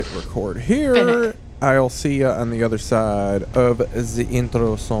Record here. I'll see you on the other side of the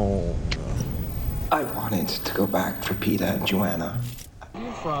intro song. I wanted to go back for Peter and Joanna.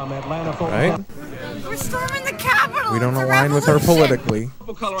 From Atlanta, Right? We're storming the Capitol. We don't align with her politically.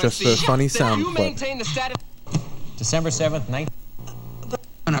 Just a funny sound clip. December 7th, 19...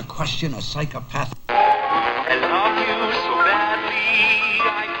 I'm gonna question a psychopath.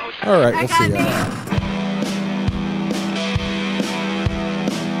 All right, we'll see you.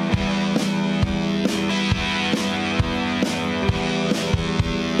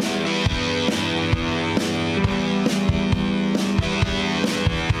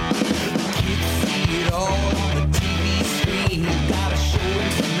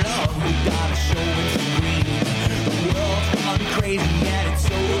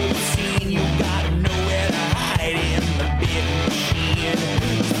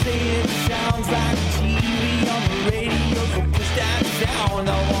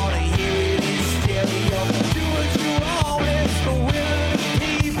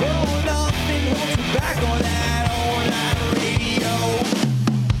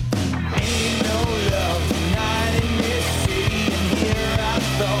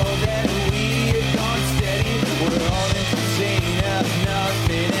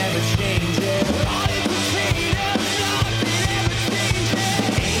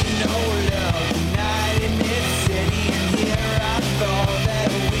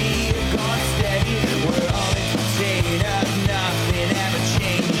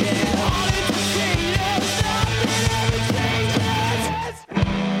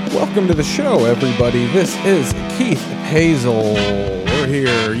 Welcome to the show, everybody. This is Keith Hazel. We're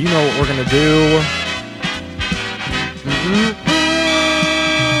here. You know what we're going to do.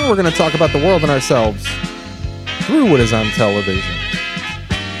 We're going to talk about the world and ourselves through what is on television.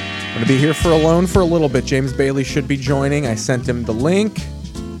 I'm going to be here alone for a little bit. James Bailey should be joining. I sent him the link.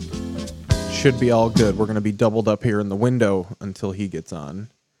 Should be all good. We're going to be doubled up here in the window until he gets on.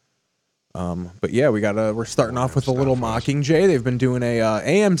 But yeah, we're starting off with a little Mockingjay. They've been doing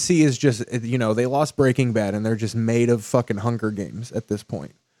AMC is just, they lost Breaking Bad and they're just made of fucking Hunger Games at this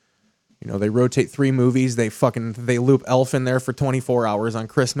point. They rotate 3 movies. They loop Elf in there for 24 hours on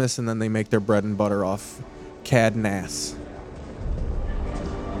Christmas, and then they make their bread and butter off Cad Nass.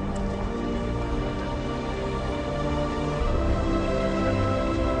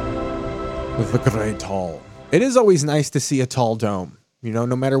 With the Great Hall. It is always nice to see a tall dome. No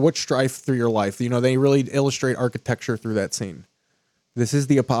matter what strife through your life, they really illustrate architecture through that scene. This is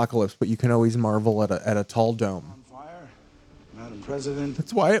the apocalypse, but you can always marvel at a tall dome. On fire, Madam President.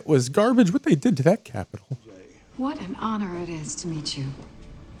 That's why it was garbage what they did to that Capitol. What an honor it is to meet you.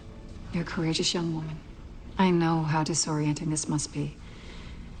 You're a courageous young woman. I know how disorienting this must be,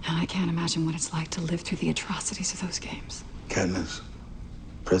 and I can't imagine what it's like to live through the atrocities of those games. Katniss,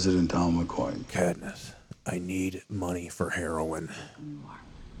 President Al McCoy. Katniss. I need money for heroin.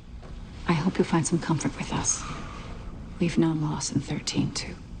 I hope you'll find some comfort with us. We've known loss in 13,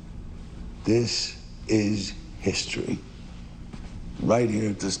 too. This is history. Right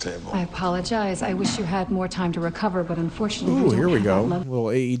here at this table. I apologize. I wish you had more time to recover, but unfortunately... Ooh, here we go. A little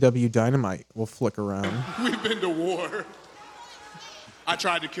AEW Dynamite. We'll flick around. We've been to war. I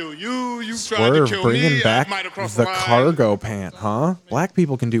tried to kill you. You tried to kill bringing me. Back the line. cargo pant, huh? Black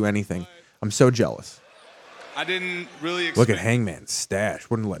people can do anything. I'm so jealous. I didn't really expect. Look at Hangman's stash.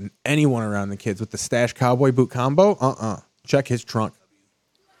 Wouldn't let anyone around the kids with the stash cowboy boot combo. Check his trunk.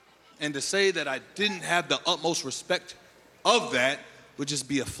 And to say that I didn't have the utmost respect of that would just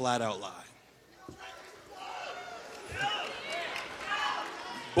be a flat out lie.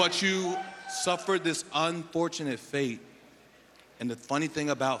 But you suffered this unfortunate fate. And the funny thing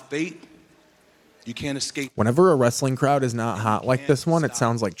about fate, you can't escape. Whenever a wrestling crowd is not hot like this one, it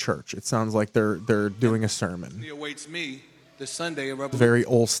sounds like church. It sounds like they're doing a sermon. It awaits me this Sunday. Very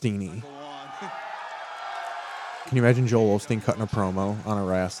Olstein-y. Can you imagine Joel Osteen cutting a promo on a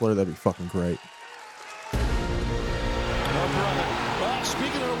wrestler? That'd be fucking great. Well,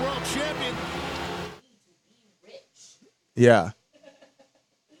 speaking of the world champion. Yeah.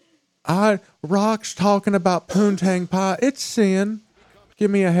 Rock's talking about poontang pie. It's sin.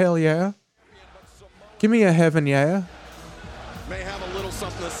 Give me a hell yeah. Give me a heaven yeah. May have a little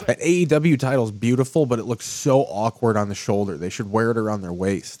something to say. That AEW title's beautiful, but it looks so awkward on the shoulder. They should wear it around their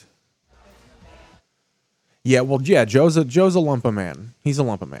waist. Yeah, well, yeah, Joe's a lump of man. He's a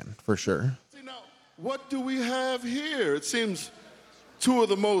lump of man, for sure. See, now, what do we have here? It seems 2 of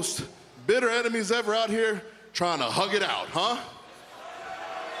the most bitter enemies ever out here trying to hug it out, huh?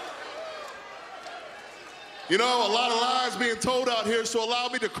 You know, a lot of lies being told out here, so allow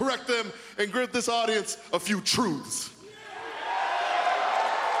me to correct them and give this audience a few truths.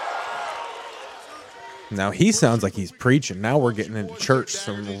 Now he sounds like he's preaching. Now we're getting into church,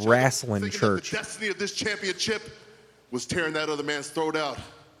 some wrestling church. The destiny of this championship was tearing that other man's throat out.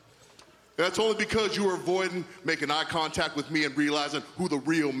 That's only because you were avoiding making eye contact with me and realizing who the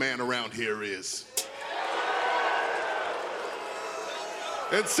real man around here is.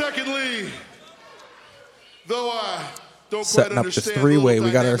 And secondly, though I don't setting quite up this understand three-way. the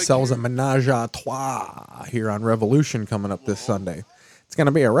We got dynamic ourselves here. a menage a trois here on Revolution coming up this Sunday. It's going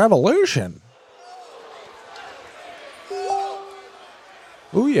to be a revolution.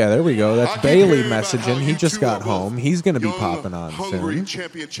 Oh yeah, there we go. I That's keep Bailey hearing about how messaging. He you just two got are home. both He's going to be young, popping on hungry soon.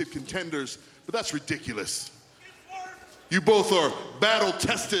 championship contenders, but that's ridiculous. You both are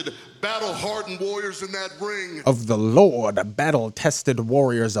battle-tested, battle-hardened warriors in that ring. Of the Lord, battle-tested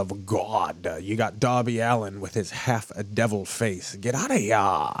warriors of God. You got Darby Allin with his half a devil face. Get out of here.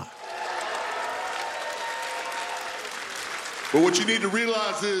 But what you need to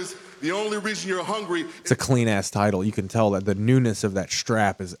realize is the only reason you're hungry It's a clean-ass title. You can tell that the newness of that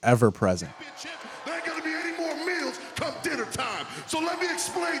strap is ever present. there ain't gonna be any more meals come dinner time. So let me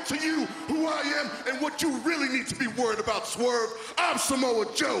explain to you who I am and what you really need to be worried about, Swerve. I'm Samoa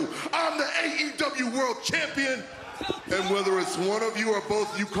Joe. I'm the AEW World Champion. And whether it's one of you or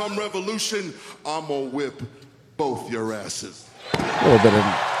both you come Revolution, I'm gonna whip both your asses. A little bit of,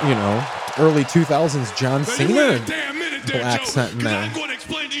 early 2000s John Now, you Cena wait a damn minute there, black Joe, scent in 'cause there. I'm going to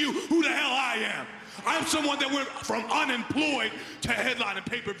explain to you who the hell I am. I'm someone that went from unemployed to headlining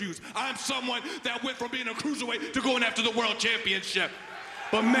pay-per-views. I'm someone that went from being a cruiserweight to going after the world championship.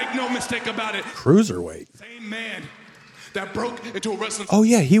 But make no mistake about it, Cruiserweight. same man that broke into a wrestling... Oh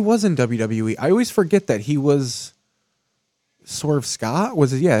yeah, he was in WWE. I always forget that he was Swerve Scott.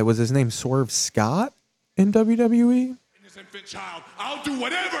 Was his name Swerve Scott in WWE? This infant child, I'll do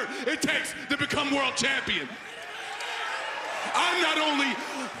whatever it takes to become world champion. I'm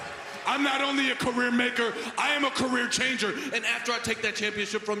not only a career maker, I am a career changer. And after I take that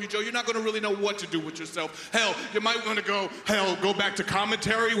championship from you, Joe, you're not going to really know what to do with yourself. Hell, you might want to go back to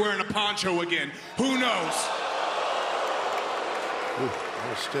commentary wearing a poncho again. Who knows? Ooh, that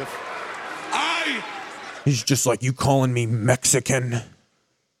was stiff. He's just like, you calling me Mexican?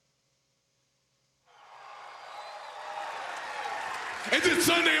 And this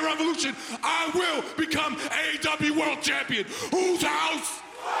Sunday in Revolution, I will become AEW World Champion. Whose house?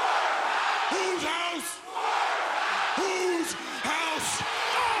 Whose house? Whose house?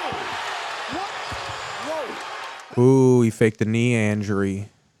 Oh! Whoa! Ooh, he faked the knee injury.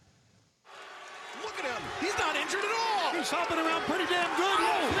 Look at him. He's not injured at all. He's hopping around pretty damn good.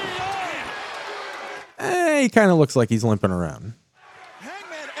 He kind of looks like he's limping around.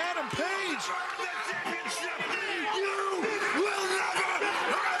 Hangman Adam Page.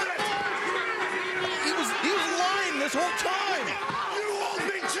 He was lying this whole time. You won't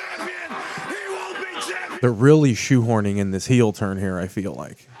be champion. He won't be champion. They're really shoehorning in this heel turn here, I feel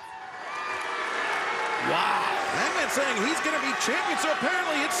like. Wow. Hangman saying he's going to be champion, so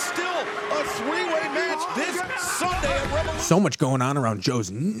apparently it's still a three-way match this Sunday at Revolution. So much going on around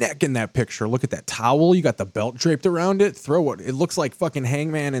Joe's neck in that picture. Look at that towel. You got the belt draped around it. Throw it. It looks like fucking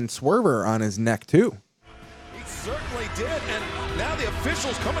Hangman and Swerver on his neck, too. He certainly did, and now the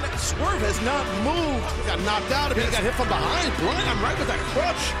officials coming at Swerve has not moved. He got knocked out. He got hit from behind. Blind, I'm right with that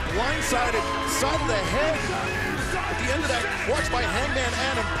crutch. Blindsided, side of the head. At the end of that crutch by Hangman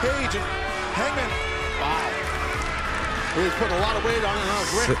Adam Page. And Hangman, wow. He's putting a lot of weight on it.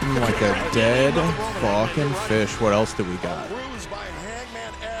 Sitting like a dead fucking fish. What else do we got?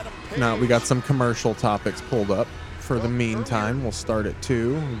 Now, we got some commercial topics pulled up. For the meantime, we'll start at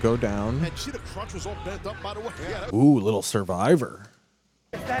 2 and go down. Ooh, little Survivor.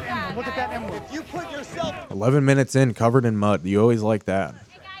 Look at that emblem. You put yourself. 11 minutes in, covered in mud. You always like that.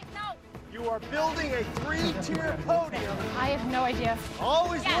 You are building a 3-tier podium. I have no idea.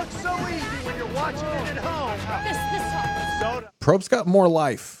 Always looks so easy when you're watching it at home. Soda. Probe's got more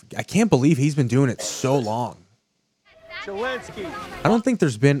life. I can't believe he's been doing it so long. Zelensky. I don't think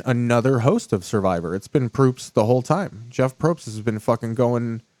there's been another host of Survivor. It's been Probst the whole time. Jeff Probst has been fucking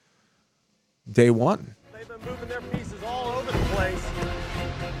going day one. They've been moving their pieces all over the place.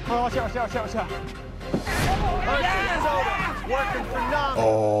 Oh, watch out. Working phenomenal.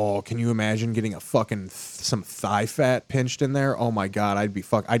 Oh, can you imagine getting a fucking some thigh fat pinched in there? Oh my God,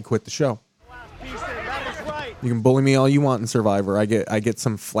 I'd quit the show. That was right. You can bully me all you want in Survivor. I get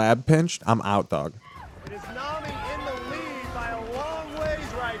some flab pinched. I'm out, dog. It is Nami in the lead by a long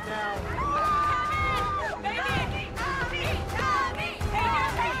ways right now.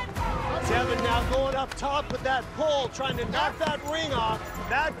 Devin now going up top with that pull, trying to knock that ring off.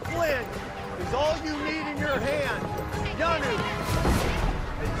 That flint is all you need in your hand. Yanu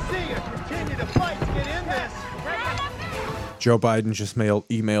and Zia continue to fight to get in this. Joe Biden just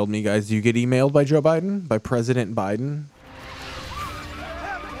emailed me, guys. Do you get emailed by Joe Biden? By President Biden?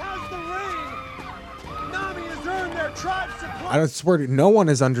 How's the ring? Nami has earned their tribe's support. I swear to you, no one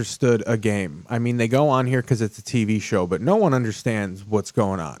has understood a game. I mean, they go on here because it's a TV show, but no one understands what's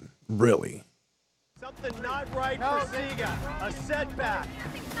going on. Really. Something not right for Siga. A setback.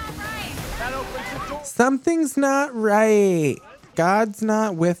 That opens the door. Something's not right. God's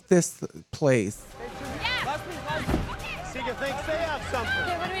not with this place. Siga thinks they have something.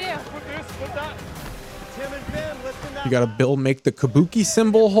 Okay, what do we do? Put this, put that. Tim and Ben lifting that. You gotta make the kabuki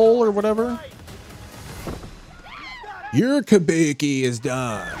symbol hole or whatever. Your kabuki is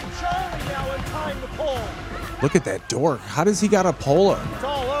done. Charlie now in time to pull. Look at that dork. How does he got a polo? It's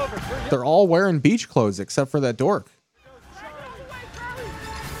all over. They're all wearing beach clothes except for that dork.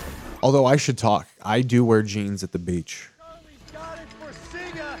 Although I should talk. I do wear jeans at the beach. Charlie's got it for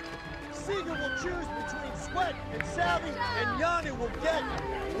Siga. Siga will choose between Sweat and Savvy, and Yanni will get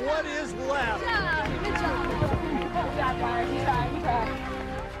what is left. Good job, guys. You tried.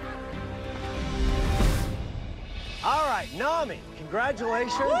 All right, Nami,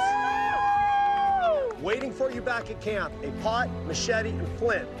 congratulations. Waiting for you back at camp, a pot, machete, and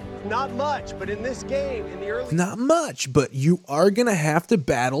flint. Not much, but in this game, in the early... Not much, but you are going to have to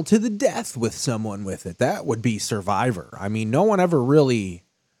battle to the death with someone with it. That would be Survivor. I mean, no one ever really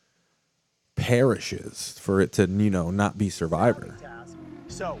perishes for it to, not be Survivor.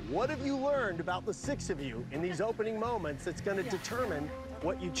 So, what have you learned about the six of you in these opening moments that's going to determine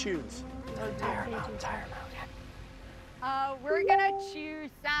what you choose? I'm tired. We're gonna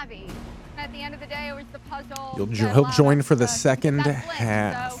choose Savvy. At the end of the day, it was the puzzle. He'll join for the second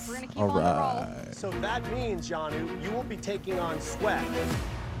half. So we're gonna keep all on the roll. right. So that means, Janu, you will be taking on Sweat.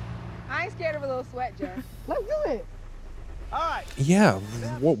 I ain't scared of a little sweat, Jeff. Let's do it. All right. Yeah,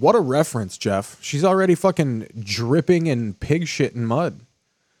 what a reference, Jeff. She's already fucking dripping in pig shit and mud.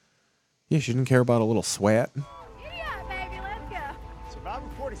 Yeah, she didn't care about a little sweat. Yeah, baby, let's go. Survivor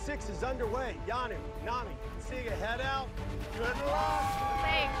 46 is underway. Janu, Nami, Siga, head out. Good luck.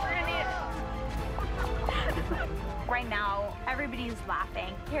 Thanks, we're gonna need it. Right now, everybody's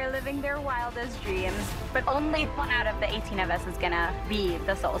laughing. They're living their wildest dreams, but only one out of the 18 of us is gonna be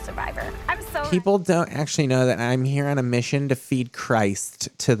the sole survivor. I'm so People don't actually know that I'm here on a mission to feed Christ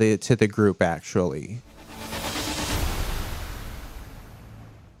to the group, actually.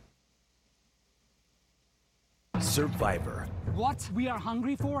 Survivor. What we are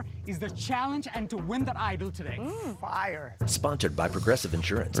hungry for is the challenge and to win that idol today. Fire. Sponsored by Progressive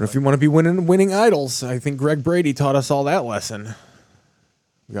Insurance. And if you want to be winning idols, I think Greg Brady taught us all that lesson.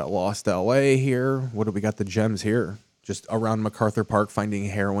 We got Lost LA here. What do we got the gems here? Just around MacArthur Park finding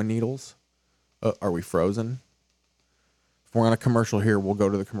heroin needles. Are we frozen? If we're on a commercial here, we'll go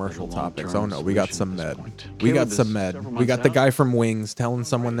to the commercial topics. Oh no, we got some med. We got some med. We got the guy from Wings telling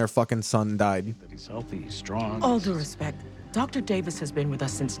someone their fucking son died. He's healthy, he's strong. All due respect, Dr. Davis has been with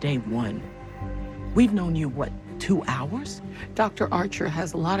us since day one. We've known you, 2 hours? Dr. Archer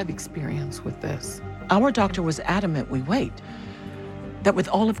has a lot of experience with this. Our doctor was adamant we wait. That with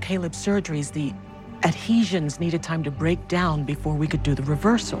all of Caleb's surgeries, the adhesions needed time to break down before we could do the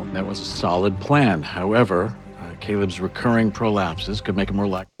reversal. That was a solid plan. However, Caleb's recurring prolapses could make him more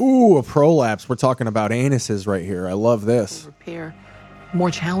likely. Ooh, a prolapse. We're talking about anuses right here. I love this. Repair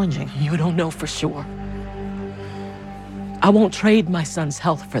more challenging. You don't know for sure. I won't trade my son's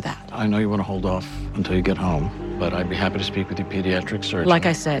health for that. I know you want to hold off until you get home, but I'd be happy to speak with your pediatric surgeon. Like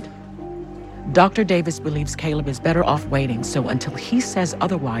I said, Dr. Davis believes Caleb is better off waiting, so until he says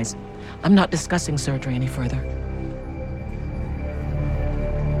otherwise, I'm not discussing surgery any further.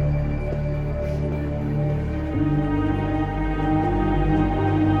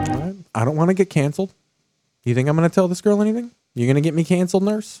 I don't want to get canceled. You think I'm going to tell this girl anything? You going to get me canceled,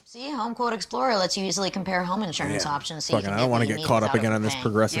 nurse? See, Home Quote Explorer lets you easily compare home insurance options. So Fucking, I don't want to get caught up again on this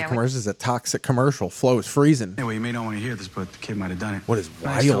progressive commercial. This is a toxic commercial. Flo is freezing. Anyway, you may not want to hear this, but the kid might have done it. What is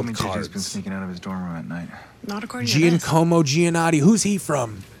Nice told wild me JJ's cards? been sneaking out of his dorm room at night. Not according to this. Giancomo Giannotti. Who's he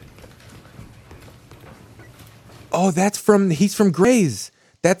from? Oh, he's from Grey's.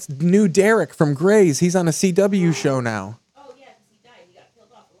 That's new Derek from Grey's. He's on a CW show now.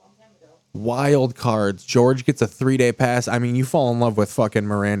 Wild cards. George gets a 3-day pass. I mean, you fall in love with fucking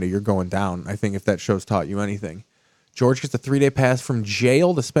Miranda, you're going down. I think if that show's taught you anything. George gets a 3-day pass from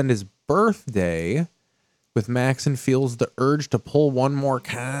jail to spend his birthday with Max and feels the urge to pull one more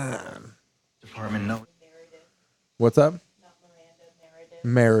con. Department note. What's up? Not Miranda,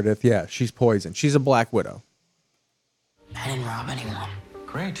 Meredith, yeah. She's poison. She's a Black Widow. I didn't rob anyone.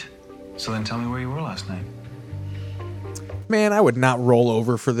 Great. So then tell me where you were last night. Man, I would not roll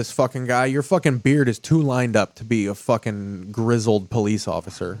over for this fucking guy. Your fucking beard is too lined up to be a fucking grizzled police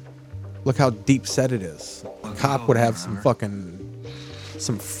officer. Look how deep set it is. A cop would have some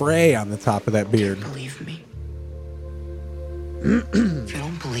fray on the top of that beard. Believe me. If you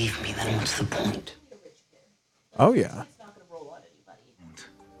don't believe me, then what's the point? Oh, yeah.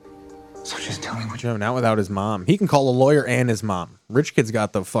 So just tell me what Joe, not without his mom. He can call a lawyer and his mom. Rich kid's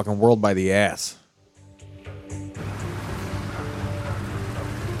got the fucking world by the ass.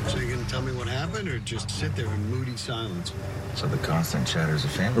 So you're gonna tell me what happened, or just sit there in moody silence? So the constant chatter's a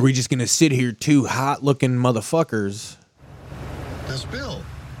family. Are we just gonna sit here, two hot-looking motherfuckers? Now spill.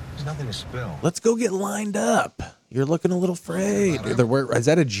 There's nothing to spill. Let's go get lined up. You're looking a little frayed. Is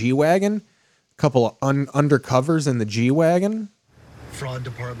that a G-Wagon? A couple of undercovers in the G-Wagon? Fraud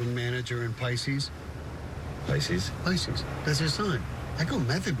department manager in Pisces. Pisces? Pisces. That's his sign. I go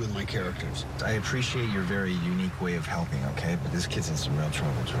method with my characters. I appreciate your very unique way of helping, okay? But this kid's in some real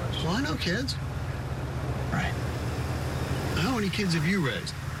trouble, George. Well, I know kids. Right. How many kids have you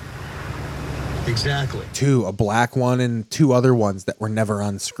raised? Exactly. 2, a black one and 2 other ones that were never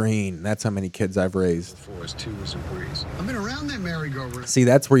on screen. That's how many kids I've raised. 4 is 2 is a breeze. I've been around that merry-go-round. See,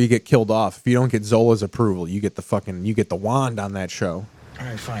 that's where you get killed off. If you don't get Zola's approval, you get the wand on that show. All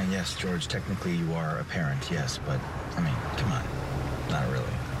right, fine. Yes, George, technically you are a parent, yes. But, I mean, come on. Not really.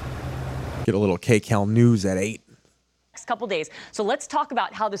 Get a little KCAL news at 8. Next couple days. So let's talk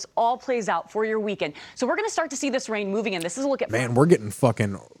about how this all plays out for your weekend. So we're going to start to see this rain moving in. This is a look at... Man, we're getting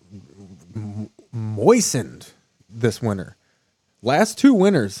fucking moistened this winter. Last 2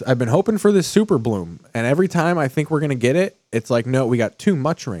 winters, I've been hoping for this super bloom, and every time I think we're going to get it, it's like, no, we got too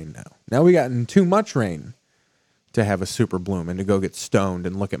much rain now. Now we gotten too much rain to have a super bloom and to go get stoned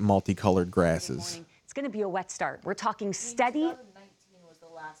and look at multicolored grasses. It's going to be a wet start. We're talking steady.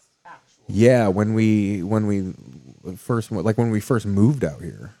 Yeah, when we first moved out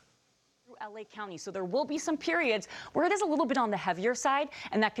here. LA County. So there will be some periods where it is a little bit on the heavier side,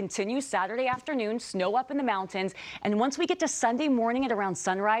 and that continues Saturday afternoon, snow up in the mountains. And once we get to Sunday morning at around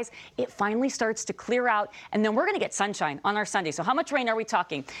sunrise, it finally starts to clear out, and then we're going to get sunshine on our Sunday. So how much rain are we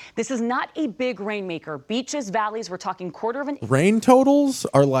talking? This is not a big rainmaker. Beaches, valleys, we're talking quarter of an... Rain totals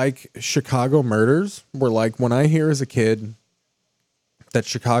are like Chicago murders, where like when I hear as a kid that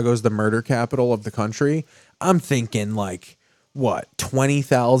Chicago's the murder capital of the country, I'm thinking like, what,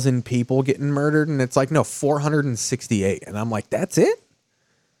 20,000 people getting murdered? And it's like, no, 468. And I'm like, that's it?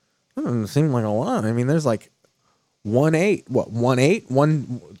 That doesn't seem like a lot. I mean, there's like 2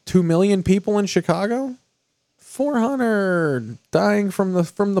 million people in Chicago? 400 dying from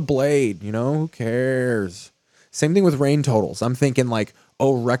the blade, you know, who cares? Same thing with rain totals. I'm thinking like,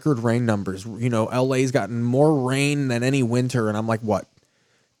 oh, record rain numbers. You know, LA's gotten more rain than any winter. And I'm like, what?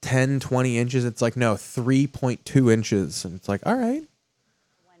 10, 20 inches. It's like, no, 3.2 inches. And it's like, all right.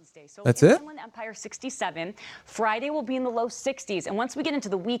 Wednesday. So that's it? Inland Empire 67. Friday will be in the low 60s. And once we get into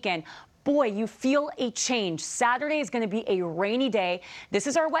the weekend, boy, you feel a change. Saturday is going to be a rainy day. This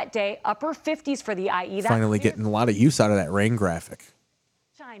is our wet day. Upper 50s for the IE. Finally getting a lot of use out of that rain graphic.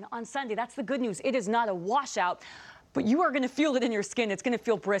 Shine on Sunday. That's the good news. It is not a washout, but you are going to feel it in your skin. It's going to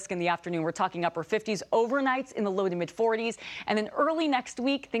feel brisk in the afternoon. We're talking upper 50s, overnights in the low to mid 40s. And then early next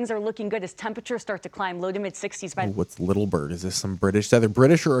week, things are looking good as temperatures start to climb low to mid 60s. Ooh, what's Little Bird? Is this some British? It's either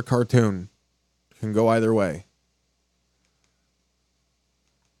British or a cartoon. Can go either way.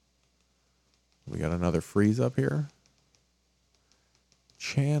 We got another freeze up here.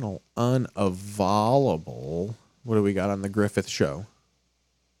 Channel unavailable. What do we got on the Griffith show?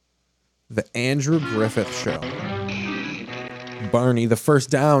 The Andrew Griffith show. Barney, the first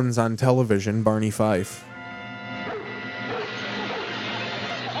downs on television, Barney Fife.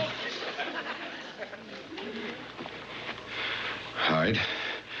 All right.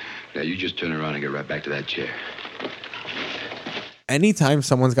 Now you just turn around and get right back to that chair. Anytime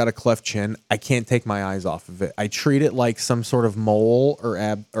someone's got a cleft chin, I can't take my eyes off of it. I treat it like some sort of mole or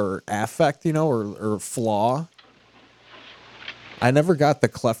affect, you know, or flaw. I never got the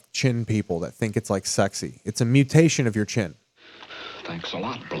cleft chin people that think it's like sexy. It's a mutation of your chin. Thanks a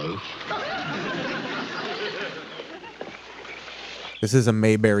lot, Blue. This is a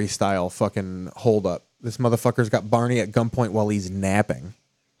Mayberry style fucking hold up. This motherfucker's got Barney at gunpoint while he's napping.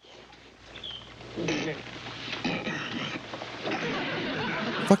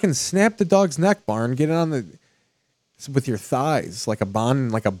 Fucking snap the dog's neck, Barn. Get it on the with your thighs like a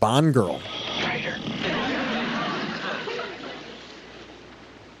Bond girl.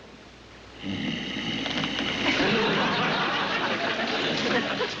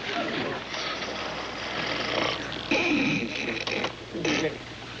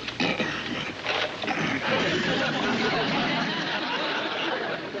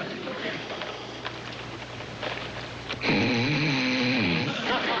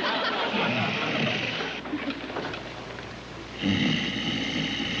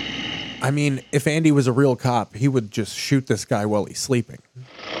 I mean, if Andy was a real cop, he would just shoot this guy while he's sleeping.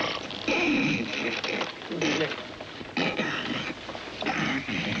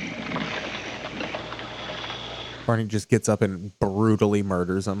 Barney just gets up and brutally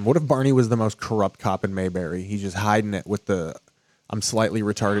murders him. What if Barney was the most corrupt cop in Mayberry? He's just hiding it with the I'm slightly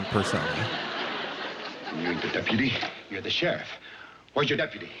retarded persona. You're the deputy. You're the sheriff. Where's your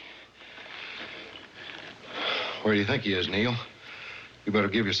deputy? Where do you think he is, Neil? You better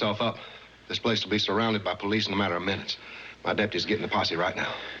give yourself up. This place will be surrounded by police in a matter of minutes. My deputy's getting the posse right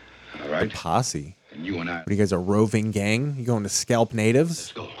now. All right. The posse? And you and I. What are you guys, a roving gang? You going to scalp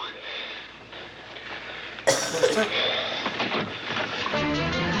natives? Let's go.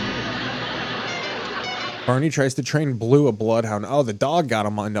 Barney tries to train Blue, a bloodhound. Oh, the dog got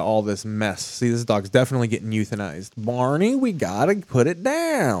him into all this mess. See, this dog's definitely getting euthanized. Barney, we gotta put it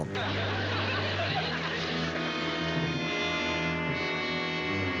down.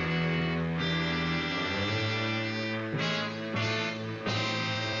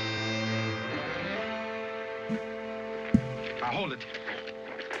 Now hold it.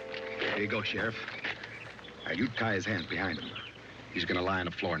 Here you go, Sheriff. Now you tie his hands behind him. He's gonna lie on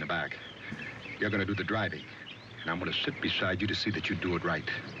the floor in the back. You're gonna do the driving, and I'm gonna sit beside you to see that you do it right.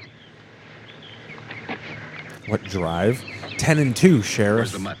 What drive? 10 and 2, Sheriff.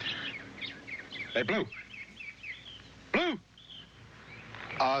 Where's the mutt? Hey, Blue. Blue!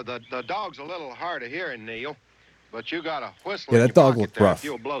 The dog's a little hard of hearing, Neil, but you got a whistle. Yeah, in that your dog pocket looked there. rough. If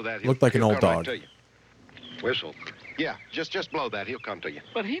you'll blow that, Looked like an he'll old come dog. Right to you. Whistle. Yeah, just blow that. He'll come to you.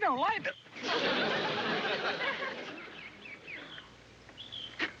 But he don't like it.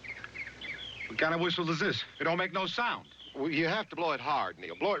 What kind of whistle is this? It don't make no sound. Well, you have to blow it hard,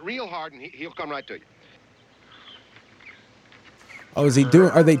 Neil. Blow it real hard, and he'll come right to you. Oh, is he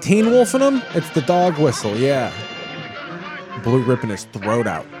doing? Are they teen wolfing him? It's the dog whistle, yeah. Blue ripping his throat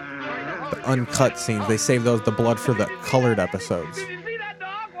out. The uncut scenes, they save those the blood for the colored episodes.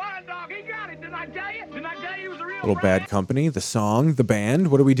 Little Bad Company, the song, the band.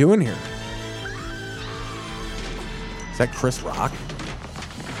 What are we doing here? Is that Chris Rock?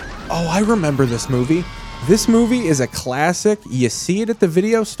 Oh, I remember this movie. This movie is a classic. You see it at the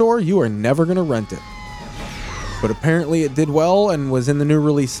video store, you are never going to rent it. But apparently it did well and was in the new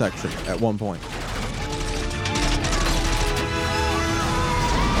release section at one point.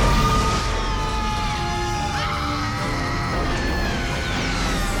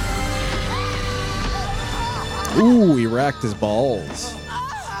 Ooh, he racked his balls.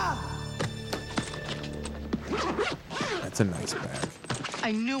 That's a nice bag.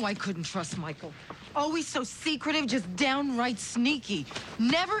 I knew I couldn't trust Michael. Always so secretive, just downright sneaky.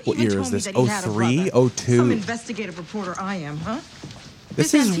 Never What even year told is me this? that he had a 03? brother. 02? Some investigative reporter I am, huh?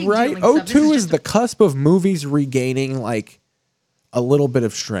 This This is antique right. dealing stuff, this 02 is is the cusp of movies regaining like a little bit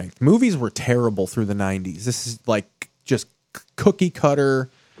of strength. Movies were terrible through the 90s. This is like just cookie cutter,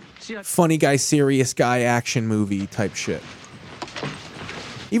 funny guy, serious guy action movie type shit.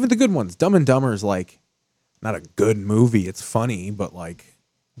 Even the good ones. Dumb and Dumber is like not a good movie. It's funny, but like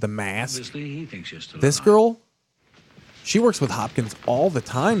The Mask. Obviously, he thinks you're still This girl, she works with Hopkins all the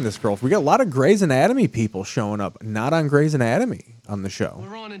time, this girl. We got a lot of Grey's Anatomy people showing up, not on Grey's Anatomy on the show.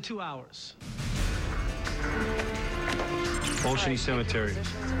 We're on in 2 hours. Ocean Cemetery.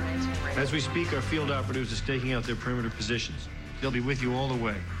 As we speak, our field operatives are staking out their perimeter positions. They'll be with you all the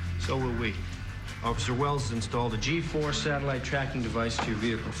way. So will we. Officer Wells has installed a G4 satellite tracking device to your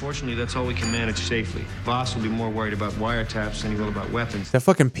vehicle. Fortunately, that's all we can manage safely. Boss will be more worried about wiretaps than he will about weapons. Is that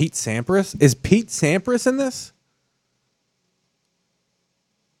fucking Pete Sampras? Is Pete Sampras in this?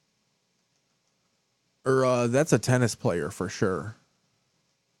 Or that's a tennis player for sure.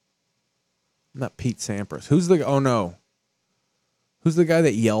 Not Pete Sampras. Who's the... Oh, no. Who's the guy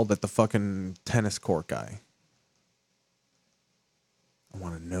that yelled at the fucking tennis court guy? I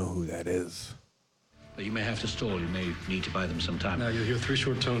want to know who that is. But you may have to stall. You may need to buy them some time. Now, you'll hear 3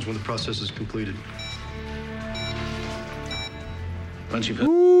 short tones when the process is completed. Once you've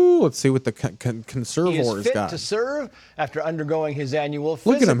Ooh, let's see what the He is conservators fit got. to serve after undergoing his annual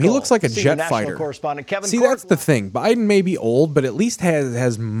Look at him. He physical. looks like a Senior jet national fighter. correspondent Kevin See, Cork- that's the thing. Biden may be old, but at least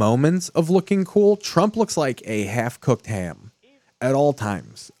has moments of looking cool. Trump looks like a half-cooked ham at all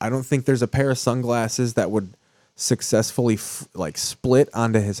times. I don't think there's a pair of sunglasses that would successfully split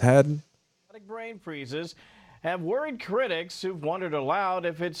onto his head. Brain freezes have worried critics who've wondered aloud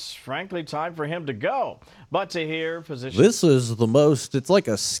if it's frankly time for him to go. But to hear physicians... This is the most, it's like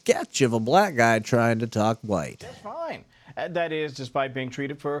a sketch of a black guy trying to talk white. That's fine. That is, despite being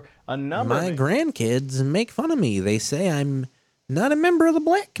treated for a number My of... grandkids make fun of me. They say I'm not a member of the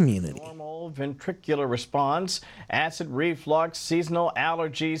black community. Normal ventricular response, acid reflux, seasonal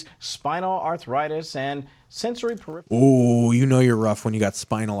allergies, spinal arthritis, and sensory peripheral. Ooh, you know you're rough when you got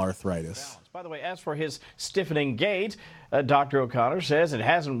spinal arthritis. By the way, as for his stiffening gait, Dr. O'Connor says it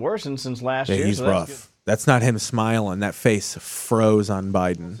hasn't worsened since last year. He's rough. That's not him smiling. That face froze on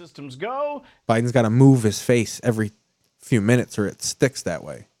Biden. Systems go. Biden's got to move his face every few minutes or it sticks that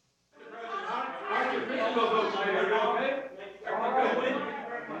way.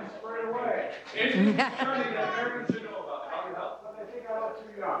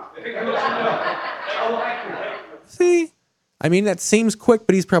 See? I mean, that seems quick,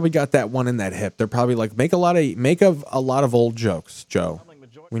 but he's probably got that one in that hip. They're probably like, make a lot of old jokes, Joe.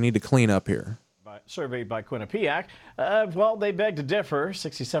 We need to clean up here. Surveyed by Quinnipiac, well, they beg to differ.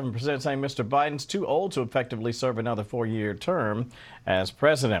 67% saying Mr. Biden's too old to effectively serve another 4-year term as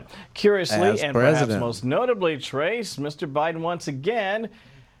president. Curiously, perhaps most notably, Trace, Mr. Biden once again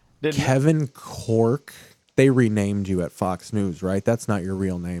did Kevin Cork. They renamed you at Fox News, right? That's not your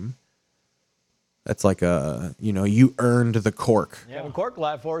real name. That's like you earned the cork. Kevin Cork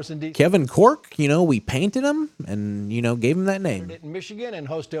live for us in D.C. Kevin Cork, we painted him and, gave him that name. In Michigan and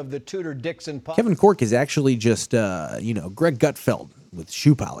host of the Tudor Dixon Pub. Kevin Cork is actually just, Greg Gutfeld with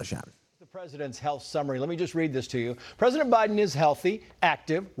shoe polish on. The president's health summary. Let me just read this to you. President Biden is healthy,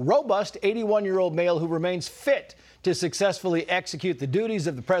 active, robust 81-year-old male who remains fit to successfully execute the duties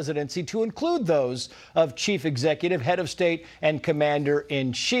of the presidency, to include those of chief executive, head of state, and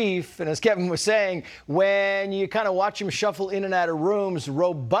commander-in-chief. And as Kevin was saying, when you kind of watch him shuffle in and out of rooms,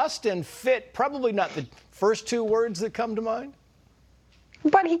 robust and fit, probably not the first two words that come to mind.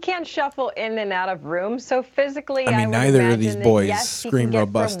 But he can't shuffle in and out of rooms, so physically, I mean, neither of these boys scream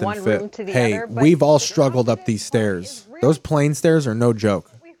robust and fit. Hey, we've all struggled up these stairs. Those plane stairs are no joke.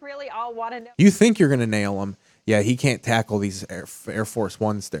 We really all want to know. You think you're going to nail them. Yeah, he can't tackle these Air Force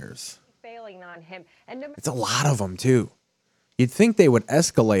One stairs. Failing on him. It's a lot of them, too. You'd think they would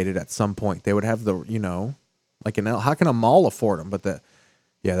escalate it at some point. They would have the, how can a mall afford them? But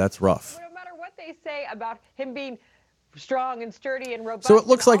that's rough. No matter what they say about him being strong and sturdy and robust. So it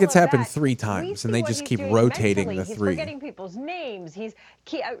looks like it's happened 3 times, and they just keep rotating the 3. He's forgetting people's names. He's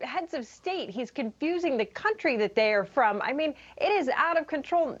heads of state. He's confusing the country that they are from. I mean, it is out of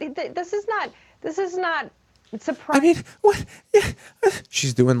control. This is not. It's surprising. I mean, what? Yeah.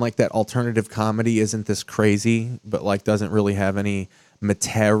 She's doing like that alternative comedy. Isn't this crazy? But doesn't really have any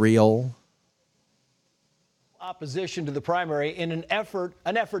material. Opposition to the primary in an effort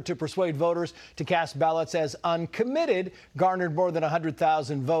to persuade voters to cast ballots as uncommitted garnered more than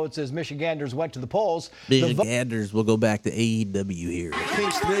 100,000 votes as Michiganders went to the polls. Michiganders will go back to AEW here.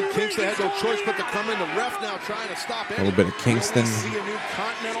 Kingston had no choice but to come in. The ref now trying to stop it. A little bit of Kingston.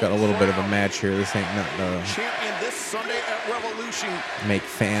 It's got a little bit of a match here. This ain't nothing to champion this Sunday at Revolution. Make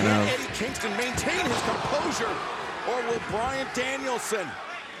fan Can of. Eddie Kingston maintain his composure, or will Bryan Danielson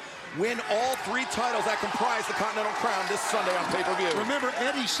win all 3 titles that comprise the Continental Crown this Sunday on pay-per-view? Remember,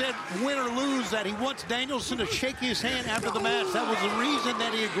 Eddie said, win or lose, that he wants Danielson to shake his hand after the match. That was the reason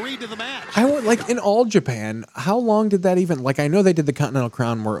that he agreed to the match. I would in All Japan. How long did that even? I know they did the Continental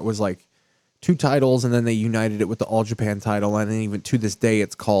Crown where it was 2 titles, and then they united it with the All Japan title, and then even to this day,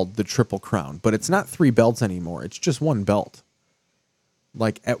 it's called the Triple Crown. But it's not 3 belts anymore. It's just 1 belt.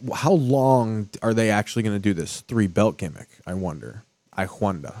 How long are they actually going to do this 3-belt gimmick? I wonder.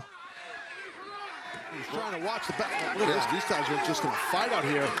 He's trying to watch the back. Look at this. These guys are just going to fight out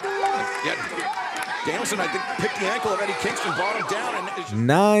here. Yeah. Danielson, I think, picked the ankle of Eddie Kingston, brought him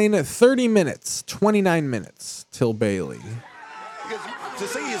down. And 30 minutes, 29 minutes till Bailey. Because to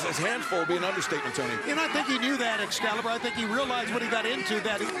say his hand full would be an understatement, Tony. And I think he knew that, Excalibur. I think he realized when he got into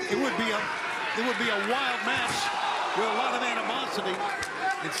that it would be a wild match with a lot of animosity.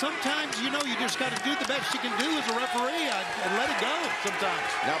 And sometimes, you just got to do the best you can do as a referee and let it go sometimes.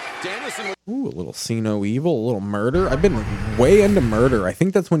 Now, Danielson. Ooh, a little See No Evil, a little murder. I've been way into murder. I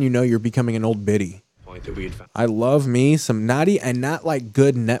think that's when you're becoming an old biddy. I love me some naughty and not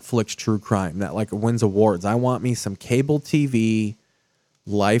good Netflix true crime that wins awards. I want me some cable TV,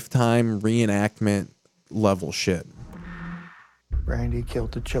 Lifetime reenactment level shit. Brandy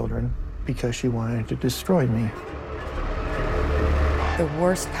killed the children because she wanted to destroy me. The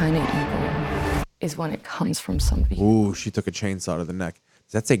worst kind of evil is when it comes from somebody. Ooh, she took a chainsaw to the neck.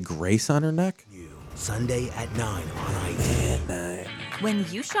 Does that say Grace on her neck? Sunday at 9 on ITV. When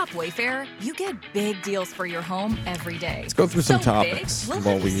you shop Wayfair, you get big deals for your home every day. Let's go through some topics. Big,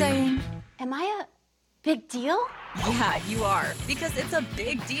 we'll be saying, am I a big deal? Yeah, you are. Because it's a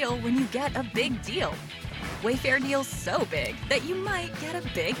big deal when you get a big deal. Wayfair deals so big that you might get a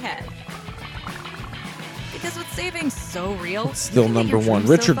big head. Because with savings so real, Still number your one. dreams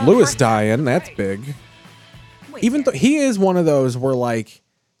Richard so far Lewis apart. dying. That's big. Even though he is one of those where like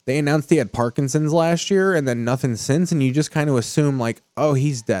they announced he had Parkinson's last year and then nothing since, and you just kind of assume like, oh,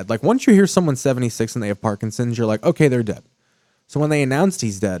 he's dead. Like once you hear someone 76 and they have Parkinson's, you're like, okay, they're dead. So when they announced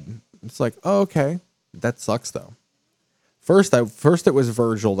he's dead, it's like, oh, okay, that sucks though. First it was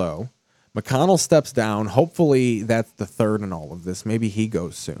Virgil though. McConnell steps down. Hopefully that's the third in all of this. Maybe he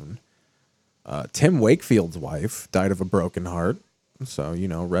goes soon. Tim Wakefield's wife died of a broken heart. So,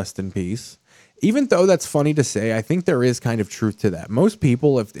 rest in peace. Even though that's funny to say, I think there is kind of truth to that. Most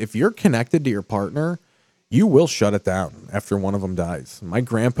people, if you're connected to your partner, you will shut it down after one of them dies. My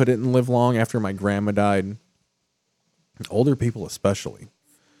grandpa didn't live long after my grandma died. Older people especially.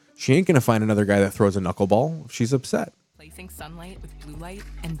 She ain't going to find another guy that throws a knuckleball if she's upset. Replacing sunlight with blue light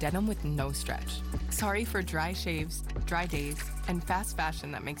and denim with no stretch. Sorry for dry shaves, dry days, and fast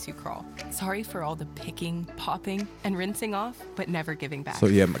fashion that makes you crawl. Sorry for all the picking, popping, and rinsing off, but never giving back. So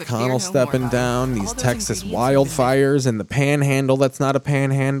yeah, But fear McConnell no stepping more. down, these All those Texas ingredients wildfires and the panhandle that's not a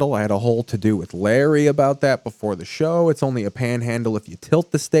panhandle. I had a whole to-do with Larry about that before the show. It's only a panhandle if you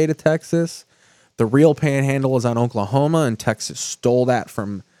tilt the state of Texas. The real panhandle is on Oklahoma, and Texas stole that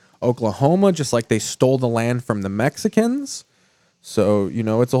from Oklahoma, just like they stole the land from the Mexicans. So,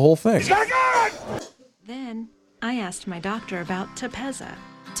 it's a whole thing. Then I asked my doctor about Tepezza.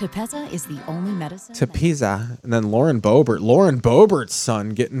 Tepezza is the only medicine. Tepezza. And then Lauren Boebert's son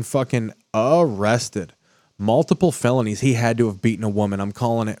getting fucking arrested. Multiple felonies. He had to have beaten a woman. I'm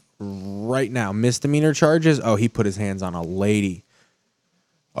calling it right now. Misdemeanor charges. Oh, he put his hands on a lady.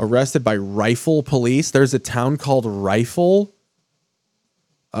 Arrested by Rifle Police. There's a town called Rifle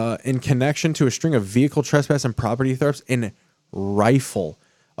in connection to a string of vehicle trespass and property thefts in Rifle.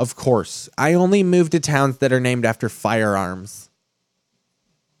 Of course. I only move to towns that are named after firearms.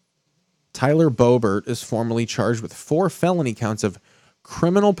 Tyler Boebert is formally charged with 4 felony counts of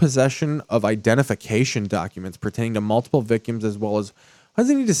criminal possession of identification documents pertaining to multiple victims, as well as, does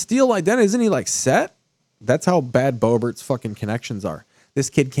he need to steal identity? Isn't he like set? That's how bad Boebert's fucking connections are. This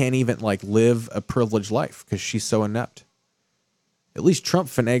kid can't even like live a privileged life because she's so inept. At least Trump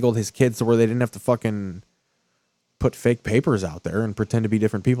finagled his kids to where they didn't have to fucking put fake papers out there and pretend to be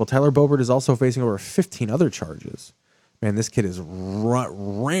different people. Tyler Boebert is also facing over 15 other charges. Man, this kid is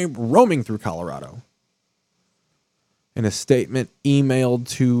roaming through Colorado. In a statement emailed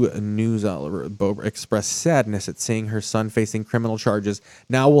to a news outlet, Boebert expressed sadness at seeing her son facing criminal charges.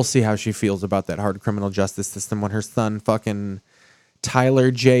 Now we'll see how she feels about that hard criminal justice system when her son fucking Tyler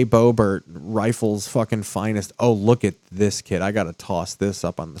J. Boebert, Rifle's fucking finest. Oh, look at this kid. I got to toss this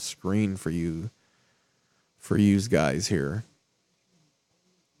up on the screen for you guys here.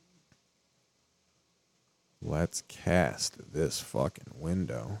 Let's cast this fucking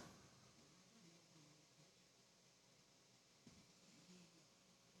window.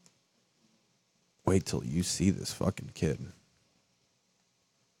 Wait till you see this fucking kid.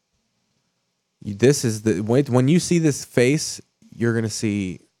 When you see this face, you're going to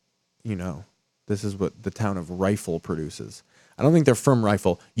see, this is what the town of Rifle produces. I don't think they're from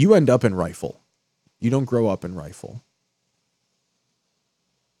Rifle. You end up in Rifle. You don't grow up in Rifle.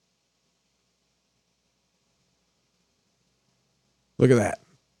 Look at that.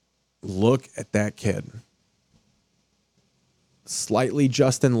 Look at that kid. Slightly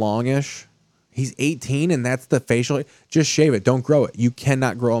Justin Longish. He's 18 and that's the facial. Just shave it. Don't grow it. You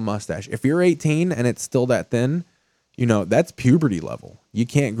cannot grow a mustache. If you're 18 and it's still that thin, that's puberty level. You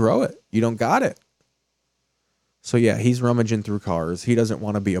can't grow it. You don't got it. So yeah, he's rummaging through cars. He doesn't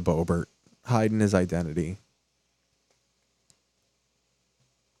want to be a Boebert, hiding his identity.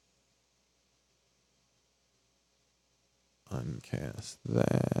 Uncast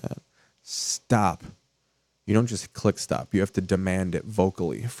that. Stop. You don't just click stop. You have to demand it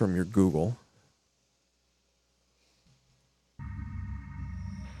vocally from your Google.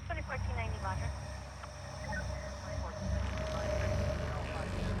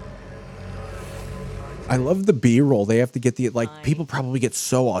 I love the B-roll. They have to get people probably get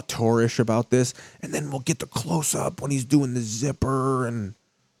so auteurish about this, and then we'll get the close-up when he's doing the zipper and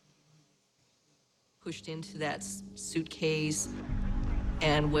pushed into that suitcase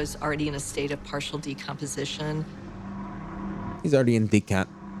and was already in a state of partial decomposition. He's already in decant.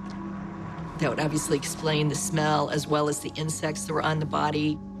 That would obviously explain the smell as well as the insects that were on the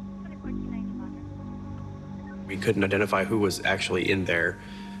body. We couldn't identify who was actually in there.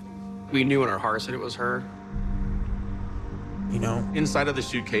 We knew in our hearts that it was her. Inside of the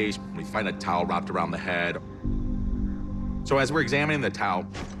suitcase, we find a towel wrapped around the head. So as we're examining the towel,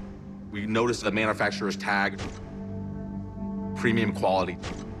 we notice the manufacturer's tag, premium quality.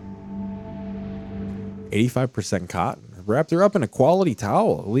 85% cotton. Wrapped her up in a quality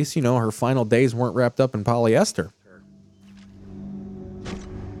towel. At least, you know, her final days weren't wrapped up in polyester.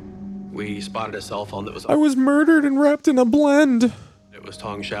 We spotted a cell phone that was... I was murdered and wrapped in a blend. It was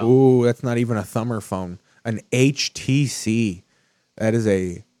Tong Xiao. Ooh, that's not even a thumber phone. An HTC. That is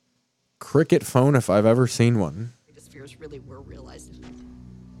a cricket phone if I've ever seen one. His fears really were realized.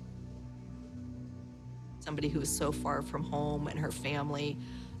 Somebody who was so far from home and her family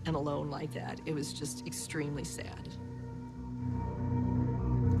and alone like that, it was just extremely sad.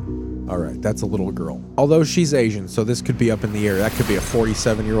 All right, that's a little girl. Although she's Asian, so this could be up in the air. That could be a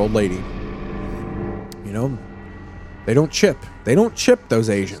 47-year-old lady. You know, they don't chip. They don't chip those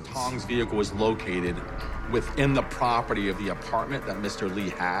Asians. Tong's vehicle was located within the property of the apartment that Mr.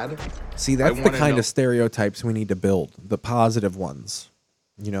 Lee had. See, that's the kind of stereotypes we need to build, the positive ones.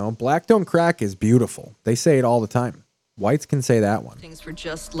 You know, black don't crack is beautiful. They say it all the time. Whites can say that one. Things were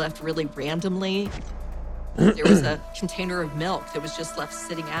just left really randomly. There was a container of milk that was just left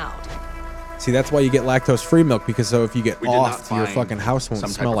sitting out. See, that's why you get lactose-free milk, because so if you get off, your fucking house won't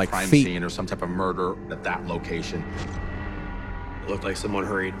smell like crime feet. Scene or some type of murder at that location. It looked like someone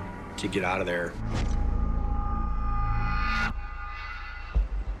hurried to get out of there.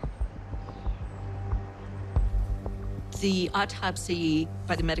 The autopsy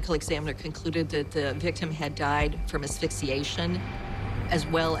by the medical examiner concluded that the victim had died from asphyxiation, as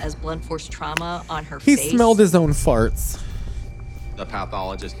well as blunt force trauma on her He face. smelled his own farts. The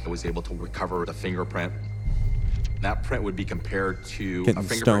pathologist was able to recover the fingerprint. That print would be compared to Getting a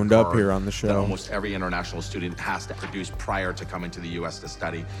fingerprint stoned up card here on the that show. almost every international student has to produce prior to coming to the U.S. to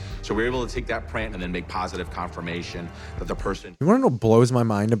study. So we were able to take that print and then make positive confirmation that the person... You want to know what blows my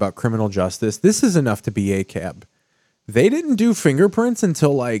mind about criminal justice? This is enough to be ACAB. They didn't do fingerprints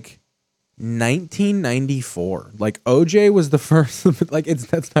until like 1994. Like OJ was the first. Like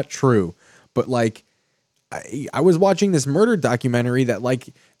that's not true, but like I was watching this murder documentary that like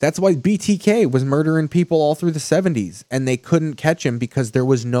that's why BTK was murdering people all through the 70s, and they couldn't catch him because there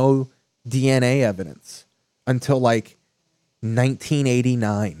was no DNA evidence until like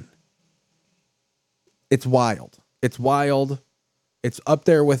 1989. It's wild. It's wild. It's up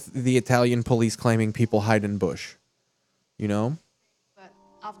there with the Italian police claiming people hide in bush. You know? But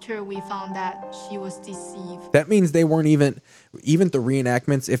after we found that she was deceived. That means they weren't even the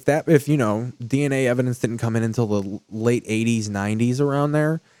reenactments. If you know, DNA evidence didn't come in until the late 80s, 90s around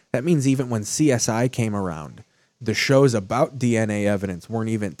there. That means even when CSI came around, the shows about DNA evidence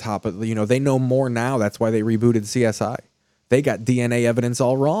weren't even top of, you know, they know more now. That's why they rebooted CSI. They got DNA evidence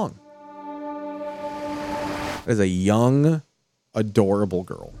all wrong. That is a young, adorable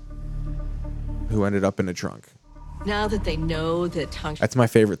girl who ended up in a trunk. Now that they know that Tong... That's my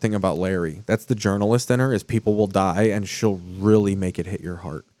favorite thing about Larry. That's the journalist in her, is people will die and she'll really make it hit your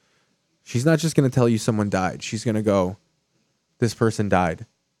heart. She's not just going to tell you someone died. She's going to go, this person died,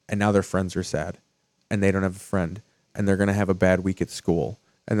 and now their friends are sad, and they don't have a friend, and they're going to have a bad week at school.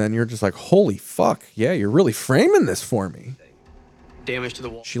 And then you're just like, holy fuck, yeah, you're really framing this for me. Damage to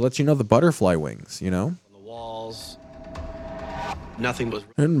the wall. She lets you know the butterfly wings, you know? On the walls. Nothing was...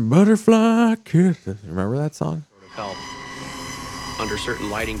 And butterfly kisses. Remember that song? Help. Under certain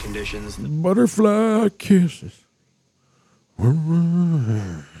lighting conditions. Butterfly kisses.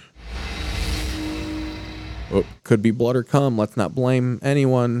 Oh, could be blood or cum. Let's not blame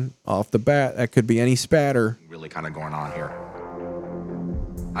anyone off the bat. That could be any spatter. Really kind of going on here.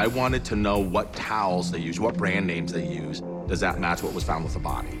 I wanted to know what towels they use, what brand names they use. Does that match what was found with the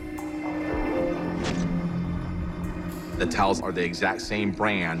body? The towels are the exact same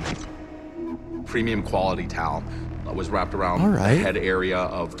brand. Premium quality towel that was wrapped around the head area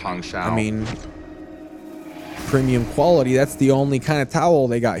of Tong Xiao. I mean, premium quality, that's the only kind of towel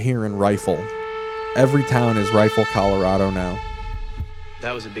they got here in Rifle. Every town is Rifle, Colorado now.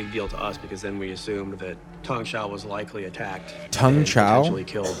 That was a big deal to us because then we assumed that Tong Xiao was likely attacked. Tong Xiao? Potentially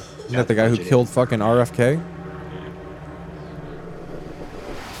killed. Isn't that the guy who killed fucking RFK?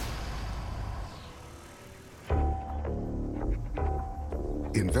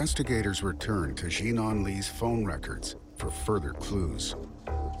 Investigators returned to Jinan Lee's phone records for further clues.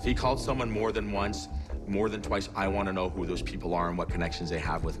 If he called someone more than once, more than twice, I want to know who those people are and what connections they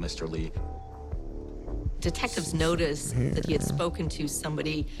have with Mr. Lee. Detectives noticed that he had spoken to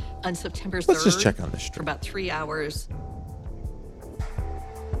somebody on September 3rd. Let's just check on this for about 3 hours.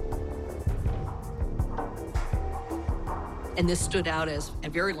 And this stood out as a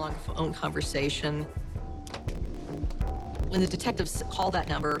very long phone conversation. When the detectives called that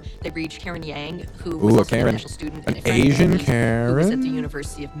number, they reached Karen Yang, who was also an international student. An and a friend of Asian Andy's, who was at the Karen?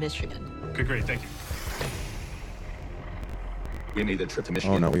 University of Michigan. Okay, great, thank you. We made the trip to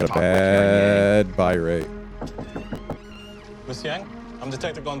Michigan. Oh no, we got a bad buy rate. Miss Yang, I'm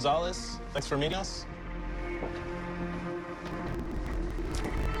Detective Gonzalez. Thanks for meeting us.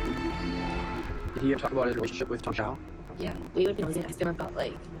 Did he ever talk about his relationship with Tom Chow? Yeah, we would be asking him about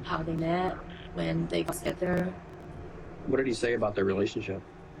like how they met, when they got together. What did he say about their relationship?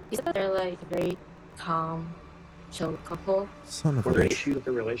 He said that they're like a very calm, chill couple. Son of a Were there bitch. issues with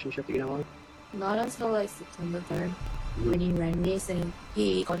their relationship that you know of? Not until like September 3rd, when he rang me saying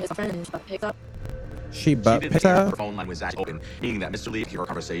he called his friend and she got picked up. She butt didn't picked hear her up? phone line was actually open, meaning that Mr. Lee could hear our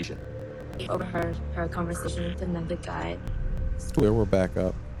conversation. He overheard her conversation with another guy Where we're back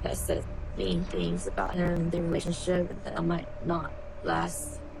up. that said mean things about him and their relationship that might not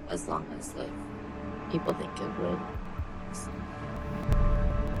last as long as like people think it would.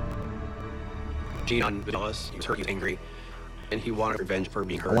 Gian Vidales, he was hurt, he was angry, and he wanted revenge for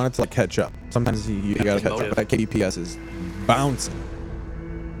being I hurt. wanted to like catch up. Sometimes you gotta catch up. But that KBPS is bouncing.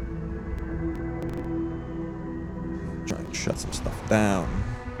 Trying to shut some stuff down.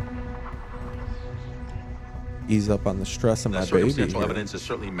 Ease up on the stress of The my baby. circumstantial here. evidence is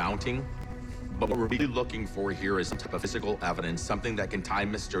certainly mounting, but what we're really looking for here is some type of physical evidence, something that can tie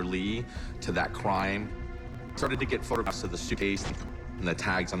Mr. Lee to that crime. Started to get photographs of the suitcase and the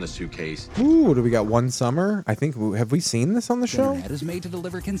tags on the suitcase. Ooh, do we got One Summer? I think, have we seen this on the show? Internet is made to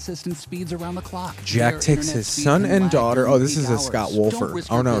deliver consistent speeds around the clock. Jack Their takes internet his speed son can and lag daughter. during Oh, this peak is a hours. Scott Don't Wolfer.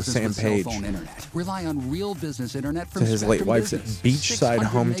 risk Oh your no, business Sam with cell Page. phone internet. Rely on real business internet from To his late Spectrum wife's Business. beachside 600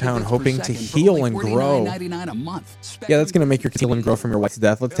 hometown, megabits hoping per to second for heal only and grow. $49.99 a month. Yeah, that's gonna make your kid heal and grow from your wife's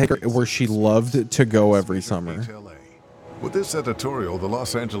death. Let's take her where she loved to go every summer. With this editorial, the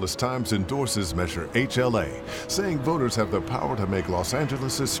Los Angeles Times endorses Measure HLA, saying voters have the power to make Los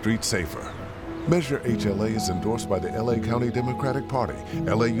Angeles' streets safer. Measure HLA is endorsed by the LA County Democratic Party,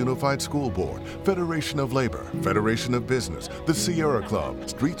 LA Unified School Board, Federation of Labor, Federation of Business, the Sierra Club,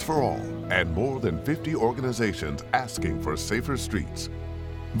 Streets for All, and more than 50 organizations asking for safer streets.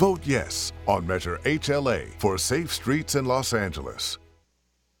 Vote yes on Measure HLA for safe streets in Los Angeles.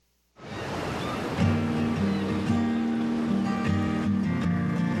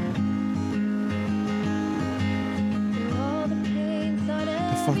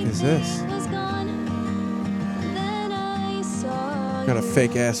 The fuck is this? Got a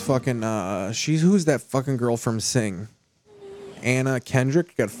fake ass fucking who's that fucking girl from Sing? Anna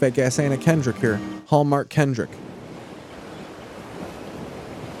Kendrick? Got a fake ass Anna Kendrick here. Hallmark Kendrick.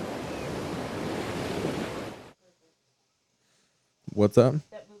 What's up?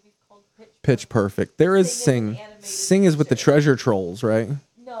 Pitch Perfect. There is Sing. Sing is with the treasure trolls, right?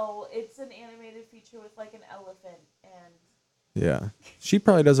 No, it's an animated feature with like an elephant and Yeah. She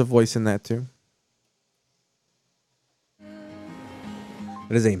probably does a voice in that too.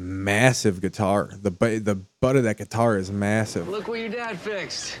 It is a massive guitar. The butt of that guitar is massive. Look what your dad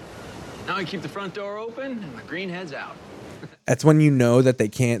fixed. Now I keep the front door open and my green head's out. That's when you know that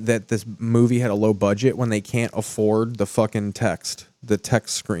that this movie had a low budget, when they can't afford the fucking text, the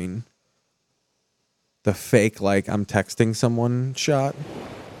text screen. The fake, like, I'm texting someone shot.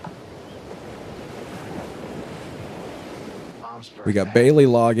 We got Bailey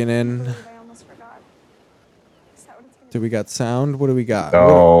logging in. Do we got sound? What do we got?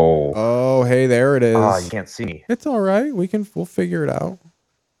 No. Oh, hey, there it is. Oh, you can't see me. It's all right. We'll figure it out.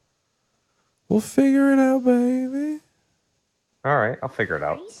 We'll figure it out, baby. All right, I'll figure it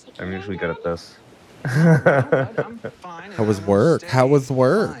out. I'm usually good at this. How was work? How was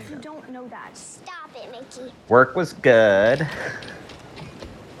work? You don't know that. Stop it, Mickey. Work was good.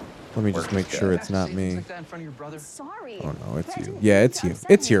 Let me just make sure it's not me. Sorry. Oh no, it's you. Yeah, it's you.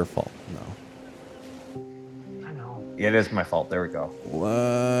 It's your fault. No. It is my fault. There we go.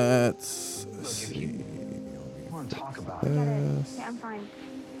 Let's see. Want to talk about this. Yeah, I'm fine.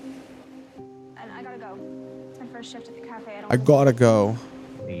 And I gotta go. It's my first shift at the cafe. I gotta go.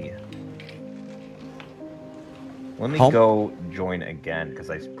 Let me go join again because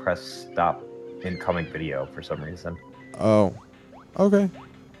I pressed stop incoming video for some reason. Oh. Okay.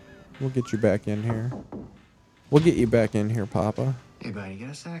 We'll get you back in here. We'll get you back in here, Papa. Hey, buddy,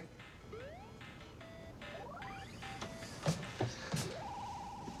 get a sec?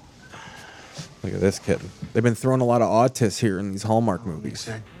 Look at this kitten. They've been throwing a lot of autists here in these Hallmark movies.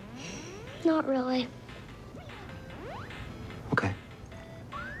 Not really. Okay.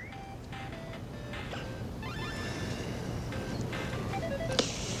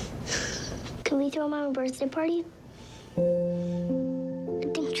 Can we throw Mom a birthday party? I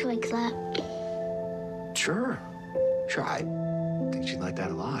think she likes that. Sure. Sure, I think she'd like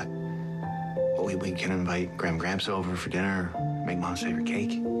that a lot. But we can invite Gramps over for dinner, make Mom's favorite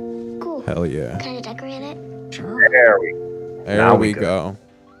cake. Cool. Hell yeah. Can I decorate it? Sure. There we go. There we go.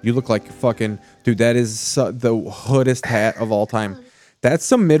 You look like fucking dude. That is the hoodest hat of all time. That's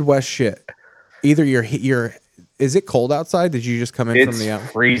some Midwest shit. Either you're. Is it cold outside? Did you just come in from the out?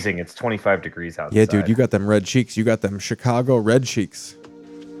 It's freezing. It's 25 degrees outside. Yeah, dude, you got them red cheeks. You got them Chicago red cheeks.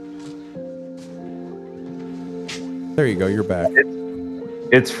 There you go. You're back.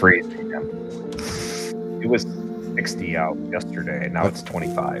 It's freezing. It was 60 out yesterday. Now it's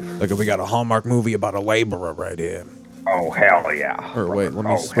 25. Look, we got a Hallmark movie about a laborer right here. Oh, hell yeah. Or wait, let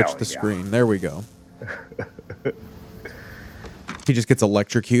me switch the screen. There we go. He just gets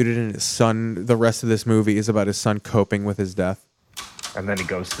electrocuted, and his son, the rest of this movie is about his son coping with his death. And then he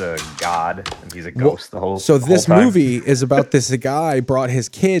goes to God, and he's a ghost the whole So this whole time. movie is about this guy brought his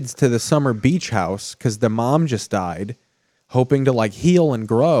kids to the summer beach house because the mom just died, hoping to like heal and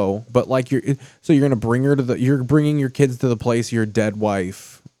grow. But like you're gonna bring her to you're bringing your kids to the place your dead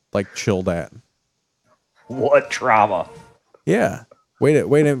wife like chilled at. What trauma? Yeah. Wait.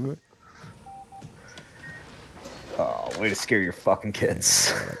 Oh, way to scare your fucking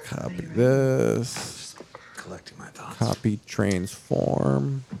kids. Copy this. Collecting my thoughts. Copy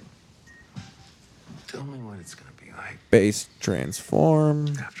transform. Tell me what it's gonna be like. Base transform.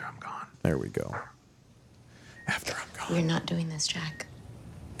 After I'm gone. There we go. After I'm gone. We're not doing this, Jack.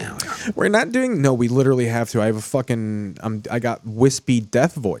 We're not doing. No, we literally have to. I have a fucking. I got wispy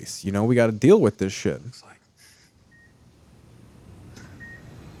death voice. You know, we got to deal with this shit.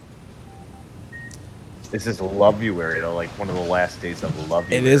 This is Lovuary, though, like one of the last days of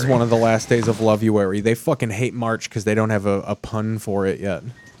Lovuary. It is one of the last days of Lovuary. They fucking hate March because they don't have a pun for it yet.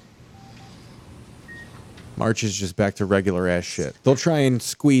 March is just back to regular ass shit. They'll try and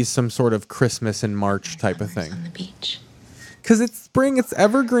squeeze some sort of Christmas in March type of thing. On the beach. Because it's spring, it's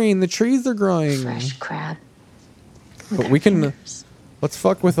evergreen, the trees are growing. Fresh crab. But we can. Let's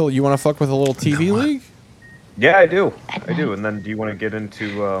fuck with a. You want to fuck with a little TV league? Yeah, I do. I do. And then do you want to get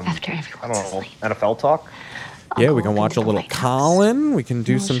into, I don't know, NFL talk? Yeah, we can watch a little Colin. We can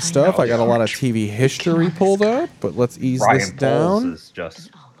do some stuff. I got a lot of TV history pulled up, but let's ease this down. Bowles is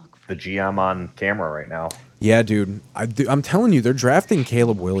just the GM on camera right now. Yeah, dude. I'm telling you, they're drafting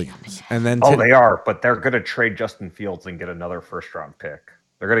Caleb Williams. And then they are, but they're going to trade Justin Fields and get another first-round pick.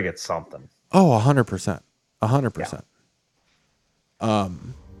 They're going to get something. Oh, 100%. 100%.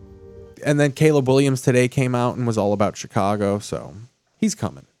 And then Caleb Williams today came out and was all about Chicago, so he's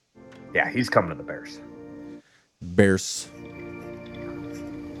coming. Yeah, he's coming to the Bears. Bears.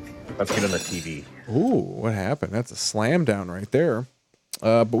 Let's get on the TV. Ooh, what happened? That's a slam down right there.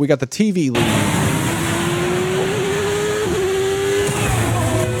 But we got the TV league.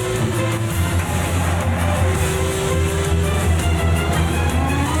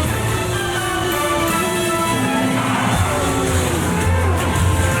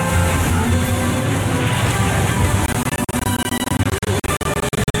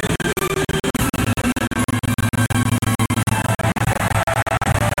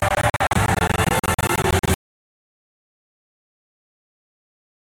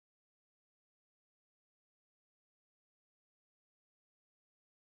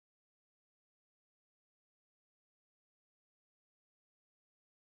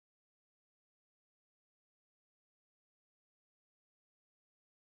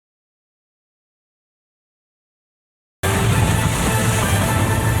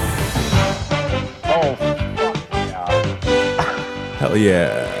 Hell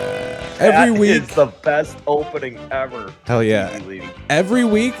yeah. Every week. It's the best opening ever. Hell yeah. Every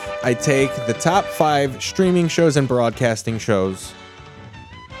week, I take the top 5 streaming shows and broadcasting shows,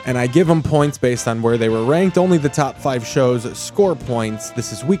 and I give them points based on where they were ranked. Only the top 5 shows score points.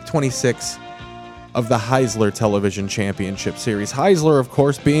 This is week 26 of the Heisler Television Championship Series. Heisler, of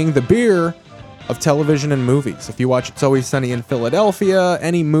course, being the beer of television and movies. If you watch It's Always Sunny in Philadelphia,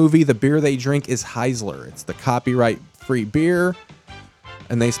 any movie, the beer they drink is Heisler. It's the copyright-free beer,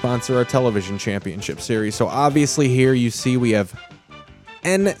 and they sponsor our television championship series. So obviously here you see we have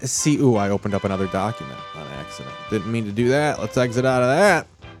Ooh, I opened up another document on accident. Didn't mean to do that. Let's exit out of that.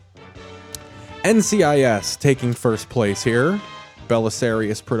 NCIS taking first place here.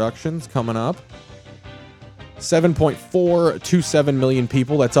 Belisarius Productions coming up. 7.427 million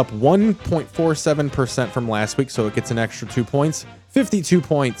people. That's up 1.47% from last week, so it gets an extra 2 points. 52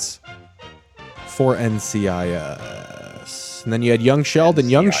 points for NCIS. And then you had Young Sheldon.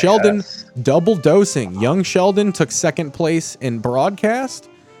 NCIS. Young Sheldon double dosing. Young Sheldon took second place in broadcast,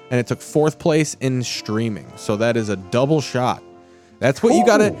 and it took 4th place in streaming. So that is a double shot. That's what you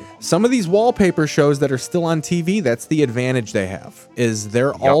gotta. Some of these wallpaper shows that are still on TV, that's the advantage they have. Is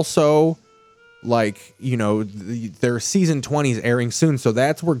they're also like, you know, their season 20 is airing soon, so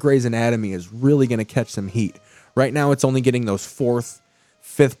that's where Grey's Anatomy is really gonna catch some heat. Right now, it's only getting those 4th,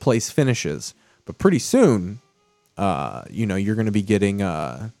 5th place finishes. But pretty soon, you're going to be getting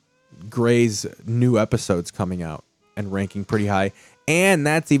Grey's new episodes coming out and ranking pretty high. And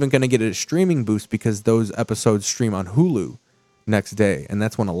that's even going to get a streaming boost because those episodes stream on Hulu next day. And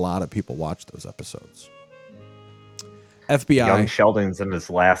that's when a lot of people watch those episodes. FBI. Young Sheldon's in his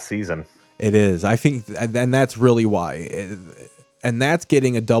last season. It is. I think, and that's really why. And that's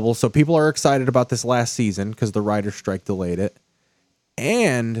getting a double. So people are excited about this last season because the writer's strike delayed it.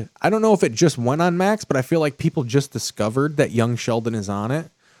 And I don't know if it just went on Max, but I feel like people just discovered that Young Sheldon is on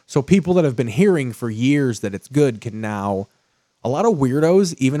it. So people that have been hearing for years that it's good can now, a lot of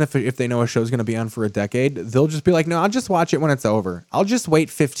weirdos, even if they know a show's going to be on for a decade, they'll just be like, no, I'll just watch it when it's over. I'll just wait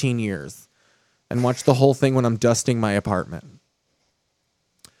 15 years and watch the whole thing when I'm dusting my apartment.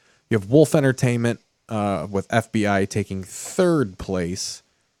 You have Wolf Entertainment with FBI taking 3rd place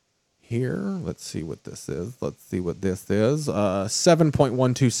here. Let's see what this is.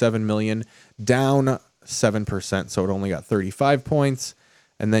 7.127 million, down 7%. So it only got 35 points.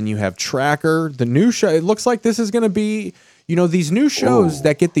 And then you have Tracker, the new show. It looks like this is going to be, these new shows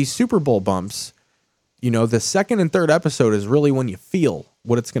that get these Super Bowl bumps. The 2nd and 3rd episode is really when you feel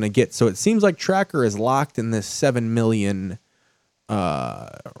what it's going to get. So it seems like Tracker is locked in this 7 million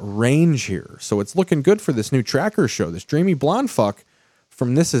range here. So it's looking good for this new Tracker show. This dreamy blonde fuck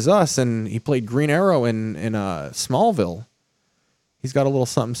from This Is Us, and he played Green Arrow in Smallville. He's got a little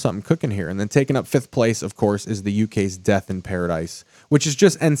something cooking here. And then taking up 5th place, of course, is the UK's Death in Paradise, which is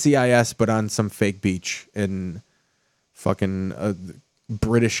just NCIS, but on some fake beach in fucking a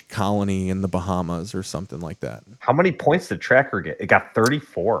British colony in the Bahamas or something like that. How many points did Tracker get? It got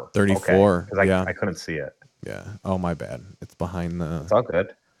 34. 34. Okay, yeah. I couldn't see it. Yeah. Oh, my bad. It's behind the... It's all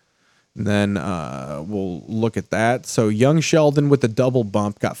good. And then we'll look at that. So Young Sheldon with the double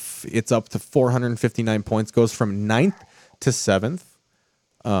bump it's up to 459 points, goes from 9th to 7th.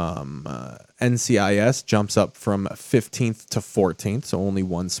 NCIS jumps up from 15th to 14th, so only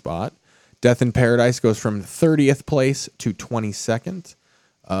one spot. Death in Paradise goes from 30th place to 22nd.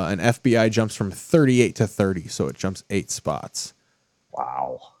 And FBI jumps from 38 to 30, so it jumps 8 spots.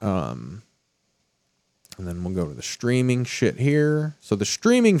 Wow. And then we'll go to the streaming shit here. So the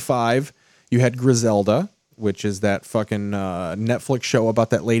streaming 5, you had Griselda, which is that fucking Netflix show about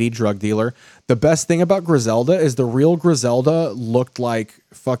that lady drug dealer. The best thing about Griselda is the real Griselda looked like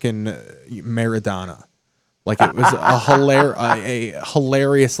fucking Maradona. Like it was a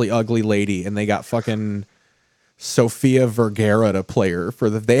hilariously ugly lady, and they got fucking Sofia Vergara to play her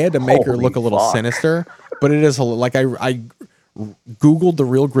they had to make her look a little sinister, but it is like I Googled the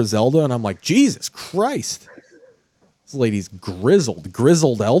real Griselda, and I'm like, Jesus Christ, this lady's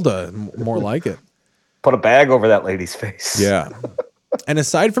grizzled Elda, more like it. Put a bag over that lady's face. Yeah. And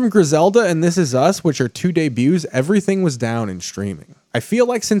aside from Griselda and This Is Us, which are 2 debuts, everything was down in streaming. I feel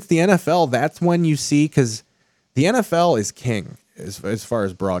like since the NFL, that's when you see, because the NFL is king as far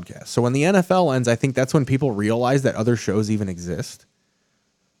as broadcast. So when the NFL ends, I think that's when people realize that other shows even exist.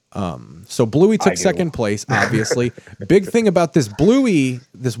 So Bluey took 2nd place, obviously. Big thing about this Bluey,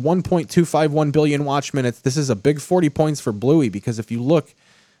 this 1.251 billion watch minutes, this is a big 40 points for Bluey, because if you look,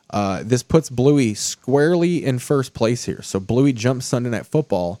 this puts Bluey squarely in 1st place here. So Bluey jumps Sunday Night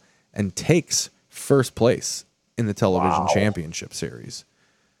Football and takes 1st place in the television championship series.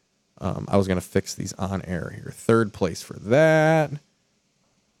 I was going to fix these on air here. 3rd place for that.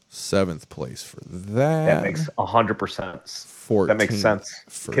 7th place for that. That makes 100% sense. That makes sense.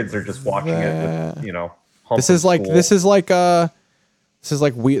 Kids are just watching it with, This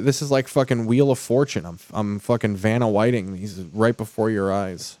is like fucking Wheel of Fortune. I'm fucking Vanna Whiting. He's right before your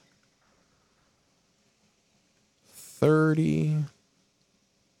eyes. 30.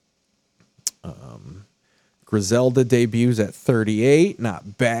 Griselda debuts at 38.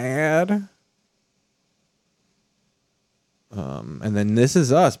 Not bad. And then This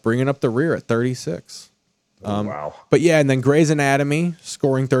Is Us bringing up the rear at 36. Wow. But yeah, and then Grey's Anatomy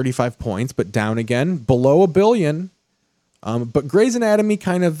scoring 35 points, but down again, below $1 billion. But Grey's Anatomy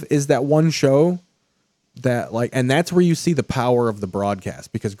kind of is that one show that and that's where you see the power of the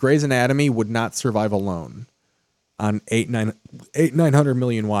broadcast, because Grey's Anatomy would not survive alone on 900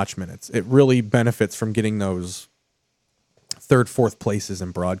 million watch minutes. It really benefits from getting those 3rd, 4th places in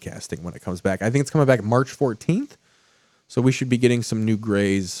broadcasting when it comes back. I think it's coming back March 14th. So we should be getting some new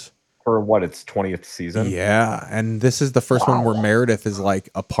Greys. For what, its 20th season? Yeah, and this is the first one where Meredith is like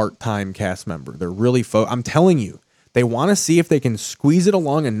a part-time cast member. They're really I'm telling you, they want to see if they can squeeze it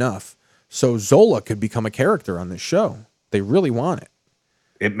along enough so Zola could become a character on this show. They really want it.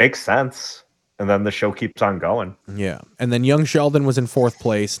 It makes sense. And then the show keeps on going. Yeah. And then Young Sheldon was in 4th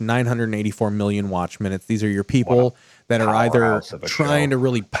place, 984 million watch minutes. These are your people that are either trying to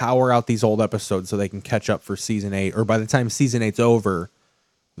really power out these old episodes so they can catch up for season 8, or by the time season 8's over,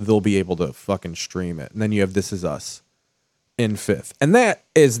 they'll be able to fucking stream it. And then you have This Is Us in 5th. And that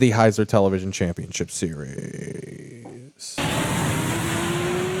is the Heisler Television Championship Series. That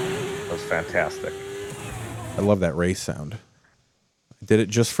was fantastic. I love that race sound. I did it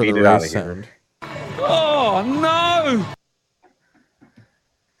just for the race sound. Oh, no!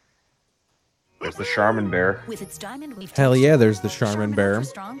 There's the Charmin Bear. Hell yeah, there's the Charmin Bear.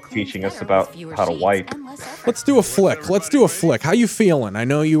 Teaching us about how to wipe. Let's do a flick. Let's do a flick. How you feeling? I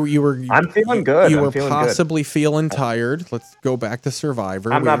know you were... I'm feeling good. You were possibly feeling tired. Let's go back to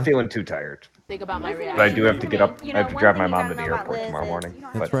Survivor. I'm not feeling too tired. Think about my reaction. But I do have to get up. I have to drive my mom to the airport tomorrow morning.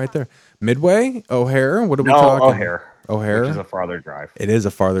 That's right there. Midway? O'Hare? What are we No, talking? O'Hare. O'Hare? Which is a farther drive. It is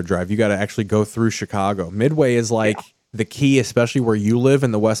a farther drive. You got to actually go through Chicago. Midway is like the key, especially where you live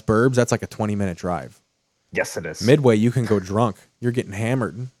in the West Burbs. That's like a 20-minute drive. Yes, it is. Midway, you can go drunk. You're getting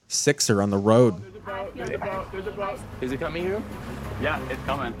hammered. Sixer on the road. Is it coming here? Yeah, it's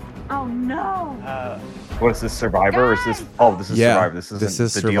coming. Oh no. What is this, Survivor? Or is this? Oh, this is Survivor. This is the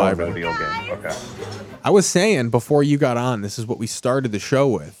Survivor. Deal game. Okay. I was saying before you got on, this is what we started the show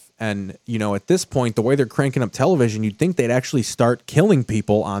with. And, you know, at this point, the way they're cranking up television, you'd think they'd actually start killing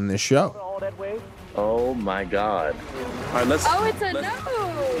people on this show. Oh my God. All right, let's. Oh, it's a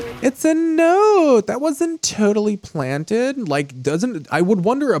no. It's a note. That wasn't totally planted. Like, I would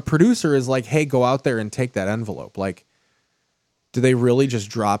wonder, a producer is like, hey, go out there and take that envelope. Like, do they really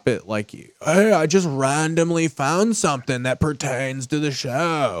just drop it? Like, hey, I just randomly found something that pertains to the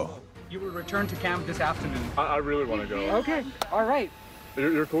show. You will return to camp this afternoon. I really want to go. Okay, all right.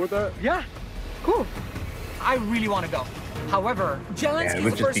 You're cool with that? Yeah, cool. I really want to go. However, Yeah, it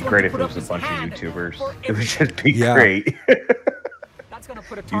would just be great if it was a bunch of YouTubers. It would just be great. That's gonna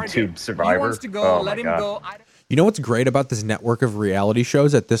put a target. YouTube Survivor. He wants to go, Oh let my him God. go. You know what's great about this network of reality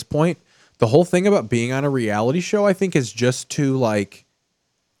shows at this point? The whole thing about being on a reality show, I think, is just to, like,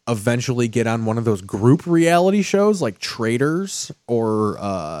 eventually get on one of those group reality shows like Traders or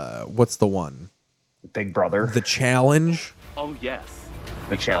what's the one? Big Brother. The Challenge. Oh yes.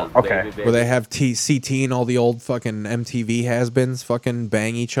 The challenge. Okay. Where they have CT and all the old fucking MTV has-beens fucking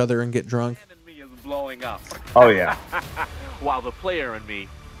bang each other and get drunk. Blowing up. Oh yeah. While the player in me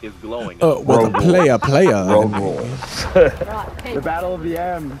is glowing up. Oh, well, the player. Road rules. The battle of the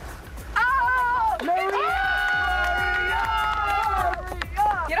end.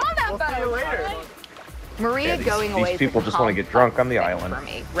 Get on that boat. See you later. Maria Yeah, going away these is people a just want to get drunk on the island. for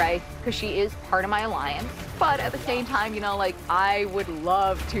me, right? Because she is part of my alliance. But at the same time, you know, like, I would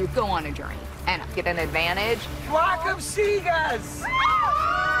love to go on a journey and get an advantage. Flock of seagulls.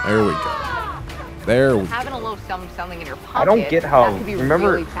 There we go. There we go. Having a little something in your pocket. I don't get how. that could be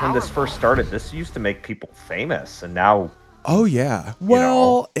Remember really when this first started? This used to make people famous, and now. Oh yeah.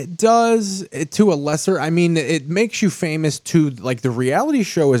 Well, it does to a lesser. I mean, it makes you famous to, like, the reality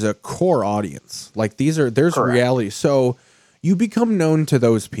show is a core audience. Like, there's Correct. reality, so you become known to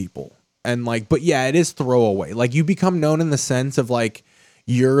those people, and, like, but yeah, it is throwaway. Like, you become known in the sense of, like,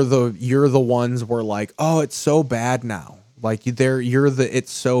 you're the ones where, like, oh, it's so bad now. Like, you're the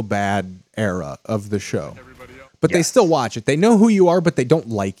it's so bad era of the show. But they still watch it. They know who you are, but they don't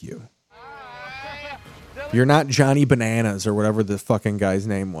like you. You're not Johnny Bananas or whatever the fucking guy's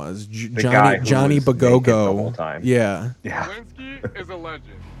name was. Johnny Bagogo. Yeah. Yeah. Lewinsky is a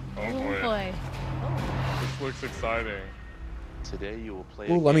legend. Oh Oh boy. This looks exciting. Today you will play.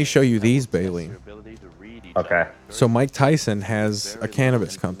 Ooh, let me show you these, Bailey. Okay. So Mike Tyson has a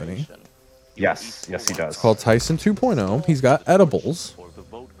cannabis company. Yes. Yes, he does. It's called Tyson 2.0. He's got edibles.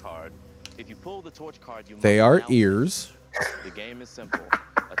 They are ears. The game is simple.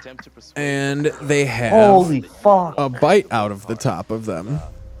 Attempt to persuade. And they have Holy fuck. a bite out of the top of them.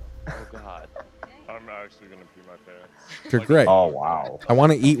 Oh God. I'm actually gonna pee my pants. They're great. Oh wow. I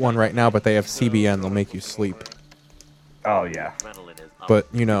want to eat one right now, but they have CBN. They'll make you sleep. Oh yeah. But,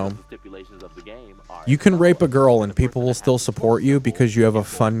 you know, you can rape a girl and people will still support you because you have a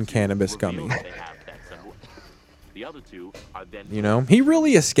fun cannabis gummy. You know, he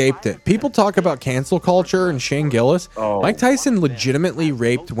really escaped it. People talk about cancel culture and Shane Gillis. Oh. Mike Tyson legitimately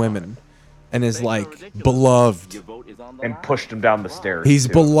raped women and is, like, beloved. And pushed him down the stairs. He's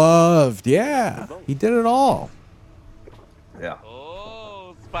too. beloved. Yeah, he did it all. Yeah.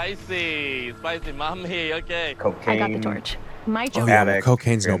 Oh, spicy, mommy. Okay. Cocaine. I got the torch. My Oh, job. yeah, well, Addict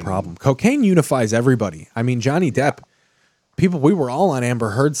cocaine's no and- problem. Cocaine unifies everybody. I mean, Johnny Depp, we were all on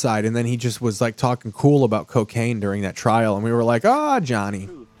Amber Heard's side, and then he just was, like, talking cool about cocaine during that trial, and we were like, ah, Johnny.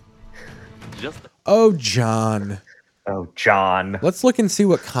 Oh, John. Oh, John. Let's look and see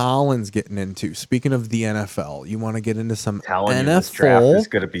what Colin's getting into. Speaking of the NFL, you want to get into some NFL? This draft is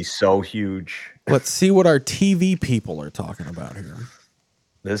going to be so huge. Let's see what our TV people are talking about here.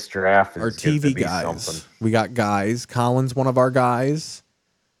 This draft is our TV guys. Something. We got guys. Colin's one of our guys.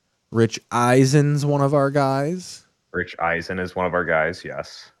 Rich Eisen's one of our guys. Rich Eisen is one of our guys,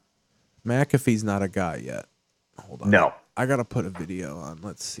 yes. McAfee's not a guy yet. Hold on. No. I got to put a video on.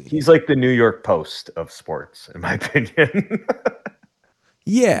 Let's see. He's like the New York Post of sports, in my opinion.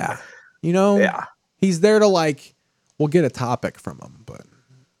 Yeah. You know? Yeah. He's there to we'll get a topic from him, but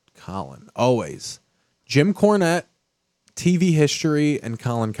Colin, always. Jim Cornette, TV history, and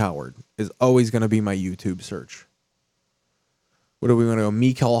Colin Cowherd is always going to be my YouTube search. What do we want to go?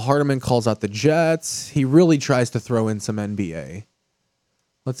 Mikael Hardeman calls out the Jets. He really tries to throw in some NBA.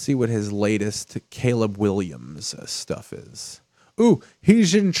 Let's see what his latest Caleb Williams stuff is. Ooh,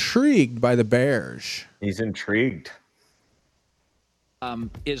 he's intrigued by the Bears. He's intrigued.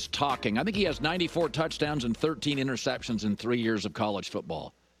 Is talking. I think he has 94 touchdowns and 13 interceptions in 3 years of college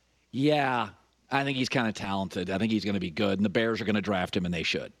football. Yeah, I think he's kind of talented. I think he's going to be good, and the Bears are going to draft him, and they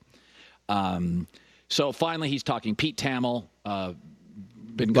should. So finally, he's talking. Pete Thamel,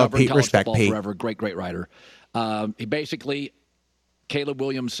 been covering college football forever. Great writer. He basically, Caleb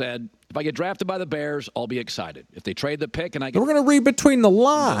Williams said, if I get drafted by the Bears, I'll be excited. If they trade the pick and I get... We're going to read between the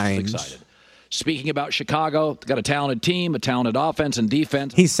lines. Excited. Speaking about Chicago, got a talented team, a talented offense and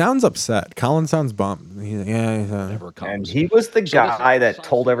defense. He sounds upset. Colin sounds bummed. And he was the guy that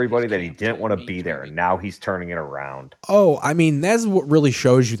told everybody that he didn't want to be there, and now he's turning it around. Oh, I mean, that's what really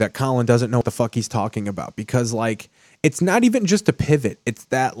shows you that Colin doesn't know what the fuck he's talking about, because, it's not even just a pivot. It's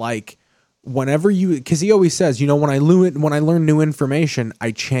that, whenever you... Because he always says, when I learn new information,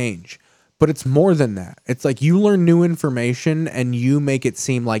 I change. But it's more than that. It's like you learn new information and you make it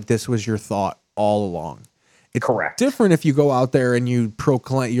seem like this was your thought all along. It's correct. Different if you go out there and you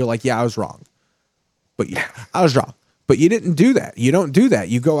proclaim, you're like, yeah, I was wrong. But I was wrong. But you didn't do that. You don't do that.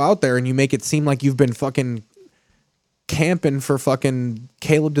 You go out there and you make it seem like you've been fucking camping for fucking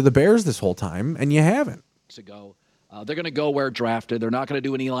Caleb to the Bears this whole time, and you haven't. They're going to go where drafted. They're not going to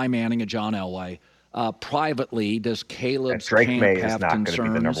do an Eli Manning, a John Elway. Privately, does Caleb's Drake camp May have is not going to be the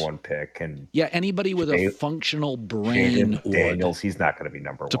concerns? number one pick, and anybody with a functional brain Jaden Daniels, he's not going to be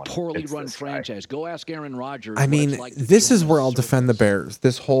number to one. poorly run franchise. Go ask Aaron Rodgers. I mean, this is where I'll defend the Bears.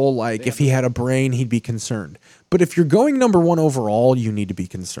 This whole if he had a brain, he'd be concerned. But if you're going number one overall, you need to be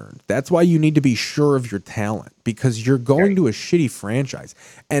concerned. That's why you need to be sure of your talent, because you're going to a shitty franchise.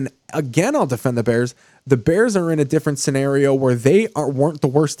 And again, I'll defend the Bears. The Bears are in a different scenario where they weren't the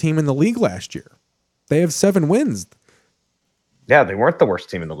worst team in the league last year. They have 7 wins. Yeah, they weren't the worst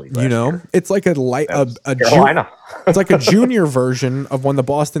team in the league last year. It's like Carolina. It's like a junior version of when the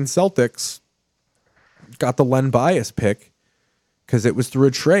Boston Celtics got the Len Bias pick, because it was through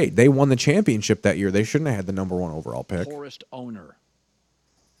a trade. They won the championship that year. They shouldn't have had the number 1 overall pick. Poorest owner.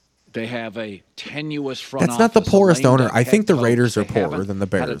 They have a tenuous front office. That's not the poorest owner. I think the coach. Raiders are poorer than the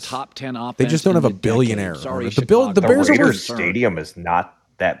Bears. Had a top 10 offense. They just don't have a billionaire. Sorry, the Bears are Raiders stadium is not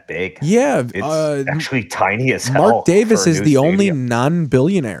that big. Yeah, it's actually tiny as hell. Mark Davis is the only stadium.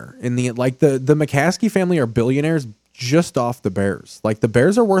 non-billionaire in the the McCaskey family are billionaires just off the Bears. The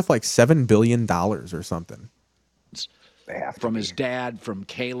Bears are worth $7 billion or something. From his dad, from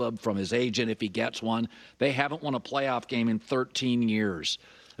Caleb, from his agent, if he gets one. They haven't won a playoff game in 13 years.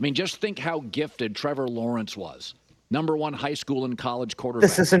 I mean, just think how gifted Trevor Lawrence was. Number 1 high school and college quarterback.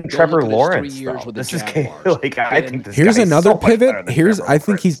 This isn't Trevor Lawrence, though. This is I think this Here's guy's another so much better pivot. than I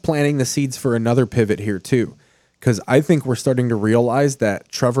think he's planting the seeds for another pivot here too, because I think we're starting to realize that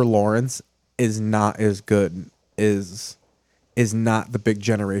Trevor Lawrence is not as good, is not the big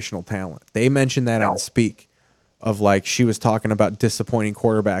generational talent. They mentioned that on Speak, of she was talking about disappointing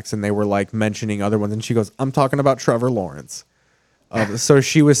quarterbacks, and they were mentioning other ones, and she goes, "I'm talking about Trevor Lawrence." So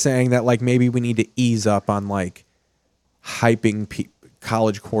she was saying that maybe we need to ease up on hyping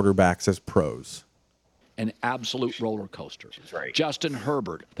college quarterbacks as pros. An absolute roller coaster. Right. Justin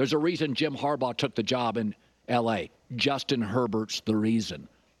Herbert. There's a reason Jim Harbaugh took the job in L.A. Justin Herbert's the reason.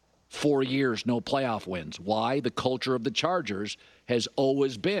 4 years, no playoff wins. Why? The culture of the Chargers has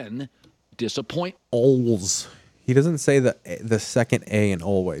always been disappoint. Oles. He doesn't say the second A in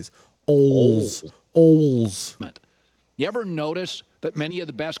always. Oles. You ever notice that many of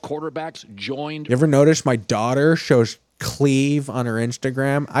the best quarterbacks joined? You ever notice my daughter shows Cleve on her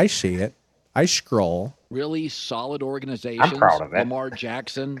Instagram? I see it. I scroll. Really solid organizations. I'm proud of it. Lamar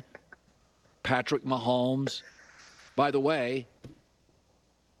Jackson, Patrick Mahomes. By the way,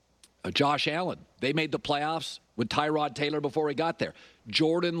 Josh Allen. They made the playoffs with Tyrod Taylor before he got there.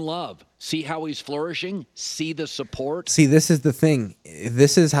 Jordan Love, see how he's flourishing? See the support? See, this is the thing.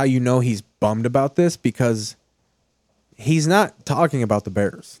 This is how you know he's bummed about this, because he's not talking about the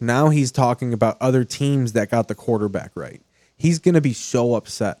Bears. Now he's talking about other teams that got the quarterback right. He's going to be so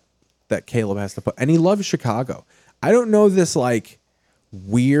upset that Caleb has to put, and he loves Chicago. I don't know this like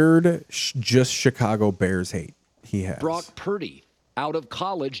weird just Chicago Bears hate he has. Brock Purdy, out of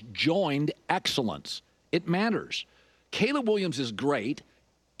college, joined excellence. It matters. Caleb Williams is great.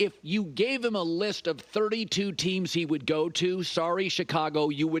 If you gave him a list of 32 teams he would go to, sorry, Chicago,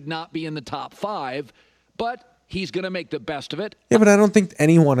 you would not be in the top 5, but he's going to make the best of it. Yeah, but I don't think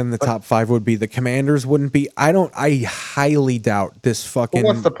anyone in the top 5 would be. The Commanders wouldn't be. I highly doubt this fucking. Who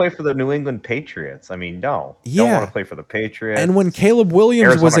wants to play for the New England Patriots? I mean, no. Yeah. Don't want to play for the Patriots. And when Caleb Williams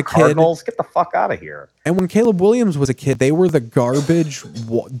Arizona was a Cardinals, kid, get the fuck out of here. And when Caleb Williams was a kid, they were the garbage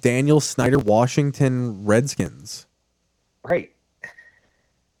Daniel Snyder Washington Redskins. Right.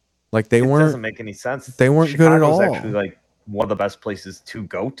 Like they weren't. Doesn't make any sense. They weren't good at all. Chicago's actually like one of the best places to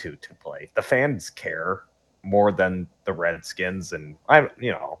go to play. The fans care more than the Redskins, and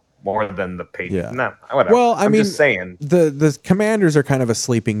more than the Patriots. Yeah. No, whatever. Well, I'm just saying the Commanders are kind of a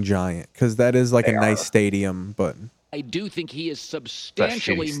sleeping giant because that is like a nice stadium, but I do think he is it's a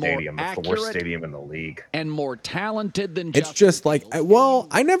substantially shitty more stadium. It's the worst accurate stadium in the league. and more talented than it's just like, well,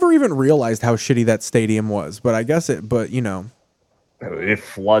 I never even realized how shitty that stadium was, but I guess it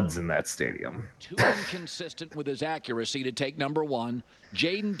floods in that stadium. Too inconsistent with his accuracy to take number 1.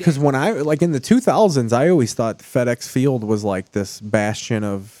 Jaden, because when I like in the 2000s, I always thought FedEx Field was like this bastion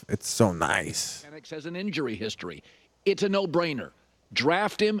of it's so nice. Penix has an injury history. It's a no-brainer.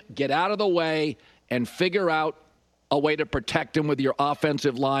 Draft him, get out of the way, and figure out a way to protect him with your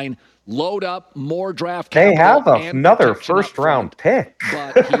offensive line. Load up more draft They capital have and another protection up first-round pick.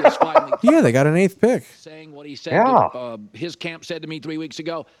 But he is finally Yeah, they got an 8th pick. saying what he said. Yeah. His camp said to me 3 weeks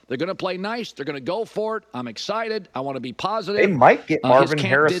ago, they're going to play nice. They're going to go for it. I'm excited. I want to be positive. They might get Marvin his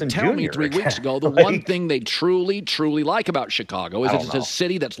camp Harrison did tell me Jr. 3 weeks ago, the Like- one thing they truly, truly like about Chicago is I don't it's know. a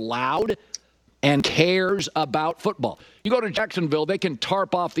city that's loud and cares about football. You go to Jacksonville, they can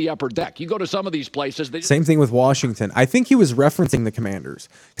tarp off the upper deck. You go to some of these places, they Same thing with Washington. I think he was referencing the Commanders.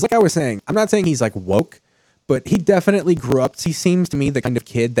 Because like I was saying, I'm not saying he's like woke, but he definitely grew up. He seems to me the kind of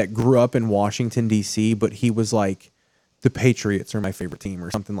kid that grew up in Washington, D.C., but he was like, the Patriots are my favorite team or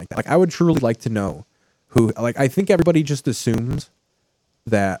something like that. Like I would truly like to know who, like I think everybody just assumes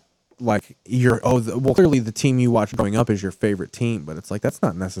that like clearly the team you watch growing up is your favorite team, but it's like that's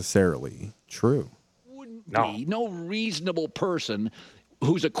not necessarily true. no reasonable person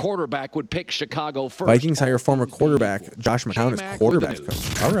who's a quarterback would pick Chicago first. Vikings hire former quarterback Josh McCown as quarterback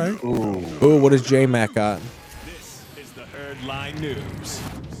coach. All right. Ooh, what does J-Mac got? This is the Herdline News.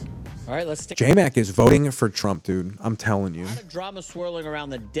 All right, let's take J-Mac is voting for Trump, dude. I'm telling you. a lot of drama swirling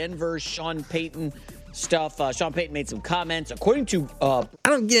around the Denver Sean Payton stuff. Sean Payton made some comments. According to I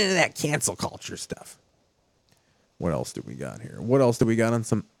don't get into that cancel culture stuff. What else do we got here? What else do we got on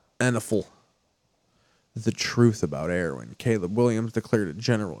some NFL? The truth about Erwin. Caleb Williams declared a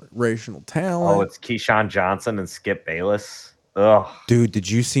generational talent. Oh, it's Keyshawn Johnson and Skip Bayless. Ugh. Dude, did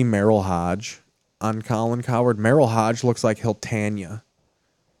you see Merrill Hodge on Colin Cowherd? Merrill Hodge looks like he'll tan you.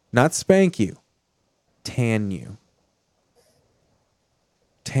 Not spank you. Tan you.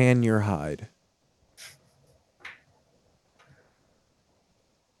 Tan your hide.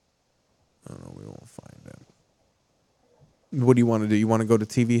 I don't know. We won't find him. What do you want to do? You want to go to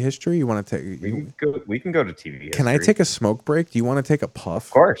TV history? You want to take? We can go to TV history. Can I take a smoke break? Do you want to take a puff?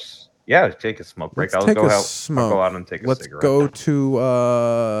 Of course. Yeah, take a smoke break. Let's I'll take go a out. smoke. I'll go out and take a Let's cigarette. go to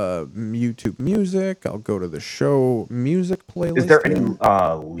YouTube Music. I'll go to the show music playlist. Is there any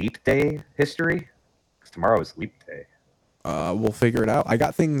leap day history? 'Cause tomorrow is leap day. We'll figure it out. I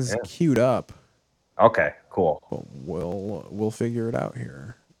got things queued up. Okay, cool. But we'll figure it out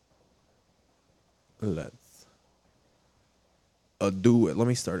here. Let's do it. Let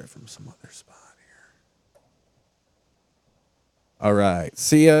me start it from some other spot here. All right.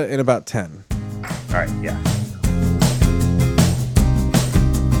 See ya in about 10. All right, yeah.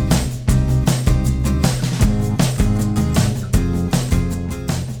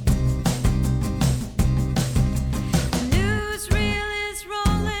 Newsreel is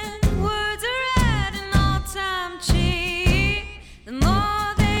rolling, words are at an all-time cheat. The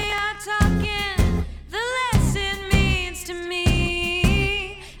more they are talking, the less it means to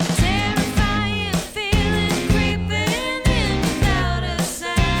me. A terrifying feeling creeping in without a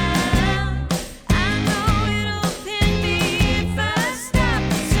sound. I know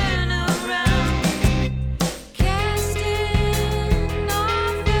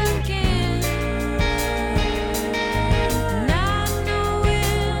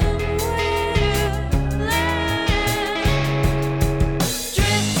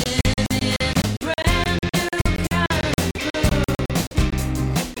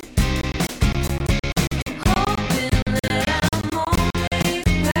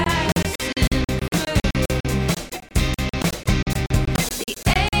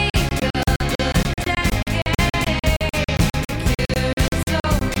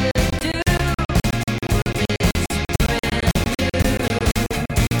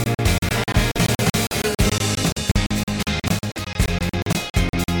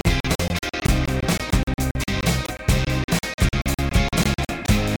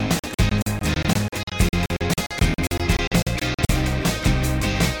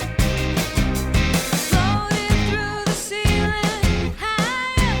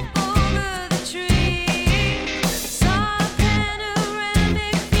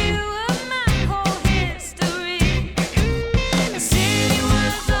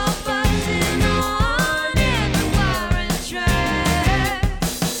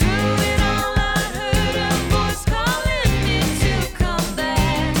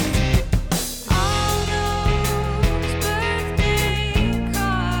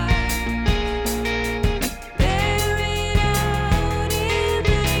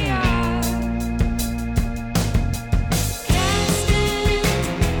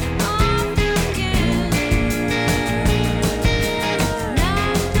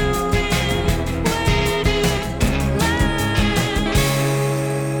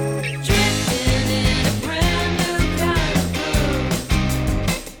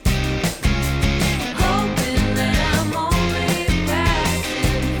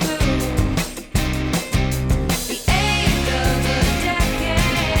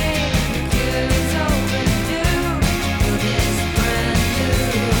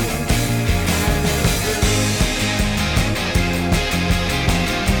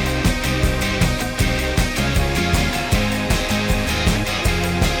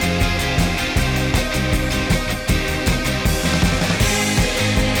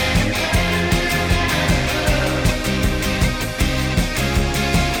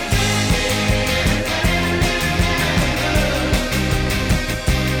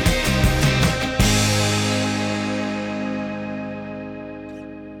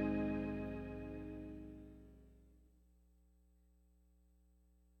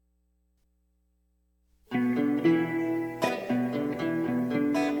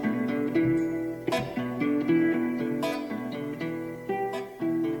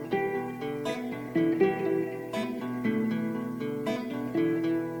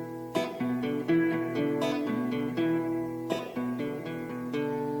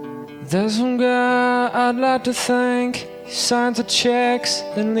There's one guy I'd like to thank. He signs the checks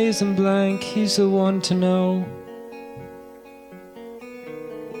and leaves them blank. He's the one to know.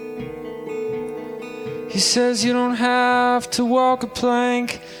 He says you don't have to walk a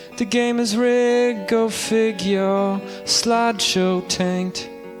plank. The game is rigged, go figure. Slideshow tanked,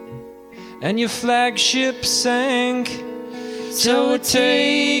 and your flagship sank. So we're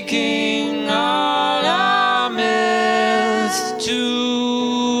taking all our myths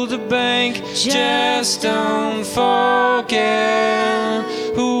to the bank. Just don't forget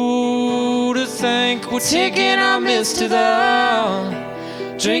who to thank. We're taking our myths to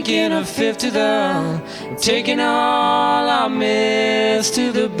the, drinking a fifth to the, we're taking all our myths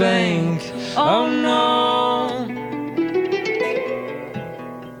to the bank. Oh no.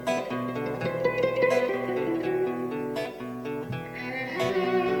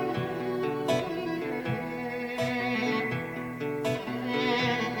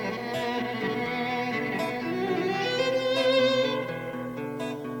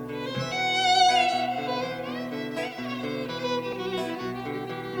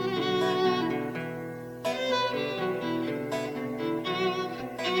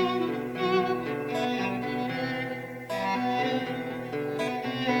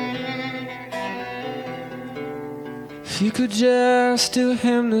 If you could just do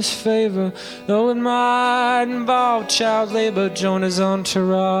him this favor, though it might involve child labor, join his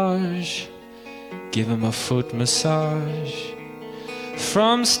entourage, give him a foot massage.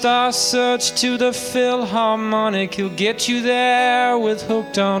 From Star Search to the Philharmonic, he'll get you there with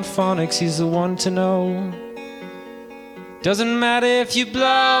hooked on phonics. He's the one to know. Doesn't matter if you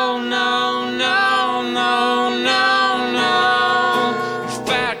blow, no, no, no, no, no. In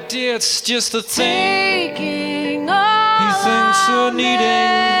fact, it's just a thing he thinks you're needing.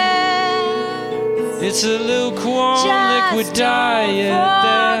 It's a lukewarm liquid diet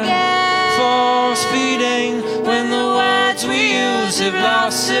they're force feeding. When the words we use have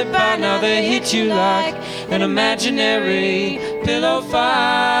lost it by now, they hit you like an imaginary pillow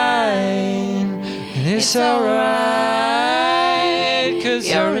fight. And it's alright, 'cause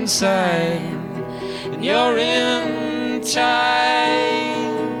you're inside and you're in tight.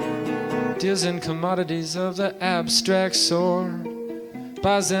 Deals in commodities of the abstract sort.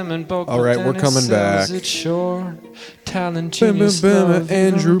 Buys them in bulk. All right, we're coming back. Talent, genius, love,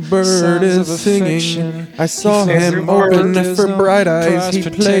 Andrew Bird is singing. I saw him open for Bright Eyes. He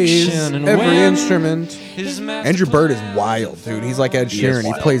plays every instrument. Andrew Bird is wild, dude. He's like Ed Sheeran.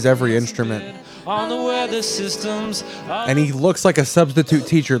 He plays every instrument. On the weather systems. And he looks like a substitute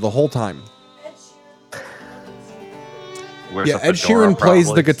teacher the whole time. Yeah, Ed Sheeran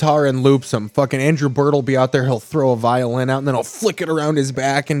plays the guitar and loops him. Fucking Andrew Bird will be out there. He'll throw a violin out and then he'll flick it around his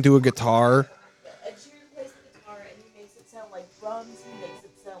back and do a guitar. Ed Sheeran plays the guitar and he makes it sound like drums. He makes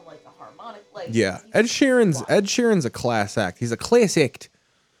it sound like a harmonic. Like Yeah, Ed Sheeran's a class act. He's a class act.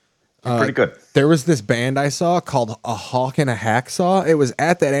 Pretty good. There was this band I saw called A Hawk and a Hacksaw. It was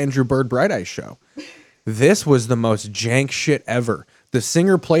at that Andrew Bird Bright Eyes show. This was the most jank shit ever. The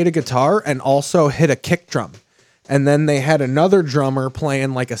singer played a guitar and also hit a kick drum. And then they had another drummer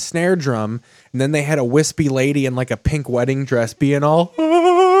playing like a snare drum. And then they had a wispy lady in like a pink wedding dress being all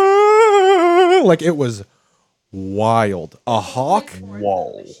like, it was wild. A hawk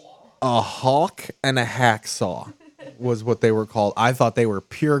and a hacksaw was what they were called. I thought they were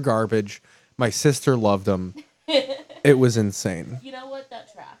pure garbage. My sister loved them. It was insane. You know what?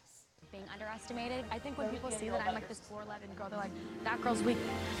 That tracks. Being underestimated. I think when people see that I'm like this 4'11" girl, they're like, that girl's weak.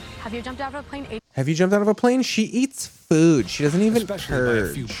 Have you jumped out of a plane? Have you jumped out of a plane? She eats food. She doesn't even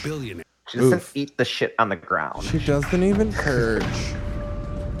purge. She doesn't eat the shit on the ground. She doesn't even purge.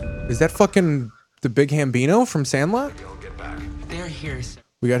 Is that fucking the big Hambino from Sandlot? They're here.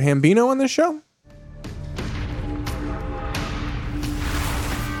 We got Hambino on this show?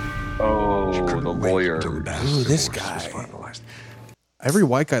 Oh, the lawyer. Ooh, this guy. Every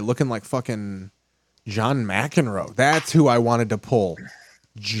white guy looking like fucking John McEnroe. That's who I wanted to pull.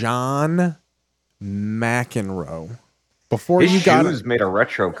 John McEnroe. Before His you got shoes made a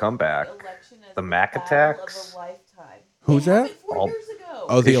retro comeback. The Mac Attacks. Who's that?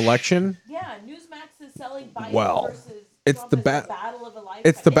 Oh, the election? Yeah, Newsmax is selling Biden Well, versus it's Trump the as battle of a lifetime.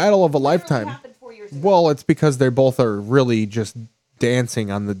 It's the battle of a lifetime. Well, it's because they both are really just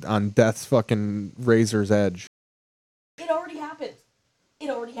dancing on death's fucking razor's edge. It already happened. It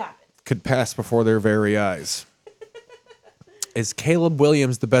already happened. Could pass before their very eyes. Is Caleb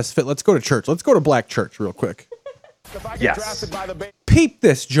Williams the best fit? Let's go to church. Let's go to Black Church real quick. Yes. Peep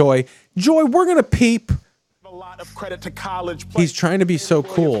this, Joy. Joy, we're going to peep Credit to college. He's trying to be so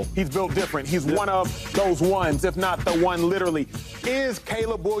cool. He's built different. He's one of those ones, if not the one literally. Is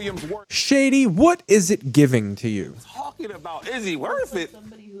Caleb Williams worth Shady, what is it giving to you? talking about? Is he worth it?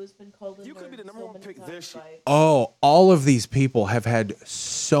 Somebody who has been called you could be the number one pick this year. Oh, all of these people have had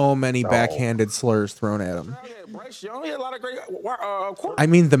so many backhanded slurs thrown at them. Bryce Young, he had a lot of great I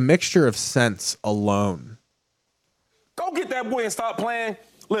mean, the mixture of sense alone. Go get that boy and stop playing.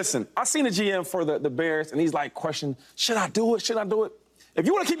 Listen, I seen the GM for the Bears, and he's like, question, should I do it? Should I do it? If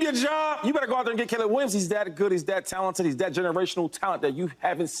you want to keep your job, you better go out there and get Caleb Williams. He's that good. He's that talented. He's that generational talent that you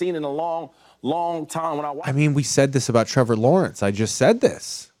haven't seen in a long, long time. When I mean, we said this about Trevor Lawrence. I just said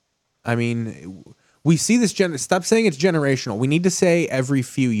this. I mean, we see this. Stop saying it's generational. We need to say every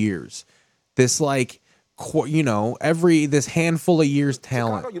few years. This, like, this handful of years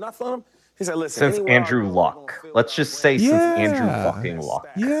talent. Chicago, you're not feeling him? He said, listen. Since Andrew Luck. Let's just say since Andrew fucking Luck.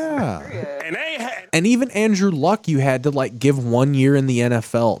 Yeah. And even Andrew Luck, you had to, like, give 1 year in the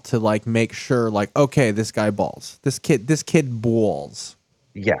NFL to, like, make sure, like, okay, this guy balls. This kid balls.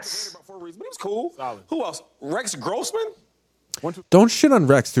 Yes. But he was cool. Who else? Rex Grossman? Don't shit on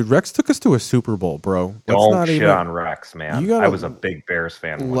Rex, dude. Rex took us to a Super Bowl, bro. Don't shit on Rex, man. I was a big Bears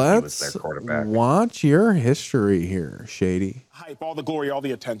fan when he was their quarterback. Watch your history here, Shady. Hype, all the glory, all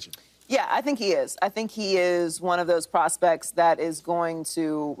the attention. Yeah, I think he is. I think he is one of those prospects that is going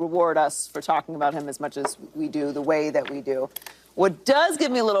to reward us for talking about him as much as we do, the way that we do. What does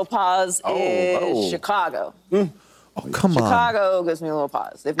give me a little pause is Chicago. Oh, come on. Chicago gives me a little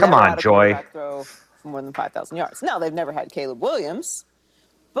pause. They've Come never on, had a Joy. quarterback throw for more than 5,000 yards. No, they've never had Caleb Williams,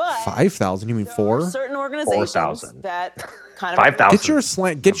 but 5,000? You mean 4? certain organizations 4,000. that kind of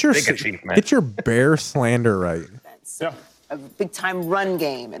 5,000. Get your bear slander right. Yeah. A big-time run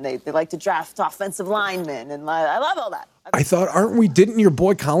game, and they like to draft offensive linemen, and I love all that. I thought, didn't your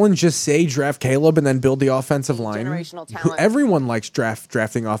boy Colin just say draft Caleb and then build the offensive line? Generational talent. Everyone likes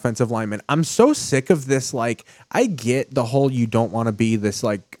drafting offensive linemen. I'm so sick of this. Like, I get the whole you don't want to be this,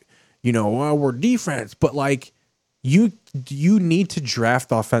 like, we're defense, but, like, you need to draft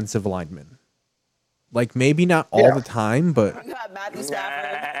offensive linemen. Like, maybe not all the time, but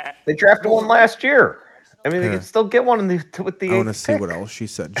They drafted one last year. I mean, they can still get one with the I want to see what else she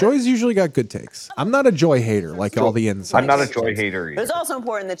said. Joy's usually got good takes. I'm not a Joy hater like all the insiders. I'm not a Joy hater either. But it's also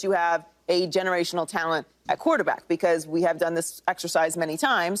important that you have a generational talent at quarterback, because we have done this exercise many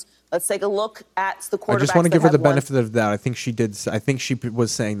times. Let's take a look at the quarterbacks. I just want to give her that the have won benefit of the doubt. I think she did. I think she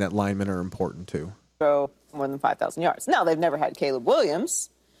was saying that linemen are important too. throw more than 5,000 yards. Now, they've never had Caleb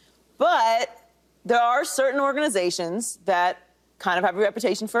Williams, but there are certain organizations that kind of have a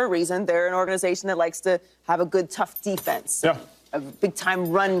reputation for a reason. They're an organization that likes to have a good, tough defense. Yeah. A big-time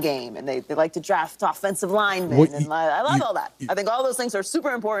run game, and they like to draft offensive linemen. I love all that. I think all those things are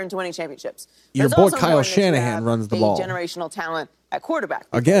super important to winning championships. Your It's boy also Kyle important that you Shanahan have runs the a ball. generational talent at quarterback.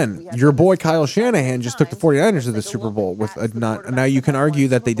 Again, your boy Kyle Shanahan just took the 49ers to the Super Bowl with a not. Now you can argue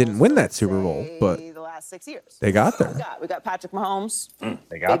that they didn't win that Super Bowl, but The last 6 years. they got there. We got Patrick Mahomes,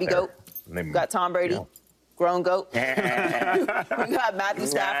 They got baby there. goat. We got Tom Brady, grown goat. We got Matthew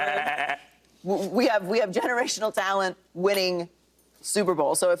Stafford. We have generational talent winning Super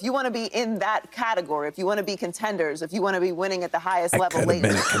Bowl. So if you want to be in that category, if you want to be contenders, if you want to be winning at the highest level late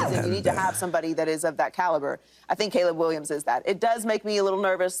in the season, you need to have somebody that is of that caliber. I think Caleb Williams is that. It does make me a little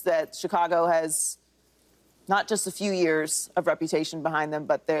nervous that Chicago has not just a few years of reputation behind them,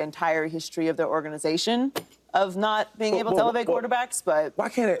 but their entire history of their organization of not being able to elevate quarterbacks. But why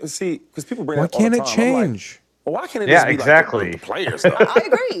can't it see? Because people bring Why that up all can't the it time. I'm like, change? well, why can't it Yeah, just be exactly. like the players? Though? I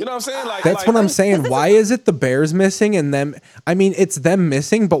agree. You know what I'm saying? Like That's what I'm saying. Why is it the Bears missing and them? I mean, it's them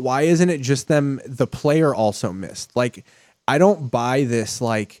missing, but why isn't it just them? The player also missed. Like, I don't buy this.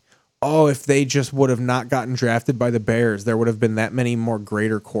 Like, oh, if they just would have not gotten drafted by the Bears, there would have been that many more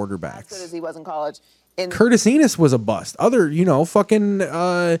greater quarterbacks. as good as he was in college. Curtis Enos was a bust. Fucking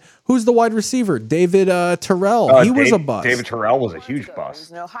who's the wide receiver? David Terrell. He was a bust. David Terrell was a huge bust.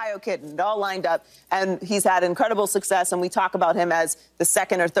 He's an Ohio kid, and it all lined up, and he's had incredible success, and we talk about him as the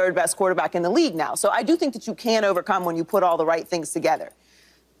second or third best quarterback in the league now. So I do think that you can overcome when you put all the right things together.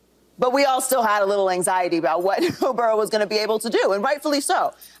 But we all still had a little anxiety about what Joe Burrow was going to be able to do, and rightfully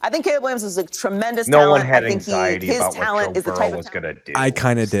so. I think Caleb Williams is a tremendous talent. No one had I think anxiety his about talent what Joe is the Burrow type was of going to do. I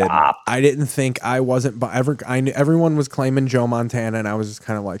kind of did. I didn't think I wasn't, but I knew everyone was claiming Joe Montana, and I was just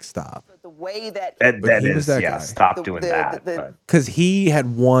kind of like, stop. the way that That he is, was that yeah, guy. stop doing that. Because he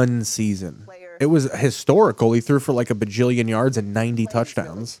had one season. It was historical. He threw for like a bajillion yards and 90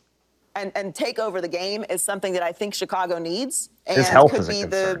 touchdowns. and take over the game is something that I think Chicago needs. And His health could is a be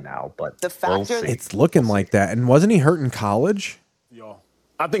concern now, but the we'll factor. see. It's looking like that. And wasn't he hurt in college? Yo,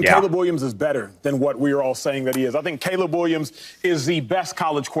 I think Caleb Williams is better than what we are all saying that he is. I think Caleb Williams is the best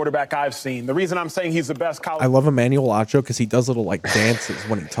college quarterback I've seen. The reason I'm saying he's the best college... I love Emmanuel Acho because he does little like dances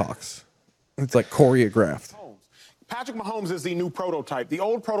when he talks. It's like choreographed. Patrick Mahomes is the new prototype. The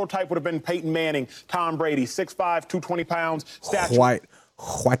old prototype would have been Peyton Manning, Tom Brady, 6'5", 220 pounds, stature.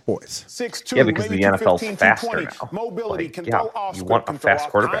 White boys. 6'2", because maybe the NFL's 215, faster 220. now. Mobility, Like, can yeah, throw off you script, want can a throw fast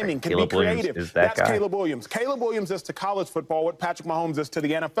off quarterback. timing, can Caleb be Williams creative. is that That's guy. Caleb Williams. Caleb Williams is to college football what Patrick Mahomes is to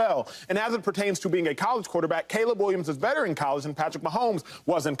the NFL. And as it pertains to being a college quarterback, Caleb Williams is better in college than Patrick Mahomes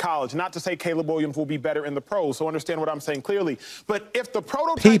was in college. Not to say Caleb Williams will be better in the pros, so understand what I'm saying clearly. But if the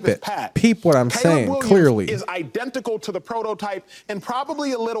prototype is Pat, Peep what I'm Caleb saying Williams clearly. is identical to the prototype and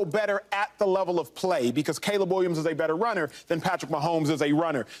probably a little better at the level of play because Caleb Williams is a better runner than Patrick Mahomes is a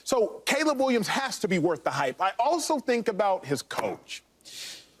runner. So Caleb Williams has to be worth the hype. I also think about his coach.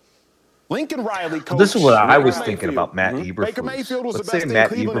 Lincoln Riley coach. This is what I was Baker thinking Mayfield. about Matt Baker Mayfield was Eberflus. the Let's best say thing Matt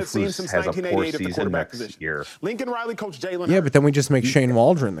Cleveland has seen since Eberflus has a poor 1988 at the season quarterback next position. year. Lincoln Riley coach Jalen Yeah, Hurts. but then we just make Shane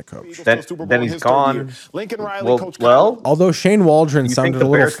Waldron the coach. Then he's gone. Lincoln Riley coach. Although Shane Waldron you think sounded the a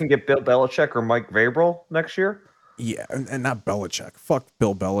little. Bears can get Bill Belichick or Mike Vrabel next year? Yeah, and not Belichick. Fuck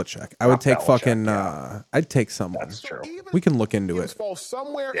Bill Belichick. I would Not take Belichick, fucking. I'd take someone. That's true. We can look into it. Fall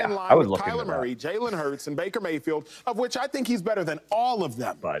somewhere Yeah, in I line would with look into Kyler that. Murray, Jalen Hurts, and Baker Mayfield, of which I think he's better than all of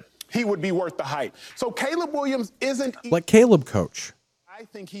them. But he would be worth the hype. So Caleb Williams isn't. Let Caleb coach. I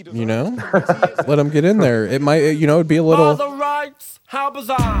think he You know, let him get in there. It might. You know, it'd be a little. rights, how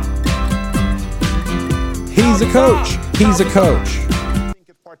bizarre. He's a coach. He's a coach.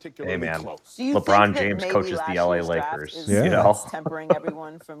 Hey man, Do you LeBron think that James maybe coaches last the LA year's draft Lakers. is You know, tempering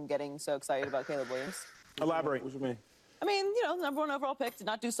everyone from getting so excited about Caleb Williams? Elaborate. What you mean? I mean, you know, number one overall pick did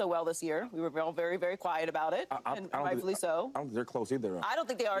not do so well this year. We were all very, very quiet about it, and rightfully so. I don't think they're close either. I don't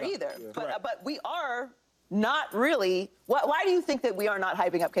think they are either. Yeah. But we are not really. Why do you think that we are not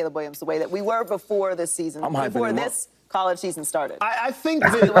hyping up Caleb Williams the way that we were before this season, I'm hyping before him up. this college season started? I think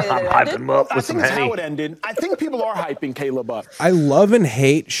Is it the way that it I'm ended? hyping him up I with think some it's how Henny. it ended. I think people are hyping Caleb up. I love and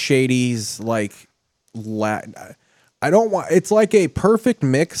hate Shady's like. I don't want. It's like a perfect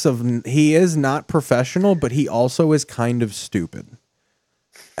mix of. He is not professional, but he also is kind of stupid,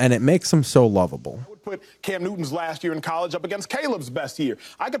 and it makes him so lovable. I would put Cam Newton's last year in college up against Caleb's best year.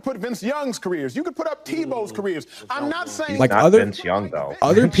 I could put Vince Young's careers. You could put up Tebow's careers. I'm not saying Like not other Vince Young though.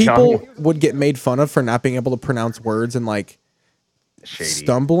 Other Vince people Young, would get made fun of for not being able to pronounce words and like shady.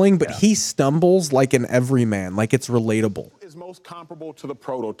 stumbling, but he stumbles like an everyman, like it's relatable. is most comparable to the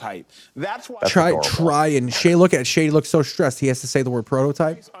prototype. That's why Try and Shay look at Shay looks so stressed he has to say the word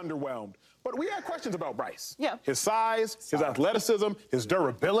prototype. he's underwhelmed. But we had questions about Bryce. Yeah. His size, his athleticism, his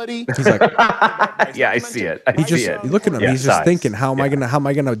durability. He's like Yeah, I see it. I he see just it. you look at him, Yeah, he's just size. thinking, how am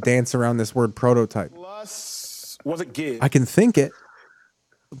I gonna dance around this word prototype? Plus, was it give? I can think it,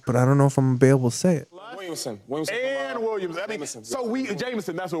 but I don't know if I'm gonna be able to say it. Williamson and Williams. I mean, so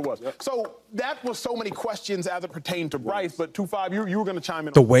Jameson, that's what it was. So that was so many questions as it pertained to Bryce. But 2-5, you were going to chime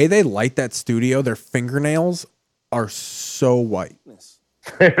in. The way they light that studio, their fingernails are so white.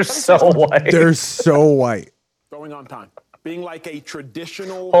 They're so white. They're so white. Throwing on time. Being like a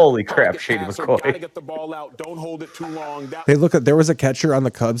traditional. Holy crap, pocket Shady passer, McCoy. Gotta get the ball out. Don't hold it too long. They look at there was a catcher on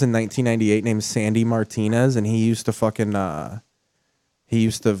the Cubs in 1998 named Sandy Martinez, and he used to fucking he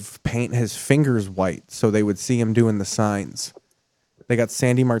used to paint his fingers white so they would see him doing the signs. They got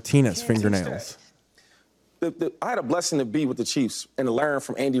Sandy Martinez fingernails. I had a blessing to be with the Chiefs and to learn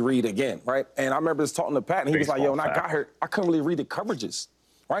from Andy Reid again, right? And I remember just talking to Pat, and he was like, yo, when I got here, I couldn't really read the coverages,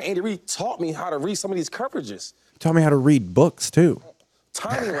 right? Andy Reid taught me how to read some of these coverages. He taught me how to read books too.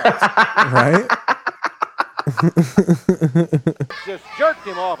 Timing rights. Right? Just jerked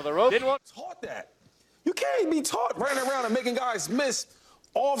him off of the rope. Didn't want taught that. You can't be taught running around and making guys miss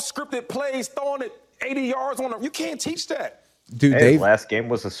off-scripted plays, throwing it 80 yards on them. You can't teach that. Dude, Hey, his last game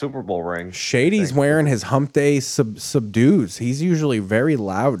was a Super Bowl ring. Shady's wearing his hump day subdues. He's usually very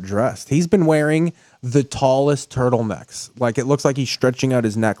loud dressed. He's been wearing the tallest turtlenecks. Like it looks like he's stretching out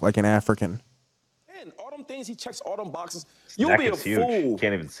his neck like an African. And all them things, he checks all them boxes. His You'll neck be a is huge. fool.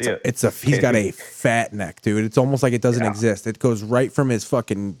 Can't even see it. He's got a fat neck, dude. It's almost like it doesn't exist. It goes right from his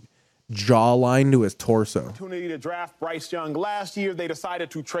fucking jawline to his torso. Opportunity to draft Bryce Young last year. They decided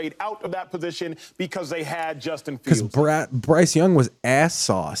to trade out of that position because they had Justin Because Fields. Bryce Young was ass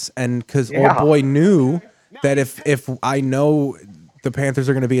sauce, and because old boy knew that if I know the Panthers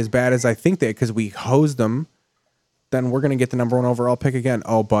are going to be as bad as I think they, because we hosed them, then we're going to get the #1 overall pick again.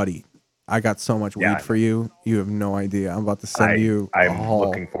 Oh, buddy, I got so much weed for you. You have no idea. I'm about to send you. I'm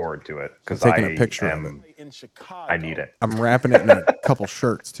looking forward to it because taking a picture of it. I need it. I'm wrapping it in a couple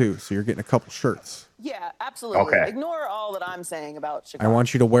shirts too, so you're getting a couple shirts. Yeah, absolutely. Okay. Ignore all that I'm saying about Chicago. I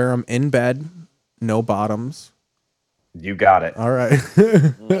want you to wear them in bed, no bottoms. You got it. All right.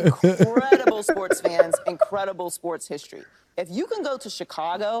 Incredible sports fans, incredible sports history. If you can go to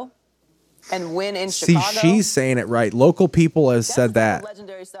Chicago and win in See, Chicago, she's saying it right. Local people have said that.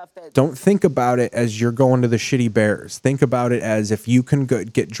 legendary stuff that Don't think about it as you're going to the shitty Bears. Think about it as if you can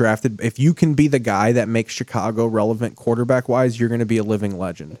get drafted, if you can be the guy that makes Chicago relevant quarterback-wise, you're going to be a living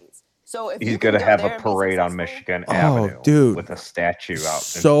legend. So if He's going to have a parade on Michigan Avenue dude. with a statue out.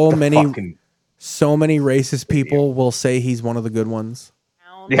 So many racist people will say he's one of the good ones.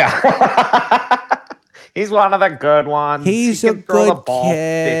 Yeah. He's one of the good ones. He's He a can throw the good ball 50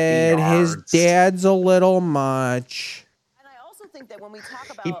 kid. His yards. dad's a little much.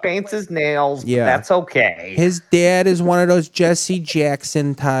 He paints his nails. Yeah. But that's okay. His dad is one of those Jesse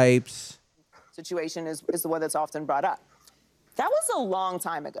Jackson types. situation is the one that's often brought up. That was a long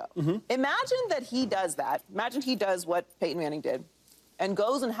time ago. Imagine that he does that. Imagine he does what Peyton Manning did and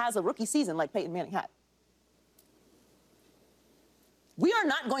goes and has a rookie season like Peyton Manning had. We are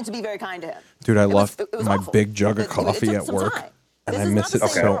not going to be very kind to him. Dude, I left it was my awful. big jug of It coffee took at some work. time. And This I is miss not it the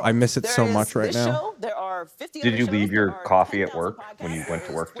same so world. I miss it so There much is right this now. show, there are 50 Did other you shows, leave there your are coffee at 10,000 work when you went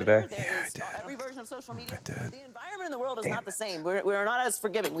to work today? every version of social media. The environment in the world is not the same. We're not as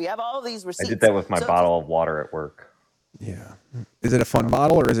forgiving. We have all of these I receipts. did that with my So- bottle of water at work. Yeah. Is it a fun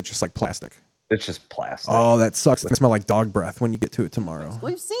bottle or is it just like plastic? It's just plastic. Oh, that sucks. It smell like dog breath when you get to it tomorrow.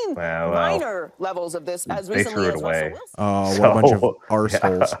 We've seen Well, minor levels of this as they recently threw it as away. Russell Wilson Oh, what a bunch of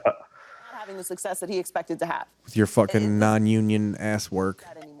arseholes not having the success that he expected to have. with your fucking non-union ass work.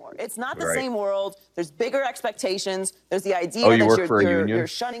 It's not the Right. same world. There's bigger expectations. There's the idea Oh, you that work for a you're union?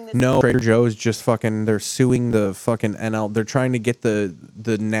 shunning this. No, Trader Joe's just fucking. They're suing the fucking NL. They're trying to get the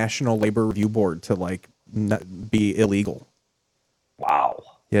National Labor Review Board to like not be illegal. Wow.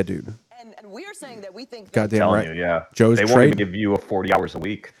 Yeah, dude. And we're saying that we think Goddamn telling right. you, yeah. Joe's they won't trade. even give you a 40 hours a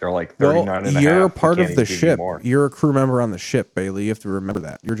week. They're like 39 Well, and a you're half. a They part can't of the even give you ship. more. You're a crew member on the ship, Bailey. You have to remember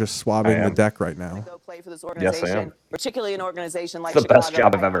that. You're just swabbing I the am. deck right now. Play for this Yes, I organization, am. particularly an organization like It's the best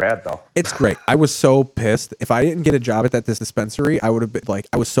Chicago. job I've ever had, though. It's great. I was so pissed. If I didn't get a job at this dispensary, I would have been like,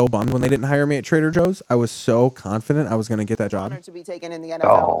 I was so bummed when they didn't hire me at Trader Joe's. I was so confident I was going to get that job. To be taken in the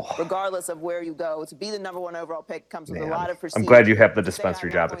NFL, Oh. regardless of where you go, to be the #1 overall pick comes with a lot of I'm prestige. glad you have the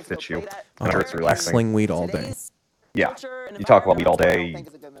dispensary job. It fits you. I'm sure it's relaxing. Sling weed all day. Yeah. You talk about weed all day.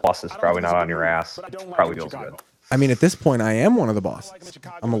 Boss is probably not on your ass. Probably feels good. I mean, at this point, I am one of the bosses.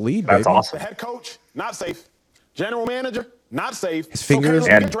 I'm a lead, That's baby. awesome. The head coach, not safe. General manager, not safe. His fingers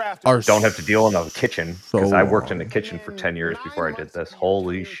And are don't have to deal in the kitchen because so I worked in the kitchen for 10 years before I did this.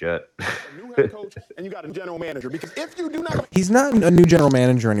 Holy shit. And you got a general manager. Because if you do not He's not a new general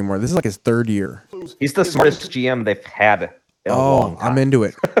manager anymore. This is like his third year. He's the smartest GM they've had in a long time. I'm into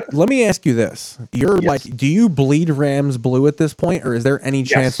it. Let me ask you this. You're like, do you bleed Rams blue at this point? Or is there any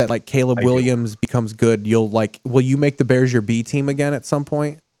chance Yes, that like Caleb I do. Williams becomes good? Will you make the Bears your B team again at some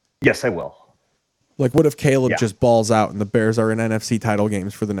point? Yes, I will. Like, what if Caleb Yeah. just balls out and the Bears are in NFC title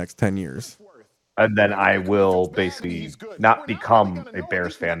games for the next 10 years? And then I will basically not become a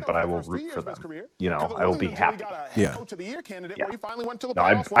Bears fan, but I will root for them. You know, I will be happy. Yeah. Yeah. No,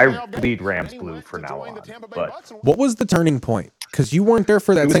 I bleed Rams blue for now on. But What was the turning point? Because you weren't there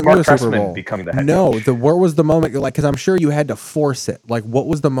for It that was St. Mark Louis Super Trestman Bowl. becoming the head No, coach. where was the moment? Like, because I'm sure you had to force it. Like, what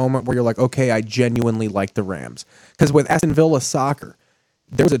was the moment where you're like, okay, I genuinely like the Rams? Because with Aston Villa soccer,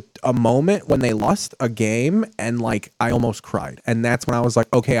 there was a moment when they lost a game and like I almost cried. And that's when I was like,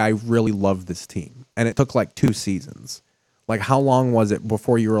 okay, I really love this team. And it took like 2 seasons. Like, how long was it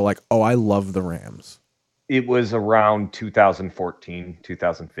before you were like, oh, I love the Rams? it was around 2014,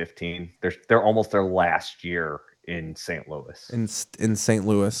 2015. They're almost their last year in St. Louis. In St.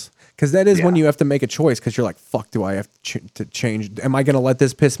 Louis, because that is when you have to make a choice. Because you're like, fuck, do I have to change? Am I going to let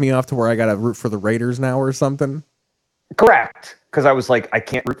this piss me off to where I got to root for the Raiders now or something? Correct. Because I was like, I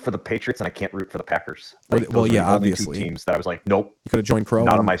can't root for the Patriots and I can't root for the Packers. Like, Well, those are yeah, the only obviously. 2 teams that I was like, nope. You could have joined Crow.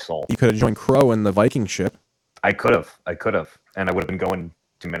 Not on my soul. You could have joined Crow in the Viking ship. I could have. And I would have been going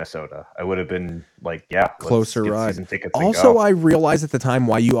to Minnesota. I would have been like, yeah, Closer let's get ride. season tickets and Also, go. I realized at the time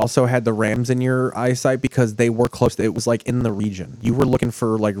why you also had the Rams in your eyesight, because they were close. It was like in the region. You were looking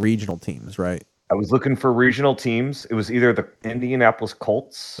for like regional teams, right? I was looking for regional teams. It was either the Indianapolis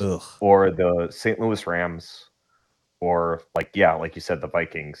Colts or the St. Louis Rams, or like you said, the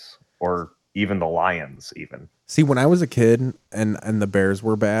Vikings, or even the Lions even. See, when I was a kid and the Bears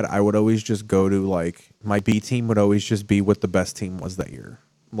were bad, I would always just go to like my B team would always just be what the best team was that year.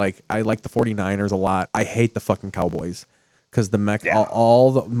 Like, I like the 49ers a lot. I hate the fucking Cowboys because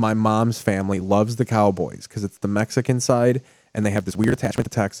my mom's family loves the Cowboys because it's the Mexican side, and they have this weird attachment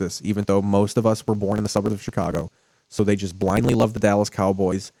to Texas, even though most of us were born in the suburbs of Chicago. So they just blindly love the Dallas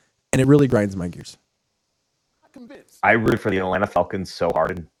Cowboys, and it really grinds my gears. I rooted for the Atlanta Falcons so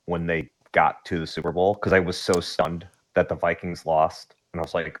hard when they got to the Super Bowl because I was so stunned that the Vikings lost. And I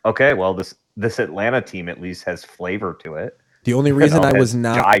was like, okay, well, this Atlanta team at least has flavor to it. The only reason I was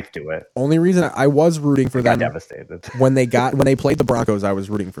not jive to it. Only reason I was rooting for them devastated. when they played the Broncos, I was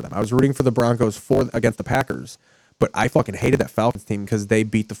rooting for them. I was rooting for the Broncos against the Packers, but I fucking hated that Falcons team because they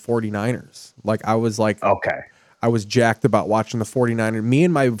beat the 49ers. Like, I was like, okay, I was jacked about watching the 49ers. Me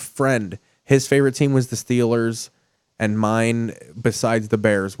and my friend, his favorite team was the Steelers, and mine, besides the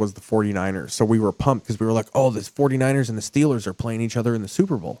Bears, was the 49ers. So we were pumped because we were like, oh, the 49ers and the Steelers are playing each other in the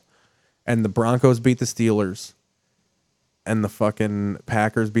Super Bowl. And the Broncos beat the Steelers, and the fucking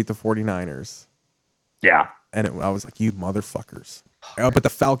Packers beat the 49ers. Yeah. And I was like, you motherfuckers. But the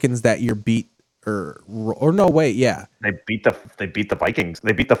Falcons that year beat, or no, wait, yeah. They beat the Vikings.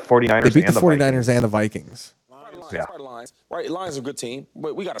 They beat the 49ers. They beat the 49ers and the Vikings. Yeah. Right, Lions are a good team,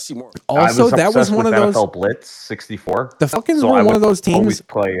 but we got to see more. Also, that was one of those NFL Blitz 64. The Falcons were one of those teams. Always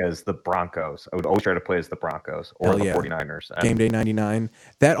play as the Broncos. I would always try to play as the Broncos or the 49ers. Game Day 99.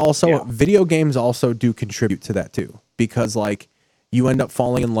 That also, video games also do contribute to that too, because like you end up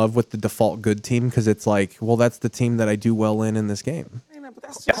falling in love with the default good team because it's like, well, that's the team that I do well in this game. But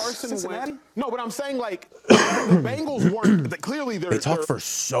that's Cincinnati. No, but I'm saying like the Bengals weren't clearly. They talk for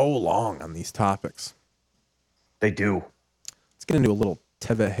so long on these topics. They do. Let's get into a little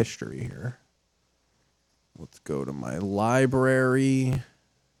Teva history here. Let's go to my library.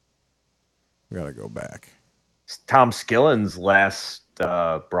 We got to go back. Tom Skillen's last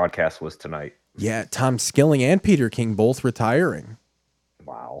broadcast was tonight. Yeah, Tom Skilling and Peter King both retiring.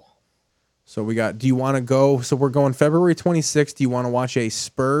 Wow. So we got, do you want to go? So we're going February 26th. Do you want to watch a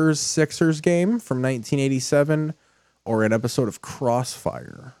Spurs-Sixers game from 1987 or an episode of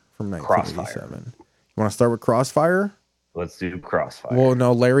Crossfire from 1987? You want to start with Crossfire? Let's do Crossfire. Well,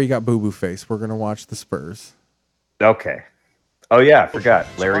 no, Larry got boo-boo face. We're going to watch the Spurs. Okay. Oh, yeah, I forgot.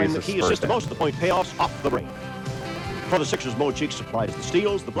 Larry is a key Spurs assist to fan. most of the point payoffs off the ring. For the Sixers, Mo Cheeks supplies the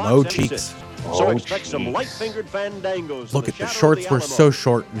steals, the blocks, Mo and Cheeks. assists. So expect some light-fingered fandangos. Look at the shorts were so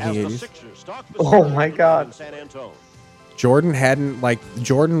short in the 80s. Oh, my God. Jordan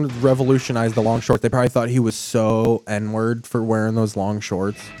revolutionized the long short. They probably thought he was so N-word for wearing those long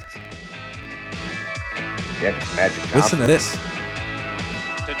shorts. Yeah, Magic Johnson. Listen to this.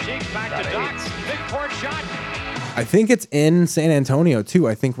 To Cheeks, back to Doc. Big court shot. I think it's in San Antonio, too.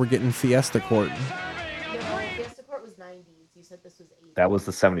 I think we're getting Fiesta Court. No, Fiesta Court was 90s. You said this was 80s. That was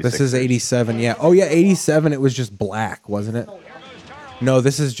the 76. This is 87, yeah. Oh, yeah, 87, it was just black, wasn't it? No,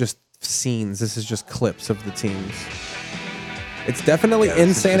 this is just scenes. This is just clips of the teams. It's definitely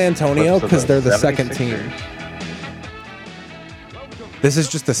in San Antonio because they're the second team. This is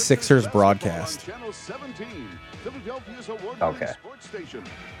just a Sixers broadcast. Okay.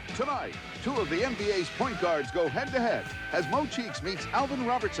 Tonight, two of the NBA's point guards go head-to-head as Mo Cheeks meets Alvin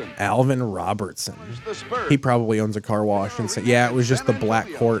Robertson. Alvin Robertson. He probably owns a car wash and say, yeah, it was just the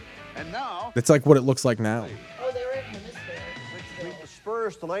black court. It's like what it looks like now. Oh, they were in Hemisphere. Meet the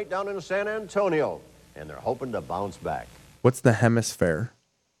Spurs tonight down in San Antonio, and they're hoping to bounce back. What's the Hemisphere?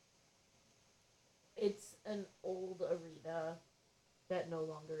 It's an old arena that no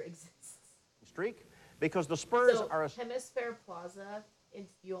longer exists. Streak, because the Spurs So, are a Hemisphere Plaza.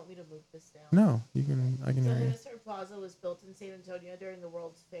 You want me to move this down? No, I can So hear you. Hemisphere Plaza was built in San Antonio during the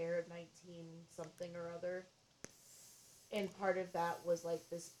World's Fair 19-something or other. And part of that was like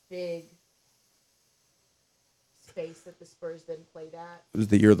this big space that the Spurs then played at. It was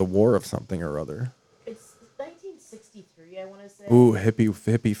the year of the war of something or other. It's 1963, I want to say. Ooh,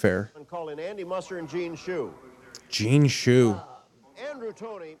 hippie fair. and call in Andy Musser and Gene Shue. Gene Shue. Andrew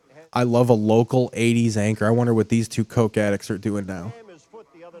Toney I love a local 80s anchor. I wonder what these two coke addicts are doing now.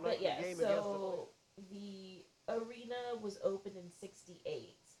 But yeah, so the arena was opened in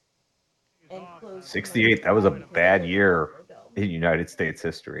 68 and closed. 68, that was a bad year in United States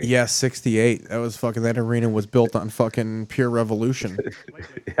history. Yeah, 68. That was fucking, that arena was built on fucking pure revolution.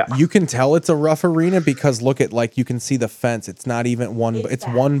 You can tell it's a rough arena because look at, like, you can see the fence. It's not even one, it's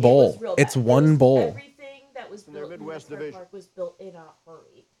one bowl. It's one bowl. Everything that was built in Hemisphere Park was built in a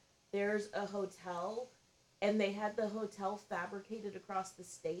hurry. There's a hotel, and they had the hotel fabricated across the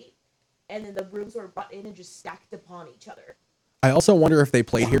state, and then the rooms were brought in and just stacked upon each other. I also wonder if they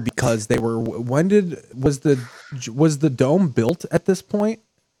played here because they were. Was the dome built at this point?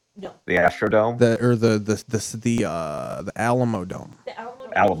 No. The Astrodome? The Alamo Dome. The Alamo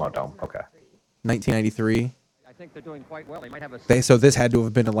Alamo Dome. Okay. 1993. I think they're doing quite well. They might have a. So this had to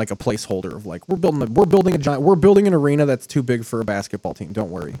have been like a placeholder of like we're building an arena that's too big for a basketball team.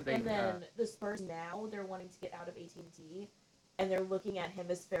 Don't worry. And then the Spurs now they're wanting to get out of AT&T, and they're looking at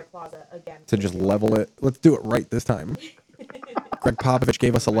Hemisphere Plaza again To just level it. Let's do it right this time. Greg Popovich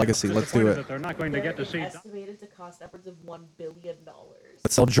gave us a legacy. Let's do it. They're not going to get to see. Estimated to cost upwards of $1 billion.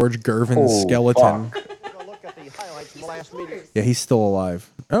 Let's sell George Gervin's skeleton. Look at the highlights from last meeting. Yeah, he's still alive.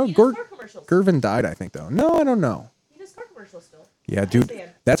 Oh, Gervin died, I think, though. No, I don't know. He does car commercials still. Yeah, dude.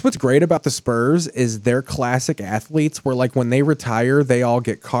 That's what's great about the Spurs is they're classic athletes where, like, when they retire, they all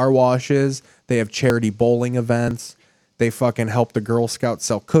get car washes. They have charity bowling events. They fucking help the Girl Scouts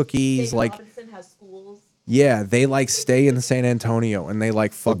sell cookies. David like, Robinson has schools. yeah, they, like, stay in San Antonio and they,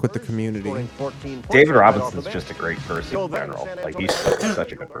 like, fuck with the community. David Robinson's just a great person in general. Like, he's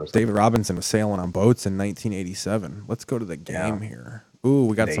such a good person. David Robinson was sailing on boats in 1987. Let's go to the game here. Ooh,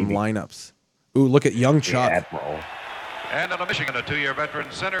 we got some lineups. Ooh, look at young Chuck. Admiral. And out of Michigan, a 2-year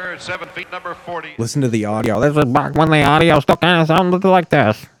veteran center, 7 feet, number 40. Listen to the audio. This is back when the audio still kind of sounded like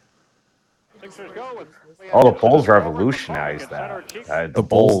this. Oh, the Bulls revolutionized that. The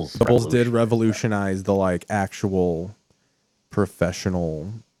Bulls did revolutionize the like actual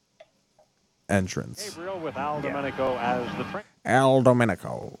professional entrance. With Al Domenico as the trainer. Al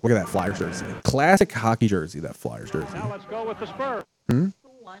Domenico. Look at that Flyers jersey. Classic hockey jersey, that Flyers jersey. Now let's go with the Spurs.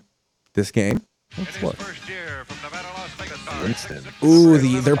 This game? Let's look. Ooh,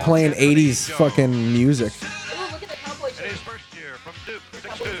 they're playing 80s fucking music.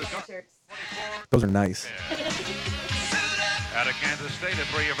 Those are nice. Out of Kansas State, a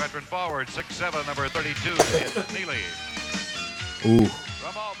 3-year veteran forward, 6'7", number 32, Neely. Ooh.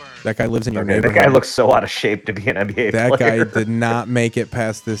 That guy lives in your That neighborhood. guy looks so out of shape to be an NBA That player. guy did not make it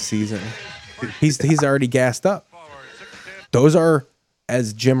past this season. He's already gassed up. Those are,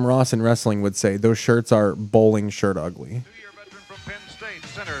 as Jim Ross in wrestling would say, those shirts are bowling shirt ugly.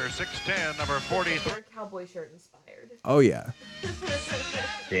 Center, 6'10", number 43. Cowboy shirt inspired. Oh, yeah.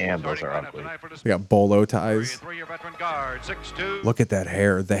 Damn, those are ugly. We got bolo ties. 3-year veteran guard, 6'2". Look at that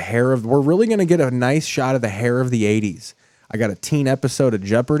hair. The hair of... We're really going to get a nice shot of the hair of the 80s. I got a teen episode of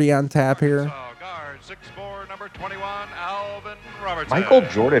Jeopardy on tap here. Guard, 6'4", number 21, Alvin Robertson. Michael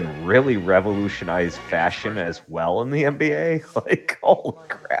Jordan really revolutionized fashion as well in the NBA. Like, holy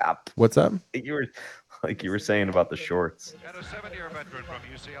crap. What's up? You were saying about the shorts. And a 7-year veteran from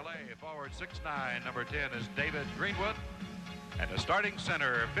UCLA, forward 6'9", number 10 is David Greenwood. And the starting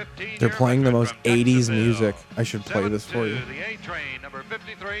center, 15. They're playing the most 80s music. I should play this for you. The A train, number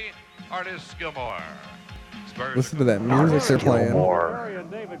 53, Artis Gilmore. Listen to that music they're playing.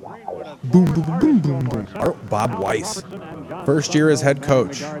 Boom, boom, boom, boom, boom. Bob Weiss. First year as head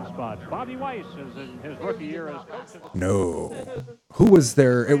coach. Bobby Weiss is in his rookie year as coach. No. Who was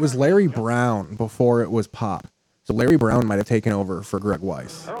there? It was Larry Brown before it was Pop. So Larry Brown might have taken over for Greg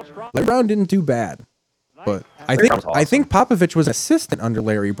Weiss. Larry Brown didn't do bad. But I think Popovich was assistant under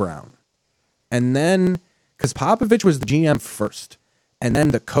Larry Brown. And then, because Popovich was the GM first. And then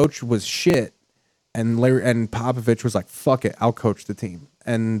the coach was shit. And Popovich was like, fuck it, I'll coach the team.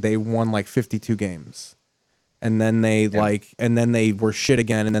 And they won like 52 games. And then they were shit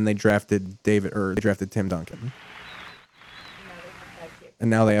again, and then they drafted Tim Duncan. And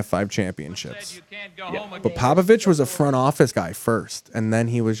now they have 5 championships. But Popovich was a front office guy first, and then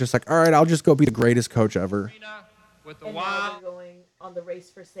he was just like, all right, I'll just go be the greatest coach ever. And now they're going on the race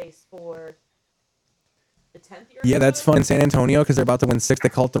for Sace for the 10th year. Yeah, that's fun in San Antonio because they're about to win 6. They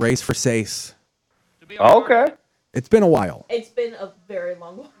call it the race for Sace. Okay. It's been a while. It's been a very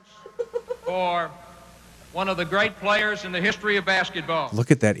long while. For one of the great players in the history of basketball.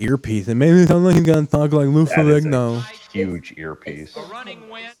 Look at that earpiece. It made me sound like he's gonna talk like Lou Ferrigno. Huge earpiece.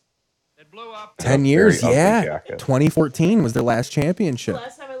 10 years, Very ugly yeah. jacket. 2014 was their last championship.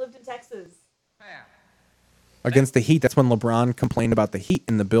 Last time I lived in Texas. Against the Heat. That's when LeBron complained about the Heat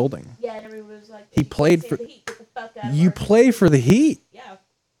in the building. Yeah, and everyone was like, He played for... the Heat. Get the fuck out of You our play for the Heat? Yeah.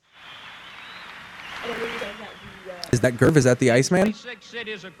 And everyone was like, Is that Gerv? Is that the Iceman? 26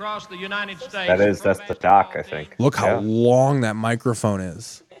 cities across the United States. That's the doc, I think. Look how Yeah. long that microphone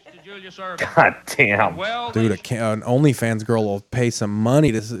is. God damn. Dude, an OnlyFans girl will pay some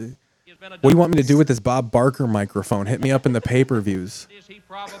money to see. What do you want me to do with this Bob Barker microphone? Hit me up in the pay-per-views.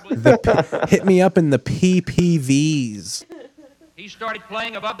 Hit me up in the PPVs. He started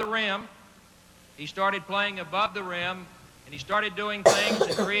playing above the rim. And he started doing things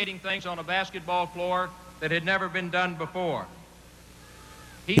and creating things on a basketball floor that had never been done before.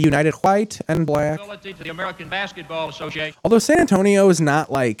 He united white and black. To the American Basketball Association. Although San Antonio is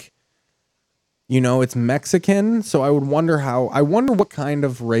not like, You know, it's Mexican, so I wonder what kind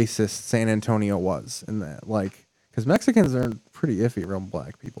of racist San Antonio was in that. Like, because Mexicans are pretty iffy around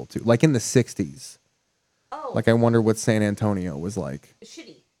black people too. Like in the 60s. Oh. Like I wonder what San Antonio was like.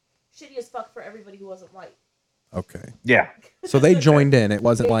 Shitty as fuck for everybody who wasn't white. Okay. Yeah. So they joined in. It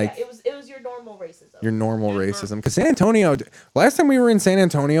wasn't like it was your normal racism. your normal racism. Because San Antonio, last time we were in San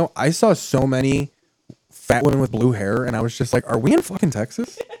Antonio, I saw so many fat women with blue hair, and I was just like, "Are we in fucking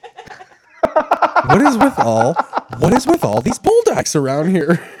Texas? What is with all these bulldogs around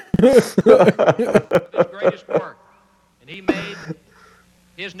here?" His greatest work, and he made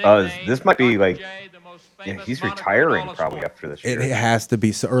his nickname. This might be like, the most yeah, famous he's moniker in retiring all of probably sport. after this It year. has to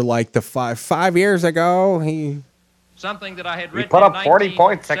be so, or like the five years ago, he Something that I had He written put in up 40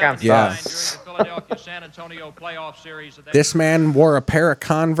 points against 1979 us. during the Philadelphia San Antonio playoff series. That this man wore a pair of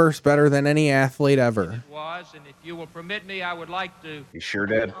Converse better than any athlete ever. was, and if you will permit me, I would like to. He sure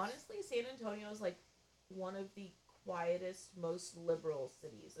did. Honestly, San Antonio is like one of the quietest, most liberal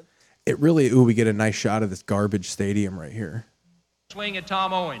cities. It really, we get a nice shot of this garbage stadium right here. Swing at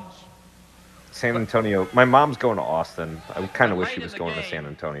Tom Owens. San Antonio. My mom's going to Austin. I kind of wish she was going to San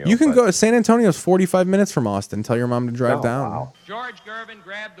Antonio. You can but- go to San Antonio's 45 minutes from Austin. Tell your mom to drive Oh, down. wow. George Gervin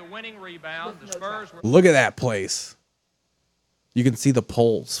grabbed the winning rebound. The Spurs were Look at that place. You can see the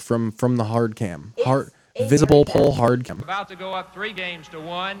poles from the hard cam. Visible pole hard cam. about to go up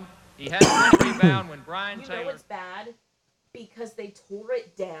 3-1. He had the winning rebound when Brian You Taylor. know it's bad because they tore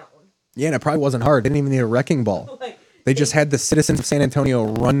it down. Yeah, and it probably wasn't hard. They didn't even need a wrecking ball. They just had the citizens of San Antonio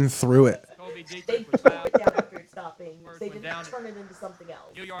run through it. They tore it down after it stopped being. They didn't turn it into something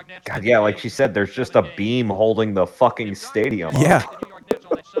else. God, yeah, like she said, there's just a beam holding the fucking stadium. up. Yeah.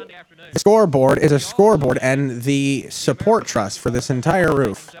 The scoreboard is a scoreboard and the support truss for this entire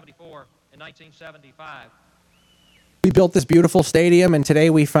roof. In 1975. We built this beautiful stadium, and today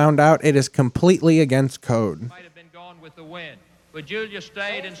we found out it is completely against code. Might have been gone with the wind, but Julia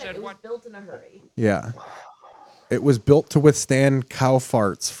stayed and said, It was "What?" built in a hurry. Yeah. It was built to withstand cow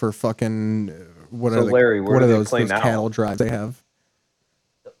farts for fucking what So, are the, Larry, where what do are they those play now? cattle drives they have?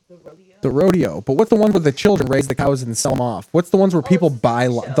 The rodeo. But what's the one where the children raise the cows and sell them off? What's the ones where people buy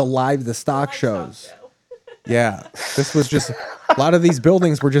the stock shows? Yeah. This was just a lot of these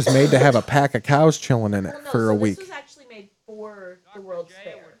buildings were just made to have a pack of cows chilling in it for a week. This was actually made for the World's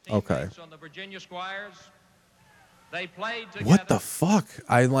Fair. Okay. On the Virginia Squires. They played together. What the fuck?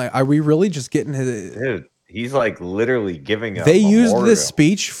 Are we really just getting his Dude, he's like literally giving a They used memorial. this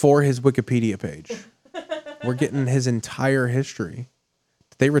speech for his Wikipedia page. We're getting his entire history.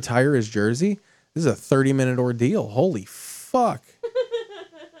 Did they retire his jersey? This is a 30-minute ordeal. Holy fuck.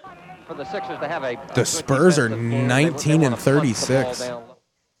 For the Sixers to have a The Spurs are 19 and 36.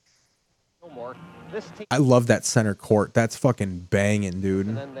 I love that center court. That's fucking banging, dude.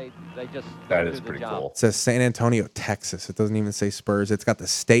 They just That is pretty cool. It says San Antonio, Texas. It doesn't even say Spurs. It's got the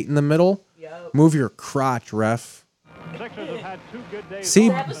state in the middle. Move your crotch, ref. Sixers have had 2 good days. See-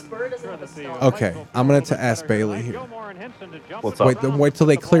 off The Spur doesn't have a star. Okay, I'm going to ask Bailey here. What's up? Wait till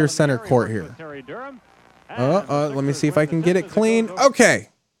they clear center court here. Let me see if I can get it clean. Okay.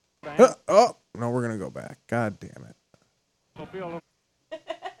 No, we're going to go back. God damn it.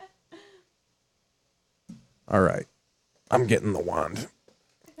 All right. I'm getting the wand.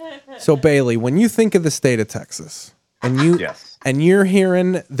 So Bailey, when you think of the state of Texas and you're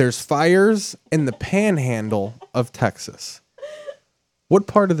hearing there's fires in the panhandle of Texas, what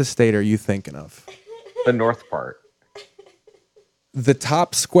part of the state are you thinking of? The north part. The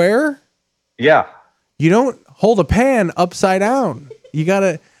top square? Yeah. You don't hold a pan upside down. You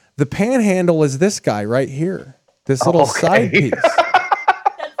gotta. The panhandle is this guy right here. This little side piece.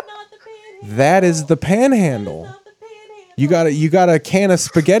 That is the panhandle. You got a can of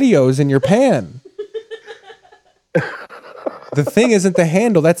SpaghettiOs in your pan. The thing isn't the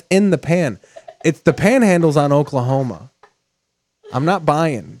handle. That's in the pan. It's the panhandle's on Oklahoma. I'm not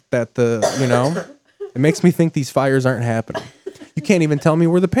buying that. It makes me think these fires aren't happening. You can't even tell me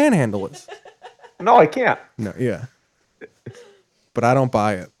where the panhandle is. No, I can't. No, yeah. But I don't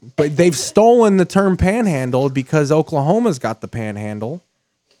buy it. But they've stolen the term panhandle because Oklahoma's got the panhandle.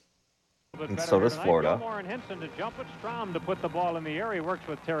 And so does Florida. Gilmore and Henson to jump it. Strom to put the ball in the air. He works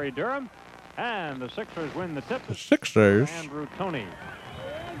with Terry Durham. And the Sixers win the tip. The Sixers. Andrew Toney.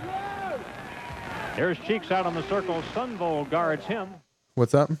 Here's Cheeks out on the circle. Sunvol guards him.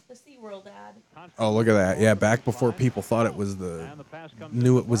 What's up? The SeaWorld ad. Oh, look at that. Yeah, back before people thought it was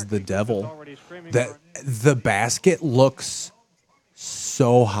knew it was the devil. The basket looks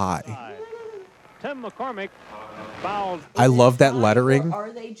so high. Tim McCormick fouled. I love that lettering. Or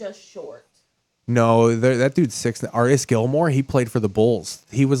are they just short? No, that dude's 6. Artis Gilmore, he played for the Bulls.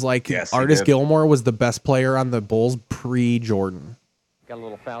 He was like, Yes, he Artis did. Gilmore was the best player on the Bulls pre-Jordan. Got a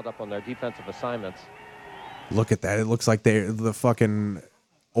little fouled up on their defensive assignments. Look at that. It looks like the fucking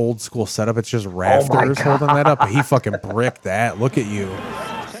old school setup. It's just rafters holding that up. But he fucking bricked that. Look at you.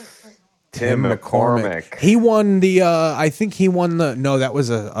 Tim McCormick. He won the, I think he won the, no, that was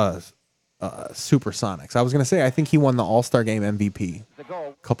a Supersonics. I was going to say, I think he won the All-Star Game MVP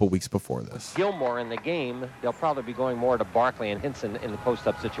a couple weeks before this. Gilmore in the game, they'll probably be going more to Barkley and Hinson in the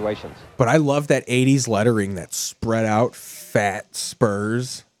post-up situations. But I love that 80s lettering, that spread out fat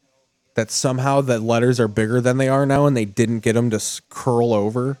Spurs, that somehow the letters are bigger than they are now and they didn't get them to curl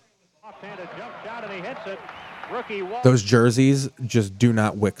over. Those jerseys just do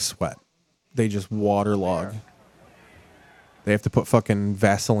not wick sweat. They just waterlog. They have to put fucking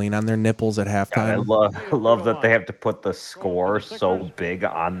Vaseline on their nipples at halftime. God, I love that they have to put the score so big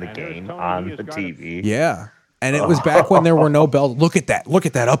on the game on the TV. Yeah. And it was back when there were no bells. Look at that. Look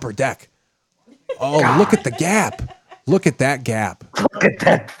at that upper deck. Oh, God. Look at the gap. Look at that gap. Look at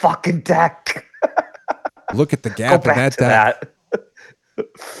that fucking deck. Look at the gap in that deck.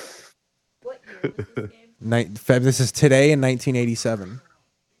 This is today in 1987.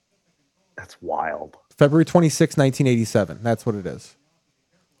 That's wild. February 26, 1987. That's what it is.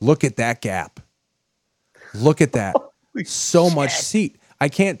 Look at that gap. Look at that. So much seat. I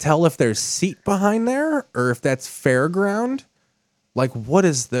can't tell if there's seat behind there or if that's fairground. Like, what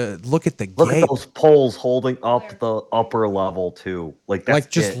is look at the gate. Look at those poles holding up the upper level, too. Like, that's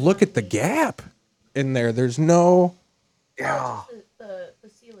just look at the gap in there. There's no. Yeah. The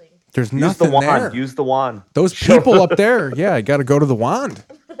ceiling. There's Use nothing the wand. there. Use the wand. Those people up there. Yeah, I got to go to the wand.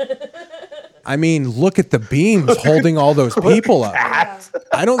 I mean, look at the beams holding all those people up.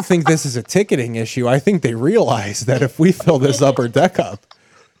 I don't think this is a ticketing issue. I think they realize that if we fill this upper deck up,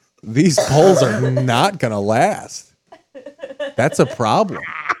 these poles are not going to last. That's a problem.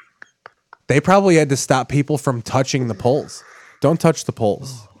 They probably had to stop people from touching the poles. Don't touch the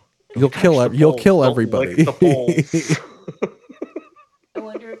poles. You'll kill everybody. I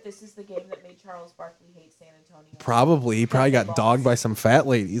wonder if this is the game that made Charles Barkley hate San Antonio. Probably. He probably got dogged by some fat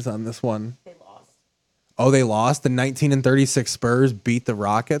ladies on this one. They lost. Oh, they lost? The 19-36 Spurs beat the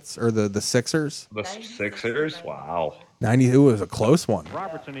Rockets or the Sixers? The Sixers? Wow. 90. It was a close one.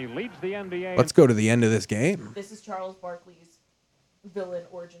 Robertson, he leads the NBA. Let's go to the end of this game. This is Charles Barkley's villain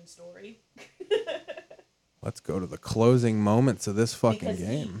origin story. Let's go to the closing moments of this fucking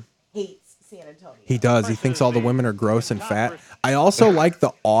game. He hates San Antonio. He does. He thinks all the women are gross and fat. I also like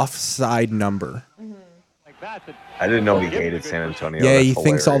the offside number. I didn't know he hated San Antonio. Yeah, That's he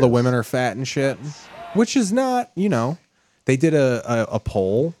thinks all the hilarious. women are fat and shit, which is not, they did a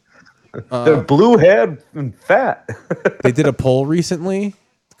poll. They're blue head and fat. They did a poll recently,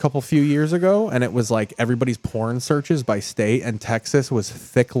 a few years ago, and it was like everybody's porn searches by state, and Texas was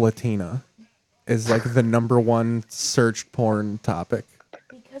thick Latina is like the #1 searched porn topic.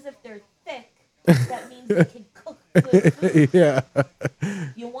 Because if they're thick, that means they can cook good food. Yeah.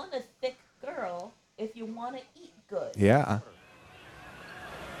 You want a thick girl if you want to eat good. Yeah.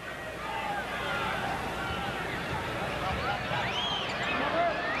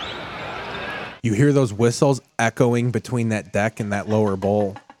 You hear those whistles echoing between that deck and that lower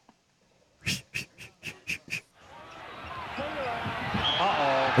bowl.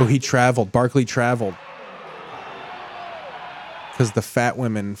 Oh, he traveled. Barkley traveled. Because the fat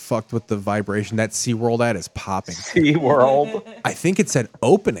women fucked with the vibration. That SeaWorld ad is popping. SeaWorld? I think it said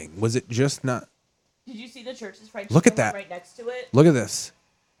opening. Was it just not? Did you see the Church's Fried Look at Chicken that. right next to it? Look at this.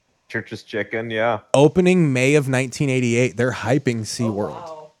 Church's Chicken, yeah. Opening May of 1988. They're hyping SeaWorld.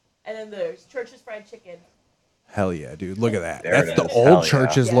 Wow. And then there's Church's Fried Chicken. Hell yeah, dude. Look at that. There That's it the is. old Hell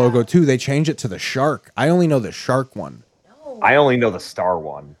Church's yeah. logo, too. They changed it to the shark. I only know the shark one. I only know the star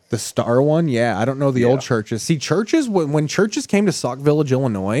one. The star one? Yeah, I don't know the old Churches. See, Churches, when Churches came to Sauk Village,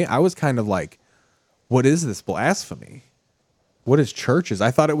 Illinois, I was kind of like, what is this blasphemy? What is Churches?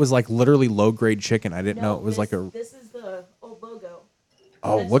 I thought it was like literally low-grade chicken. I didn't know it was like a... This is the old logo.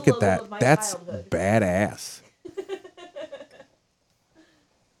 Oh, That's look the at logo that. of my That's childhood. badass.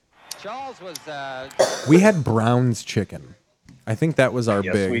 Charles was. We had Brown's chicken. I think that was our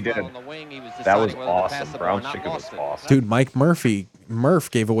Yes, big... we did. That was awesome. Brown's chicken was awesome. Dude, Mike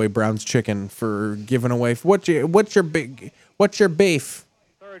Murph gave away Brown's chicken for giving away... What's your beef? What's your beef?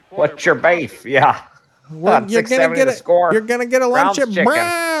 Yeah. Well, you're gonna get score. You're gonna get a lunch Brown's at chicken.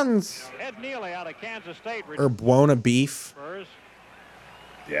 Brown's. Ed Neely out of Kansas State. Or Buona beef.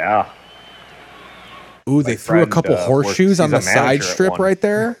 Yeah. Ooh, they My threw a friend, couple horseshoes he's on a the side manager at strip one. right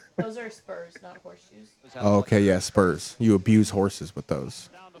there. Those are Spurs, not horseshoes. Oh, okay, yeah, Spurs. You abuse horses with those.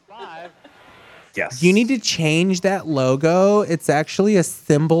 Yes. You need to change that logo. It's actually a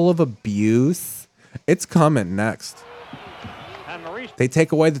symbol of abuse. It's coming next. They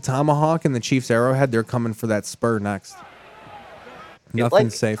take away the tomahawk and the Chiefs arrowhead. They're coming for that spur next.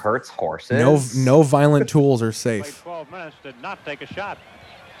 Nothing's safe. Hurts horses. No violent tools are safe. 12 minutes, did not take a shot.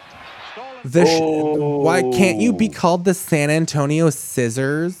 Why can't you be called the San Antonio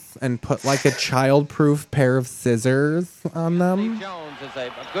Scissors and put like a child-proof pair of scissors on them? Jones is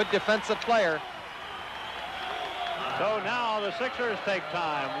a good defensive player. So now the Sixers take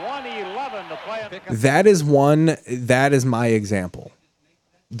time. 1:11 to play. That is my example.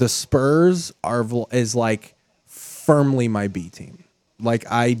 The Spurs is like firmly my B team. Like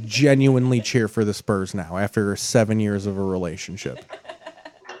I genuinely cheer for the Spurs now after 7 years of a relationship.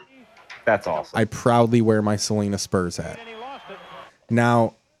 That's awesome. I proudly wear my Selena Spurs hat.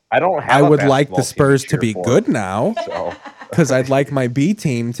 Now, I would like the Spurs to be good now, because I'd like my B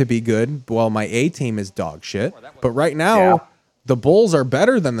team to be good. Well, my A team is dog shit. But right now, the Bulls are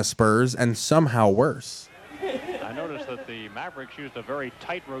better than the Spurs and somehow worse. I noticed that the Mavericks used a very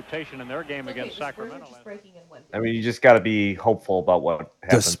tight rotation in their game against Sacramento. I mean, you just got to be hopeful about what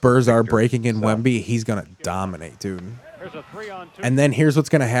happens. The Spurs are breaking in Wemby. He's going to dominate, dude. And then here's what's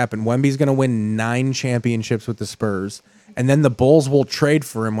going to happen. Wemby's going to win 9 championships with the Spurs. And then the Bulls will trade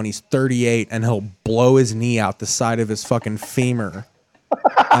for him when he's 38, and he'll blow his knee out the side of his fucking femur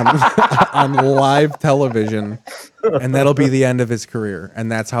on live television. And that'll be the end of his career.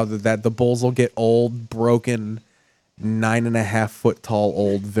 And that's how the Bulls will get old, broken, 9.5 foot tall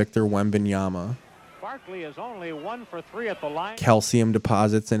old Victor Wembanyama. Barkley is only 1 for 3 at the line. Calcium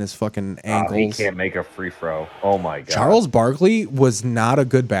deposits in his fucking ankles. He can't make a free throw. Oh my god. Charles Barkley was not a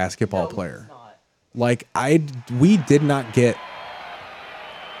good basketball player. Like we did not get.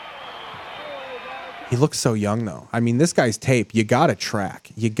 He looks so young though. I mean, this guy's tape. You gotta track.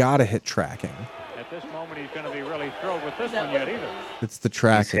 You gotta hit tracking. At this moment, he's going to be really thrilled with this one yet either. It's the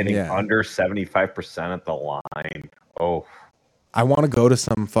tracking. He's hitting under 75% at the line. Oh. I want to go to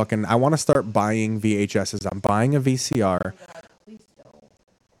some fucking. I want to start buying VHSs. I'm buying a VCR.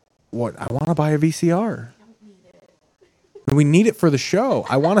 What? I want to buy a VCR. We need it for the show.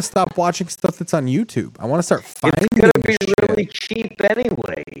 I want to stop watching stuff that's on YouTube. I want to start finding. It's gonna be really cheap,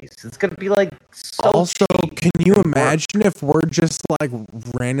 anyways. It's gonna be like so. Also, cheap. can you imagine if we're just like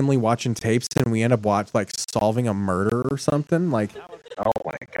randomly watching tapes and we end up solving a murder or something? Like, oh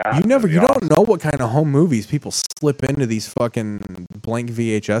my god, you don't know what kind of home movies people slip into these fucking blank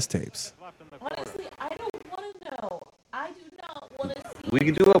VHS tapes. Honestly, I don't want to know. I do not want to see. We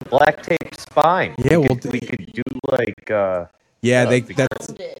could do a black tape spine. Yeah, we could do like. Yeah,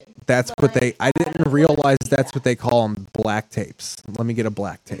 that's what they. I didn't realize that's what they call them, black tapes. Let me get a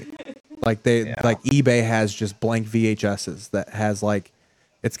black tape. Like like eBay has just blank VHSs that has like,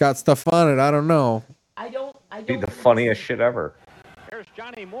 it's got stuff on it. I don't know. I don't. Be the funniest shit ever. Here's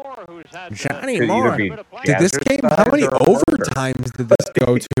Johnny Moore, who's had Johnny Moore. Did this game? How many overtimes did this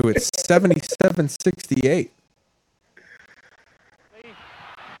go to? It's 77-68.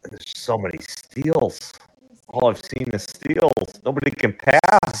 There's so many steals. All I've seen is steals. Nobody can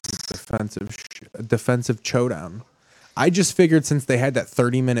pass. Defensive showdown. I just figured since they had that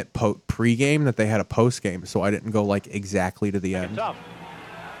 30-minute pregame that they had a postgame, so I didn't go like exactly to the end.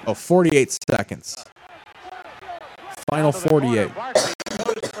 Oh, 48 seconds. Final 48.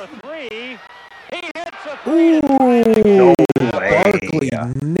 Ooh, Barkley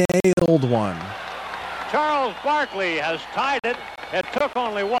nailed one. Charles Barkley has tied it. It took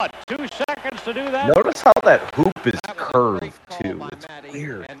only, 2 seconds to do that? Notice how that hoop is curved, too. It's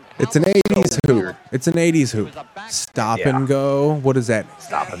weird. It's an 80s hoop. It's an 80s hoop. Stop and go. What is that?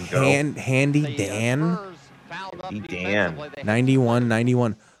 Stop and go. Handy Dan? Handy Dan.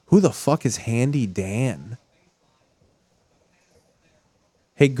 91. Who the fuck is Handy Dan?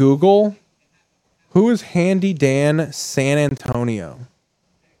 Hey, Google. Who is Handy Dan San Antonio?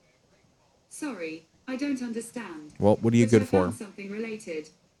 Sorry, I don't understand. Well, what are you good for? Something related.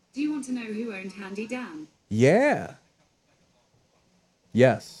 Do you want to know who owned Handy Dan? Yeah.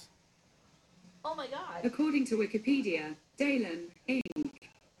 Yes. Oh my god. According to Wikipedia, Dalen Inc.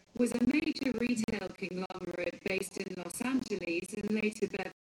 was a major retail conglomerate based in Los Angeles and later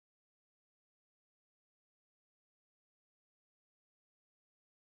Beverly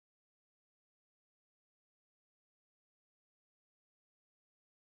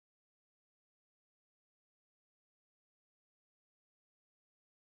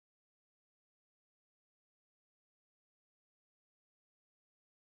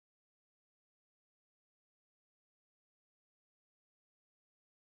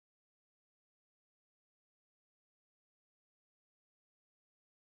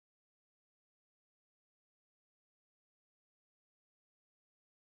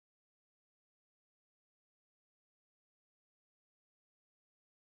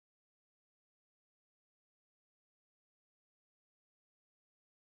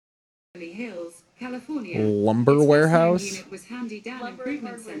Beverly Hills, California. Lumber Its warehouse? best-known unit was Handy Dan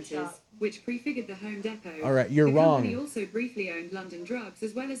Improvement Centers, which prefigured the Home Depot. All right, you're the company wrong. also briefly owned London Drugs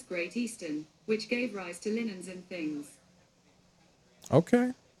as well as Great Eastern, which gave rise to Linens and Things.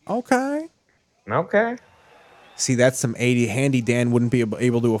 Okay. Okay. Okay. See, that's some 80. Handy Dan wouldn't be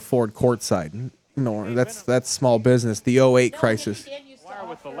able to afford courtside. No, that's small business. The 08 crisis. Dan used to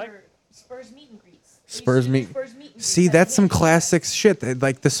offer Spurs meet and greets. Spurs meet. See, that's some classic shit.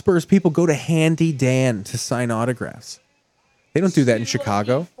 Like the Spurs people go to Handy Dan to sign autographs. They don't do that in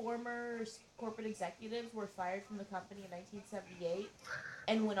Chicago. Former corporate executives were fired from the company in 1978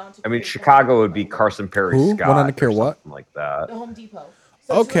 and went on to. I mean, create Chicago would be Carson Perry Who? Scott. Went on to care or what? something like that. the Home Depot.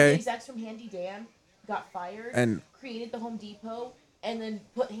 So Okay. two execs from Handy Dan got fired And- created the Home Depot and then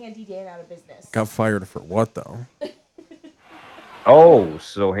put Handy Dan out of business. Got fired for what though? Oh,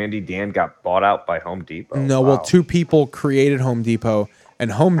 so Handy Dan got bought out by Home Depot. No, well, two people created Home Depot,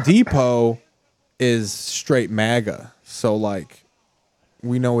 and Home Depot is straight MAGA. So, like,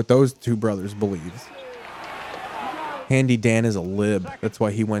 we know what those two brothers believe. Handy Dan is a lib. That's why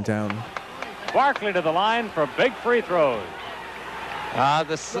he went down. Barkley to the line for big free throws.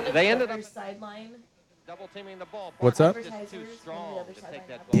 They ended up sideline. double teaming the ball. What's up? Just too strong to take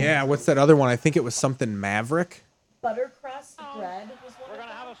that ball. Yeah, what's that other one? I think it was something Maverick. Buttercrust bread was one. We're going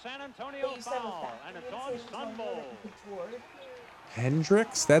to have a San Antonio foul, and it's on Sun Bowl.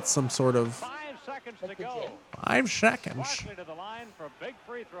 Hendricks? That's some sort of 5 seconds to go. 5 seconds. Barkley to the line for big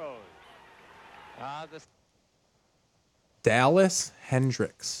free throws. Dallas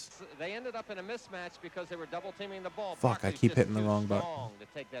Hendricks. They ended up in a mismatch because they were double teaming the ball. Fuck, I Barkley's keep just hitting the too wrong button. strong to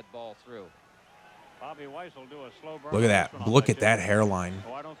take that ball through. Bobby Weiss will do a slow burn. Look at that. Look at that hairline.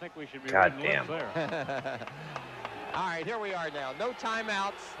 Oh, I don't think we should be God reading lips damn. there. All right, here we are now. No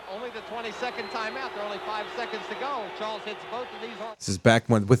timeouts. Only the 22nd timeout. There are only 5 seconds to go. Charles hits both of these. This is back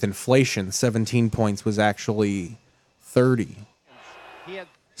when, with inflation, 17 points was actually 30. He had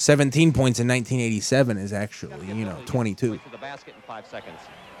 17 points in 1987 is actually, 22. to the basket in 5 seconds.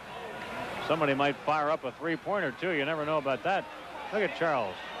 Somebody might fire up a three-pointer, too. You never know about that. Look at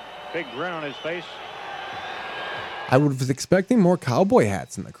Charles. Big grin on his face. I was expecting more cowboy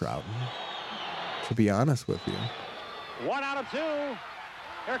hats in the crowd, to be honest with you. 1 out of 2.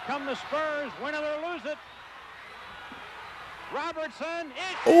 Here come the Spurs. Win it or lose it. Robertson.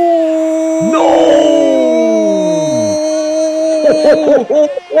 No!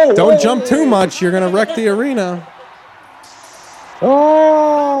 Don't jump too much. You're going to wreck the arena.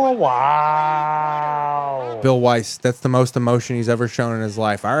 Oh, wow. Bill Weiss, that's the most emotion he's ever shown in his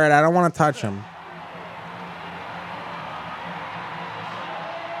life. All right, I don't want to touch him.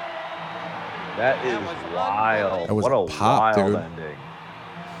 That is wild. That was what a pop, wild dude. ending.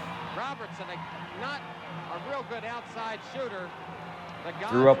 Robertson, not a real good outside shooter. The guys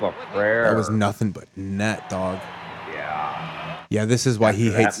Threw up a with him. prayer. That was nothing but net, dog. Yeah. Yeah, this is why he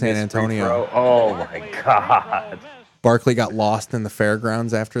After hates that San missed free Antonio. throw. Oh, my God. Barkley got lost in the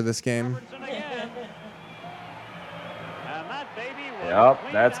fairgrounds after this game. Yep,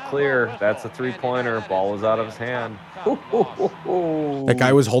 that's clear. That's a three-pointer. Ball was out of his hand. That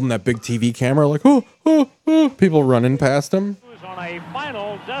guy was holding that big TV camera like, people running past him. On a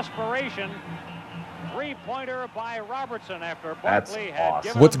final desperation three-pointer by Robertson after That's Barkley had awesome.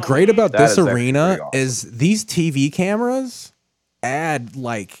 given What's him the great lead. about That this is actually arena pretty awesome. is these TV cameras add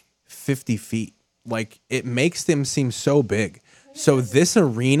like 50 feet. Like, it makes them seem so big. So this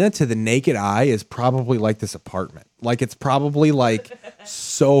arena to the naked eye is probably like this apartment. Like, it's probably like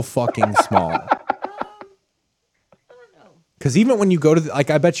so fucking small. Because even when you go to,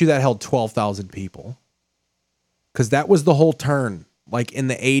 I bet you that held 12,000 people. Because that was the whole turn. Like, in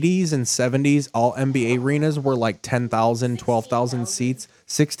the 80s and 70s, all NBA arenas were like 10,000, 12,000 seats.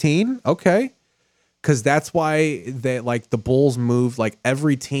 16? Okay. Because that's why the Bulls moved, like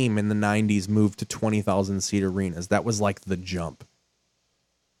every team in the 90s moved to 20,000 seat arenas. That was like the jump.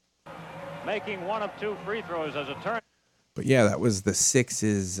 Making 1 of 2 free throws as a turn. But yeah, that was the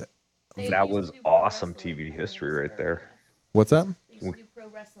Sixes. That was awesome TV history right there. What's up?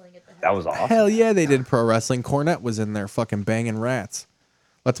 That was awesome. Hell yeah, they did pro wrestling. Cornette was in there fucking banging rats.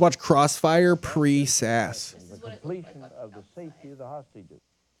 Let's watch Crossfire pre-Sass. The completion of the safety of the hostages.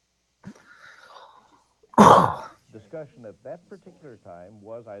 Discussion at that particular time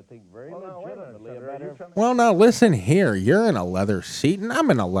was, I think, very legitimately a matter of... Well, now listen here. You're in a leather seat, and I'm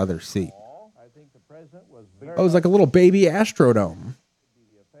in a leather seat. I think the president was very... Oh, it was like a little baby Astrodome.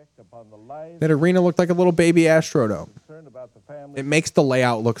 That arena looked like a little baby Astrodome. It makes the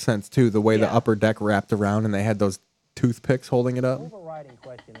layout look sense, too, the way the upper deck wrapped around, and they had those toothpicks holding it up.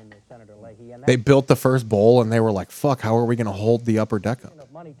 They built the first bowl, and they were like, fuck, how are we going to hold the upper deck up?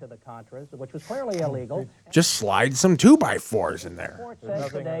 money to the Contras, which was clearly illegal. Just slide some 2x4s in there. The court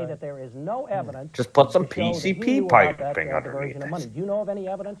says today that there is no evidence. Just put some to show that he PCP knew about piping that, underneath diversion of money. it. Do you know of any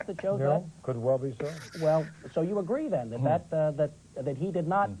evidence that shows that? Could well be so. Well, so you agree then that he did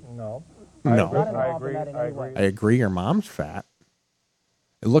not? No. No. Not involved in that in any way. I agree your mom's fat.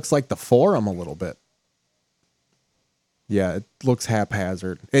 It looks like the forum a little bit. Yeah, it looks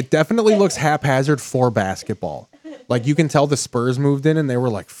haphazard. It definitely looks haphazard for basketball. Like, you can tell the Spurs moved in and they were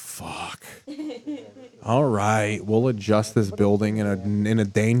like, fuck. All right, we'll adjust this building in a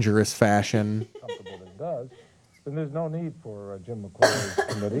dangerous fashion. It does. Then there's no need for Jim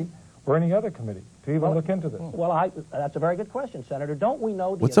McClory's committee or any other committee to even look into this. Well, that's a very good question, Senator. Don't we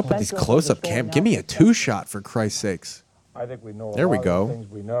know the What's up with these essentials of close-up the cam? story Give me now? a 2-shot, for Christ's sakes. I think we know. There we go.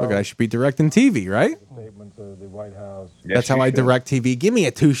 Look, I should be directing TV, right? Statements of the White House. That's how I direct TV. Give me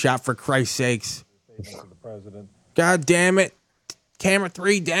a 2-shot, for Christ's sakes. Statements of the president. God damn it. Camera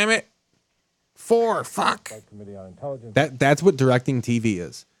 3, damn it. 4, fuck. Committee on Intelligence. That's what directing TV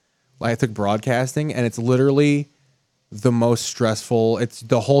is. Like, I took broadcasting, and it's literally the most stressful. It's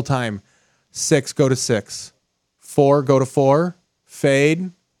the whole time. 6, go to 6. 4, go to 4.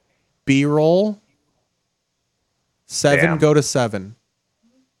 Fade. B-roll. 7, Damn. go to 7.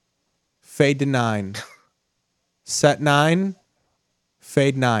 Fade to 9. Set 9.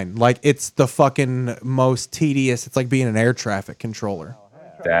 Fade 9. Like, it's the fucking most tedious. It's like being an air traffic controller.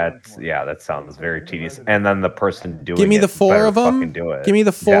 That sounds very tedious. And then the person doing Give me the it 4 better of them. fucking do it. Give me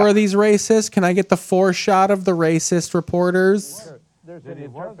the 4 Yeah. of these racists. Can I get the 4 shot of the racist reporters? There's an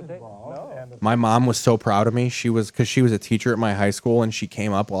interpretation. No. My mom was so proud of me. Because she was a teacher at my high school, and she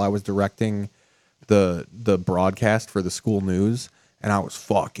came up while I was directing the broadcast for the school news, and I was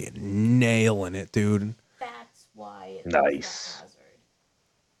fucking nailing it, dude. That's why it's Nice. haphazard.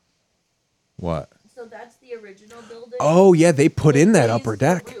 What? So that's the original building. Oh yeah, they put in that Raised upper the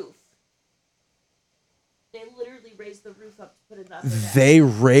deck. roof. They literally raised the roof up to put it in the upper deck. They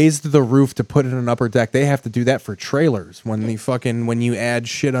raised the roof to put in an upper deck. They have to do that for trailers when you add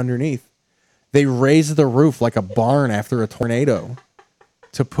shit underneath. They raised the roof like a barn after a tornado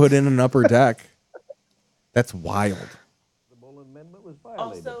to put in an upper deck. That's wild. The Bullen Amendment was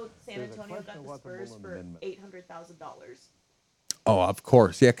Also, San Antonio got the Spurs for $800,000. Oh, of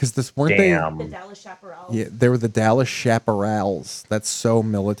course. Yeah, because this weren't Damn. The Dallas Chaparrals. they? Yeah, they were the Dallas Chaparrals. That's so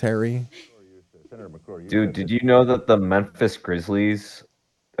military. Dude, did you know that the Memphis Grizzlies,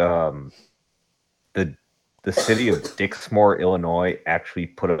 the city of Dixmoor, Illinois, actually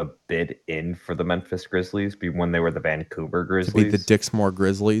put a bid in for the Memphis Grizzlies when they were the Vancouver To Grizzlies? be the Dixmoor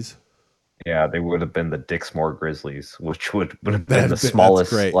Grizzlies. Yeah, they would have been the Dixmoor Grizzlies, which would have been That'd the be- that's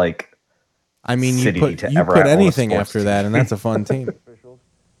smallest, great. like, I mean, you city put to ever own a anything sports after that, and that's a fun team.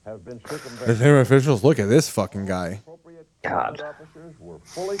 have been The team officials, look at this fucking guy. God. officers were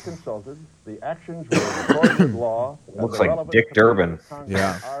fully consulted. The actions were in accordance with law. and Looks the like relevant Dick Durbin.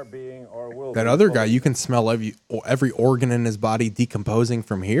 Yeah. are being or will That be other fully guy, you can smell every organ in his body decomposing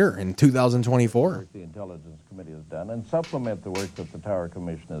from here in 2024. the Intelligence Committee has done and supplement the work that the Tower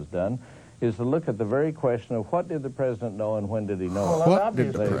Commission has done is to look at the very question of what did the president know and when did he know it. What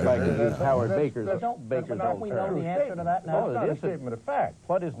did the If I could use Howard Baker's Baker's don't we know the answer to that now? Oh, it is a statement of fact.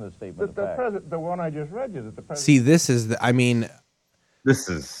 What isn't a statement of fact? The one I just read you that the president. See, this is This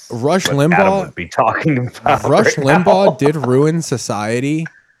is Rush what Limbaugh Adam would be talking about. Rush right now. Limbaugh did ruin society,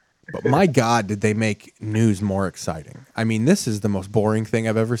 but my God, did they make news more exciting? I mean, this is the most boring thing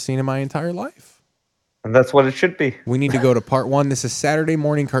I've ever seen in my entire life. And that's what it should be. We need to go to part 1. This is Saturday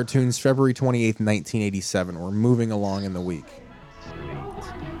Morning Cartoons, February 28th, 1987. We're moving along in the week.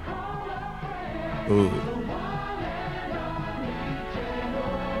 Ooh.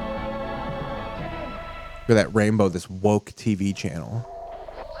 Look at that rainbow, this woke TV channel.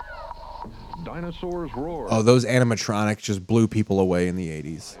 Dinosaurs roar. Oh, those animatronics just blew people away in the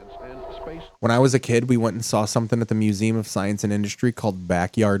 80s. When I was a kid, we went and saw something at the Museum of Science and Industry called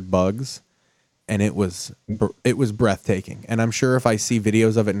Backyard Bugs, and it was breathtaking. And I'm sure if I see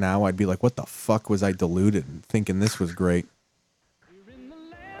videos of it now, I'd be like, what the fuck was I deluded in thinking this was great?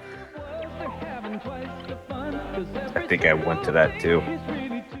 I think I went to that too.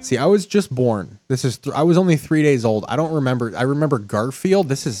 See, I was just born. I was only 3 days old. I don't remember. I remember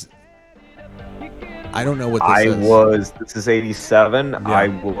Garfield. I don't know what this is. This is 87. Yeah. I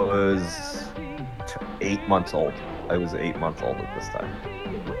was 8 months old. I was 8 months old at this time.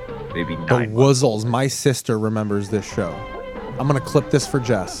 Maybe 9 The months. Wuzzles. My sister remembers this show. I'm going to clip this for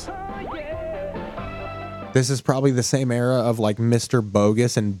Jess. This is probably the same era of like Mr.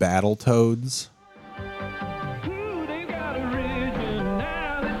 Bogus and Battletoads.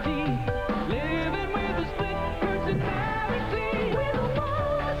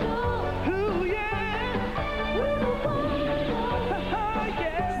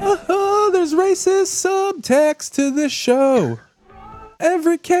 racist subtext to this show.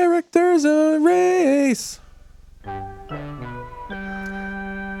 Every character's a race.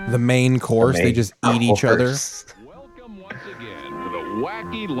 The main course, they just eat each other. Welcome once again to the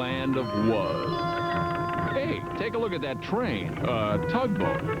wacky land of was. Hey, take a look at that train,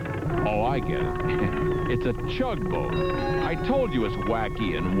 tugboat. Oh, I get it. It's a chug boat. I told you it's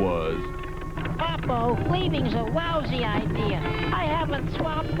wacky and was. Papo, leaving's a lousy idea. I haven't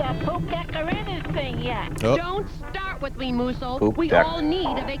swapped the poop deck or anything yet. Oh. Don't start with me, Musso. Poop We deck. all need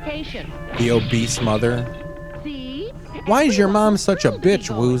a vacation. The obese mother. See? Why is your mom such a bitch,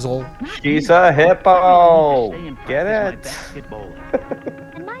 Woozle? She's a hippo. Get it?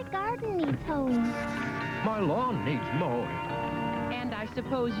 And my garden needs hoeing. My lawn needs mowing. And I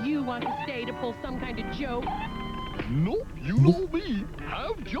suppose you want to stay to pull some kind of joke. Nope, you know me.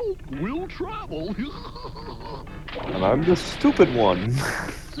 Have joke, will travel. And I'm the stupid one.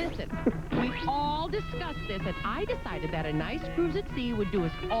 Listen, we all discussed this, and I decided that a nice cruise at sea would do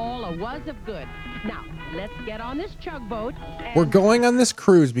us all a was of good. Now, let's get on this chug boat. We're going on this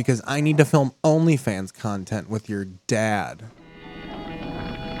cruise because I need to film OnlyFans content with your dad.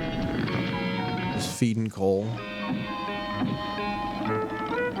 Just feeding Cole.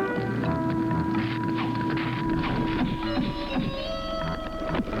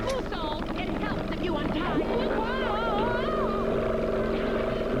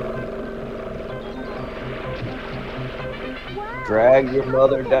 Drag your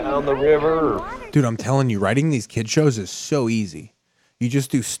mother down the river. Dude, I'm telling you, writing these kid shows is so easy. You just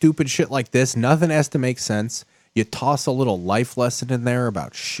do stupid shit like this. Nothing has to make sense. You toss a little life lesson in there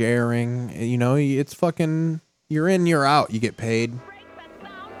about sharing. You know, it's fucking, you're in, you're out. You get paid.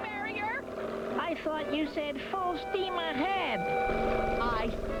 I thought you said full steam ahead. I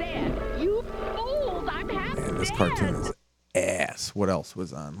said, you fools, I'm half Man, this cartoon is ass. What else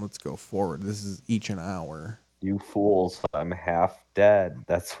was on? Let's go forward. This is each an hour. You fools, I'm half dead.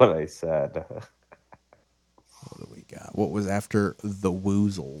 That's what I said. What do we got? What was after the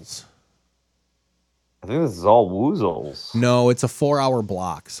Woozles? I think this is all Woozles. No, it's a 4-hour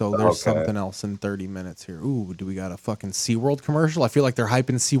block, so there's Okay. something else in 30 minutes here. Ooh, do we got a fucking SeaWorld commercial? I feel like they're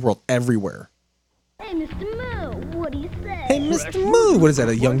hyping SeaWorld everywhere. Hey, Mr. Moo, what do you say? Hey, Mr. Moo! What is that,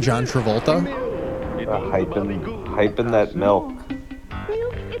 a young John Travolta? Hyping that milk.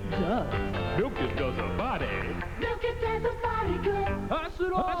 Milk, it does. Milk it does a body. Milk, it does a body good. Pass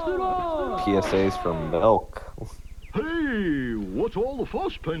it on. PSAs from milk. Hey, what's all the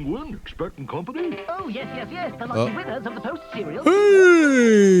fuss, Penguin? Expecting company? Oh, yes, the lucky winners of the Post cereal.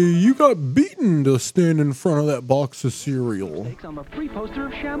 Hey, you got beaten to stand in front of that box of cereal. I'm a free poster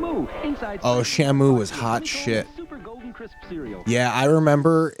of Shamu. Inside Oh, Shamu was hot shit. Super Golden Crisp cereal. Yeah, I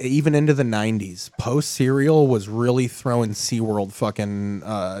remember even into the 90s, Post cereal was really throwing SeaWorld fucking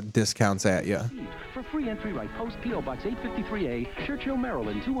discounts at you. For free entry, write Post P.O. Box 853A, Churchill,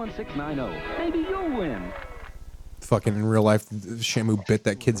 Maryland 21690. Maybe you'll win. Fucking in real life, Shamu bit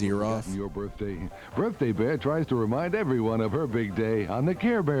that kid's ear off. Your birthday. Birthday Bear tries to remind everyone of her big day on the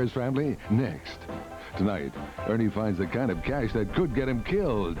Care Bears family next. Tonight, Ernie finds the kind of cash that could get him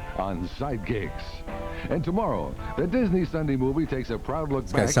killed on Sidekicks. And tomorrow, the Disney Sunday movie takes a proud look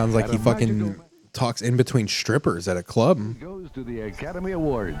This back. guy sounds like at he a fucking magical talks in between strippers at a club. goes to the Academy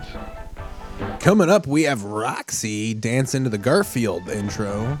Awards. Coming up, we have Roxy dance into the Garfield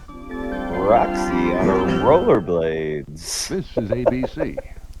intro. Roxy on her rollerblades. This is ABC.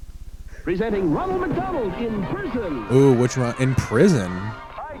 Presenting Ronald McDonald in prison. Ooh, which one? In prison?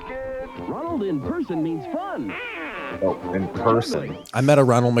 Ronald in person means fun. Oh, in person. I met a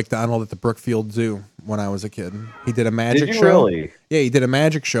Ronald McDonald at the Brookfield Zoo when I was a kid. He did a magic Did you show. really? Yeah, he did a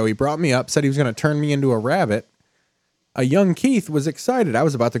magic show. He brought me up, said he was going to turn me into a rabbit. A young Keith was excited. I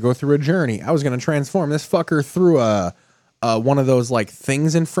was about to go through a journey. I was going to transform. This fucker threw one of those like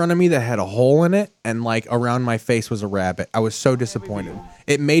things in front of me that had a hole in it, and like around my face was a rabbit. I was so disappointed.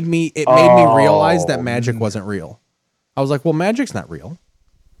 It made me realize that magic wasn't real. I was like, well, magic's not real.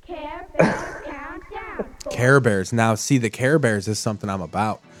 Care Bears. Now, see, the Care Bears is something I'm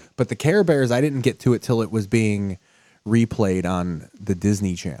about. But the Care Bears, I didn't get to it till it was being replayed on the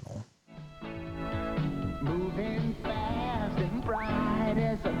Disney Channel.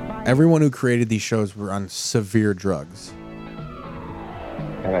 Everyone who created these shows were on severe drugs.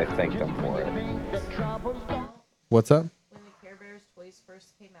 And I thank them for it. What's up? When the Care Bears toys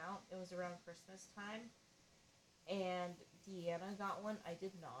first came out, it was around Christmas time, and Deanna got one. I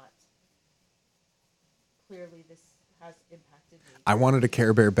did not. Clearly, this has impacted me. I wanted a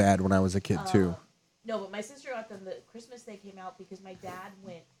Care Bear bad when I was a kid, too. No, but my sister got them the Christmas they came out because my dad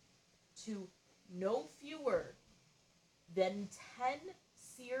went to no fewer than 10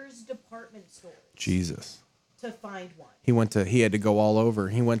 Sears department stores Jesus. to find one. He had to go all over.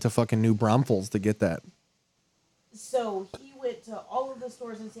 He went to fucking New Braunfels to get that. So he went to all of the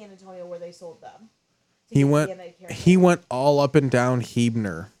stores in San Antonio where they sold them. He went all up and down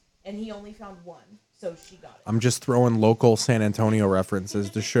Hebner. And he only found one, so she got it. I'm just throwing local San Antonio references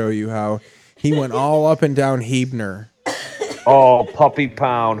to show you how he went all up and down Hebner. Oh, puppy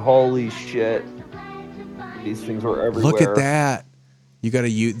pound. Holy shit. These things were everywhere. Look at that. You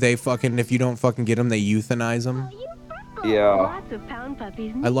gotta they fucking, if you don't fucking get them, they euthanize them. Yeah. Lots of pound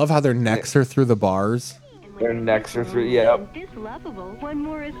puppies. I love how their necks are through the bars. Their necks are through, yeah. This lovable, one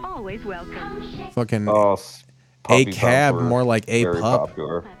more is always welcome. Fucking a A cab, more like a pup.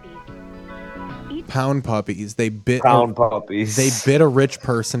 Popular. Pound puppies. They bit Pound puppies. They bit a rich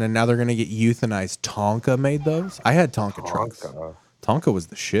person and now they're gonna get euthanized. Tonka made those. I had Tonka trucks. Tonka was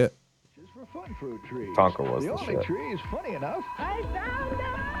the shit. Tonka was the only shit. tree is funny enough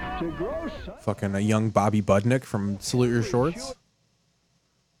to grow Fucking a young Bobby Budnick from Salute Your Shorts.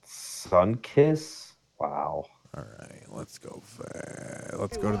 Sunkiss? Wow. All right, let's go.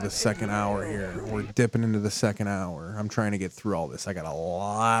 Let's go to the second hour here. We're dipping into the second hour. I'm trying to get through all this. I got a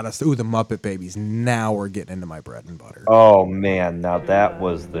lot of Ooh, the Muppet Babies. Now we're getting into my bread and butter. Oh man, now that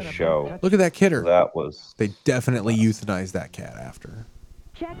was the show. Look at that kidder. That was. They definitely euthanized that cat after.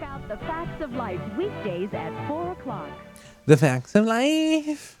 Check out the Facts of Life weekdays at 4 o'clock. The Facts of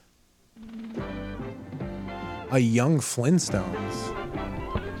Life. A young Flintstones.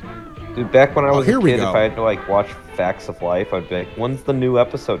 Dude, back when I was a here we kid, if go. I had to like watch Facts of Life, I'd be like, when's the new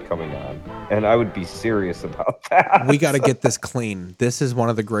episode coming on? And I would be serious about that. We got to get this clean. This is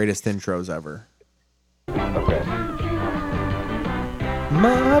one of the greatest intros ever. Okay.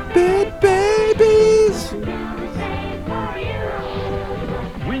 Muppet Babies.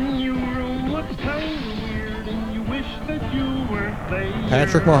 When you roll up kind of weird and you wish that you weren't there.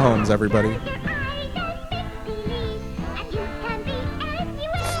 Patrick Mahomes, everybody.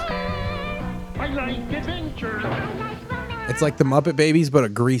 I like adventure. It's like the Muppet Babies, but a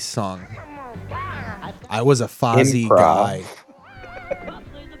Grease song. I was a Fozzie Improv. guy.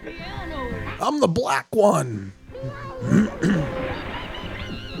 I'm the black one.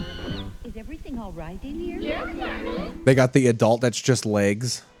 Is everything all right in here? They got the adult that's just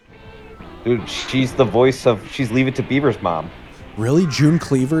legs. Dude, she's the voice of, she's Leave It to Beaver's mom. Really? June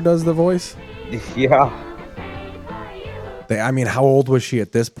Cleaver does the voice? Yeah. I mean, how old was she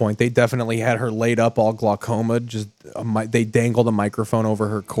at this point? They definitely had her laid up all glaucoma. Just they dangled a microphone over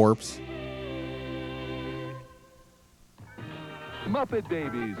her corpse. Muppet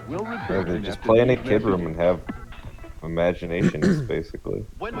Babies will Or return. they just after play in a these kid room messages. and have imaginations, basically.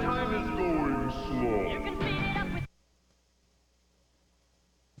 When time is going slow.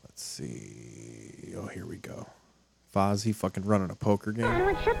 Let's see. Oh, here we go. Fozzie fucking running a poker game.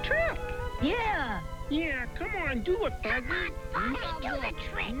 What's the trick? Yeah. Yeah, come on, do it, Fuzzy. Do the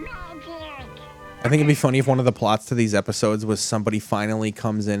trick. I think it'd be funny if one of the plots to these episodes was somebody finally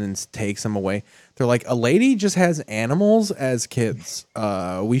comes in and takes them away. They're like, a lady just has animals as kids.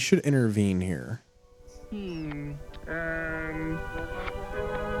 We should intervene here. Now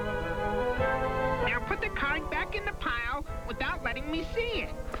put the card back in the pile without letting me see it.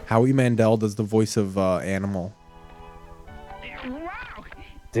 Howie Mandel does the voice of Animal. Wow.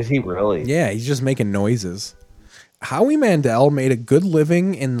 Did he really? Yeah, he's just making noises. Howie Mandel made a good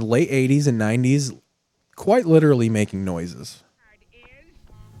living in the late 80s and 90s, quite literally making noises.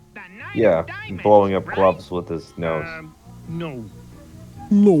 Yeah, blowing up gloves with his nose. No.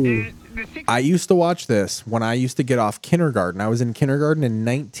 No. I used to watch this when I used to get off kindergarten. I was in kindergarten in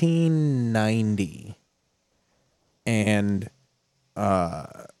 1990. And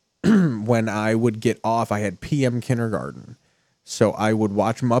when I would get off, I had PM kindergarten. So I would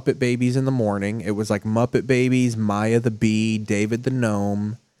watch Muppet Babies in the morning. It was like Muppet Babies, Maya the Bee, David the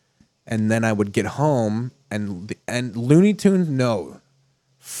Gnome. And then I would get home and Looney Tunes, no.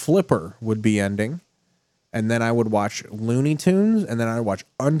 Flipper would be ending. And then I would watch Looney Tunes, and then I would watch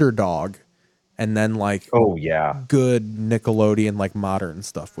Underdog, and then like good Nickelodeon like modern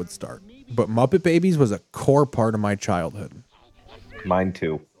stuff would start. But Muppet Babies was a core part of my childhood. Mine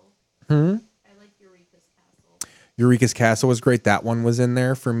too. Eureka's Castle was great. That one was in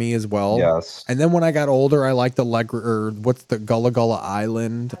there for me as well. Yes. And then when I got older, I liked what's the Gullah Gullah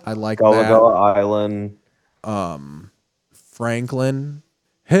Island? I like Gullah that. Gullah Island. Franklin.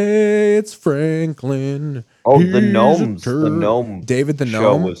 Hey, it's Franklin. Oh, He's the a gnomes. The turd. gnome. David the show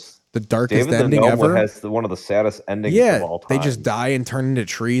Gnome. was The darkest David ending the Gnome ever. has one of the saddest endings of all They time. just die and turn into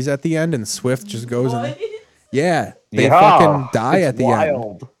trees at the end, and Swift just goes and they Yeah, fucking die it's at the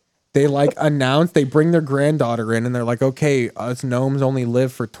wild. end. They like announce, they bring their granddaughter in and they're like, okay, us gnomes only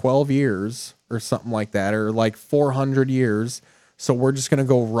live for 12 years or something like that, or like 400 years. So we're just going to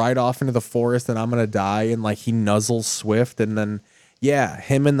go right off into the forest and I'm going to die. And like he nuzzles Swift. And then, yeah,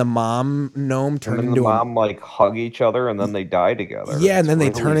 him and the mom gnome turn into mom like hug each other and then they die together. Yeah. And then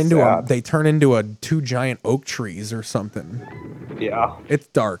It's they really turn into two giant oak trees or something. Yeah. It's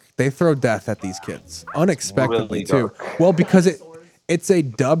dark. They throw death at these kids unexpectedly Really too. Well, because it's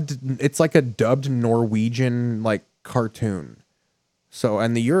like a dubbed Norwegian like cartoon. So,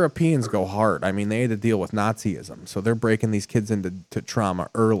 and the Europeans go hard. I mean, they had to deal with Nazism, so they're breaking these kids into trauma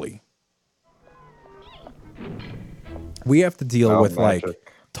early. We have to deal with like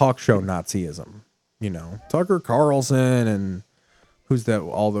talk show Nazism, you know, Tucker Carlson and who's that?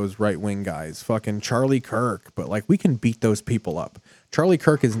 All those right wing guys, fucking Charlie Kirk. But like, we can beat those people up. Charlie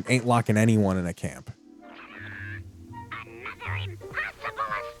Kirk ain't locking anyone in a camp.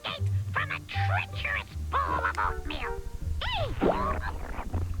 Treacherous bowl of oatmeal.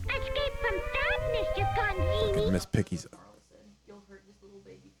 Escape from darkness, you Gonzini. Miss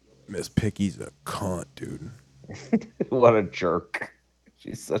Piggy's a cunt, dude. What a jerk.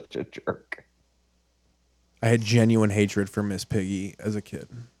 She's such a jerk. I had genuine hatred for Miss Piggy as a kid.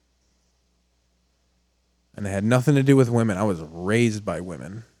 And it had nothing to do with women. I was raised by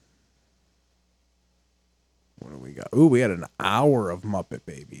women. What do we got? Ooh, we had an hour of Muppet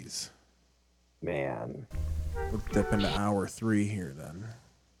Babies. Man. Let's dip into hour 3 here then.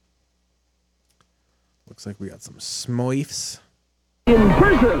 Looks like we got some Smurfs. In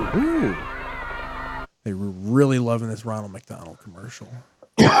prison. Ooh. They were really loving this Ronald McDonald commercial.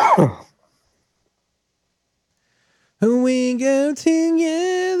 We go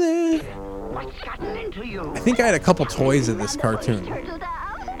together. What's gotten into you? I think I had a couple toys of this cartoon.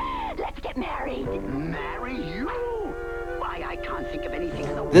 Let's get married. Marry you? Why, I can't think of anything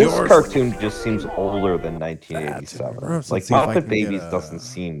in the world. This cartoon just seems older than 1987. Like Muppet Babies doesn't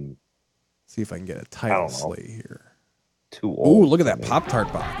seem. See if I can get a title slate here. Too old. Ooh, look at that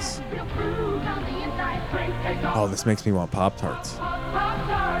Pop-Tart box. Oh, this makes me want Pop-Tarts.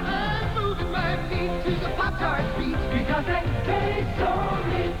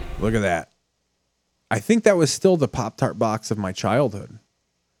 Look at that. I think that was still the Pop-Tart box of my childhood.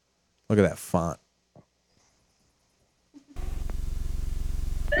 Look at that font.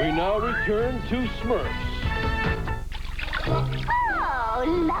 We now return to Smurfs. Oh,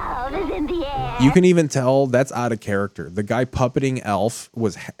 love is in the air. You can even tell that's out of character. The guy puppeting Elf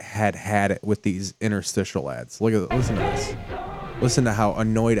had it with these interstitial ads. Listen to this. Listen to how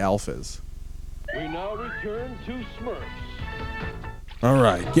annoyed Elf is. We now return to Smurfs. All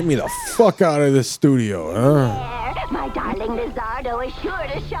right, get me the fuck out of this studio, huh? My darling Lizardo is sure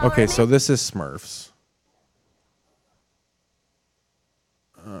to show. Okay, so this is Smurfs.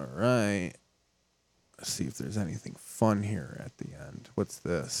 All right. Let's see if there's anything fun here at the end. What's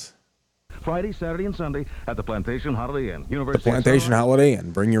this? Friday, Saturday, and Sunday at the Plantation Holiday Inn. The Plantation Holiday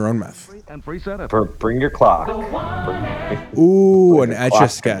Inn. Bring your own meth. And free setup. Bring your clock. Ooh, an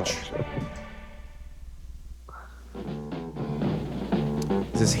Etch-a-Sketch.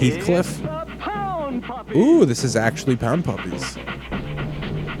 Is this Heathcliff? Ooh, this is actually Pound Puppies.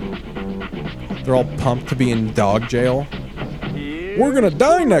 They're all pumped to be in dog jail. We're gonna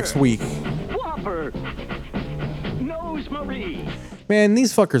die next week. Whopper. Nose Marie. Man,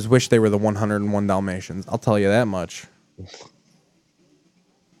 these fuckers wish they were the 101 Dalmatians. I'll tell you that much.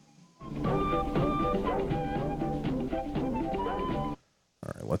 All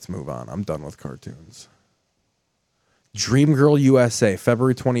right, let's move on. I'm done with cartoons. Dream Girl USA,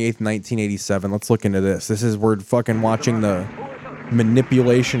 February 28th, 1987. Let's look into this. This is, we're fucking watching the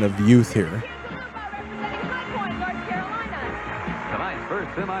manipulation of youth here. Tonight's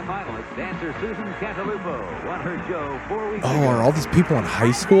first semifinalist, dancer Susan Cantalupo, won her show 4 weeks ago. Oh, are all these people in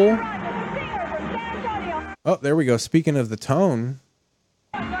high school? Oh, there we go. Speaking of the tone.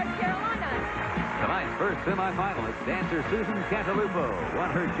 Tonight's first semifinalist, dancer Susan Cantalupo, won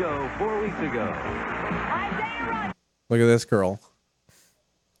her show 4 weeks ago. Look at this girl.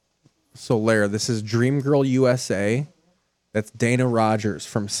 So, Lara, this is Dream Girl USA. That's Dana Rogers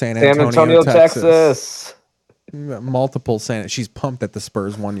from San Antonio, Texas. Multiple she's pumped that the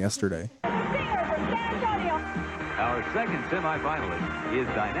Spurs won yesterday. Our second semifinalist is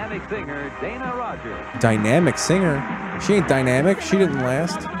dynamic singer Dana Rogers. Dynamic singer? She ain't dynamic. She didn't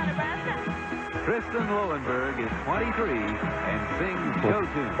last. Kristen Lowenberg is 23 and sings show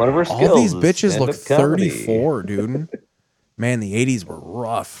tunes. One of her skills. All these bitches look stand-up comedy. 34, dude. Man, the 80s were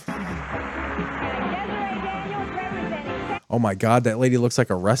rough. Oh my God, that lady looks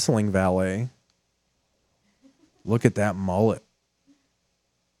like a wrestling valet. Look at that mullet.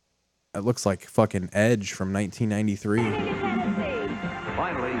 It looks like fucking Edge from 1993.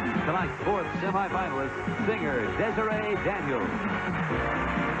 Finally, tonight's fourth semifinalist, singer Desiree Daniels.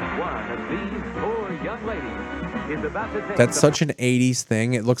 One of these 4 young ladies is about to take That's such an 80s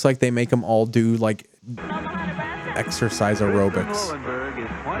thing. It looks like they make them all do like exercise aerobics. Mullenberg is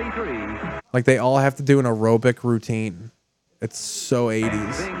 23. Like they all have to do an aerobic routine. It's so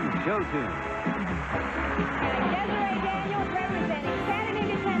 80s. Sing show tune.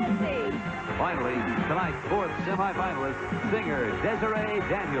 Finally, tonight's fourth semifinalist, singer Desiree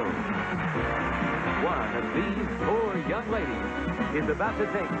Daniels. One of these 4 young ladies is about to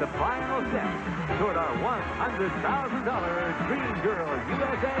take the final step toward our $100,000 Dream Girl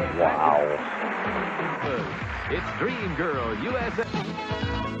USA. Wow. It's Dream Girl USA.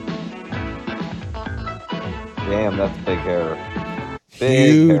 Damn, that's big hair.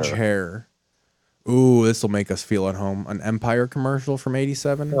 Huge hair. Ooh, this will make us feel at home. An Empire commercial from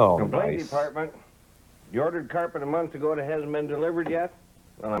 87. Oh, Complaint department. You ordered carpet a month ago. It hasn't been delivered yet?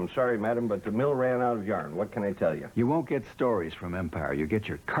 Well, I'm sorry, madam, but the mill ran out of yarn. What can I tell you? You won't get stories from Empire. You get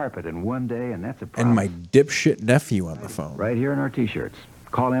your carpet in one day, and that's a problem. And my dipshit nephew on the phone. Right here in our T-shirts.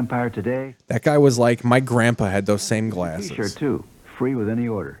 Call Empire today. That guy was like, my grandpa had those same glasses. T-shirt, too. Free with any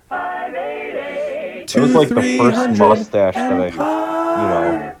order. It was like the first mustache that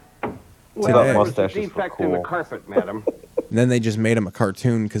I, Well, Today. there was a mustaches were defect in the cool. carpet, madam. And then they just made him a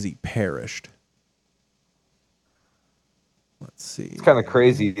cartoon because he perished. Let's see. It's kind of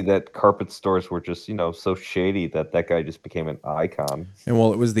crazy that carpet stores were just, so shady that guy just became an icon. And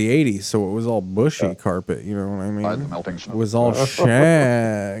well, it was the 80s, so it was all bushy carpet, you know what I mean? By the melting snow. It was all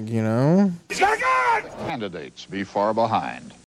shag, you know? Candidates be far behind.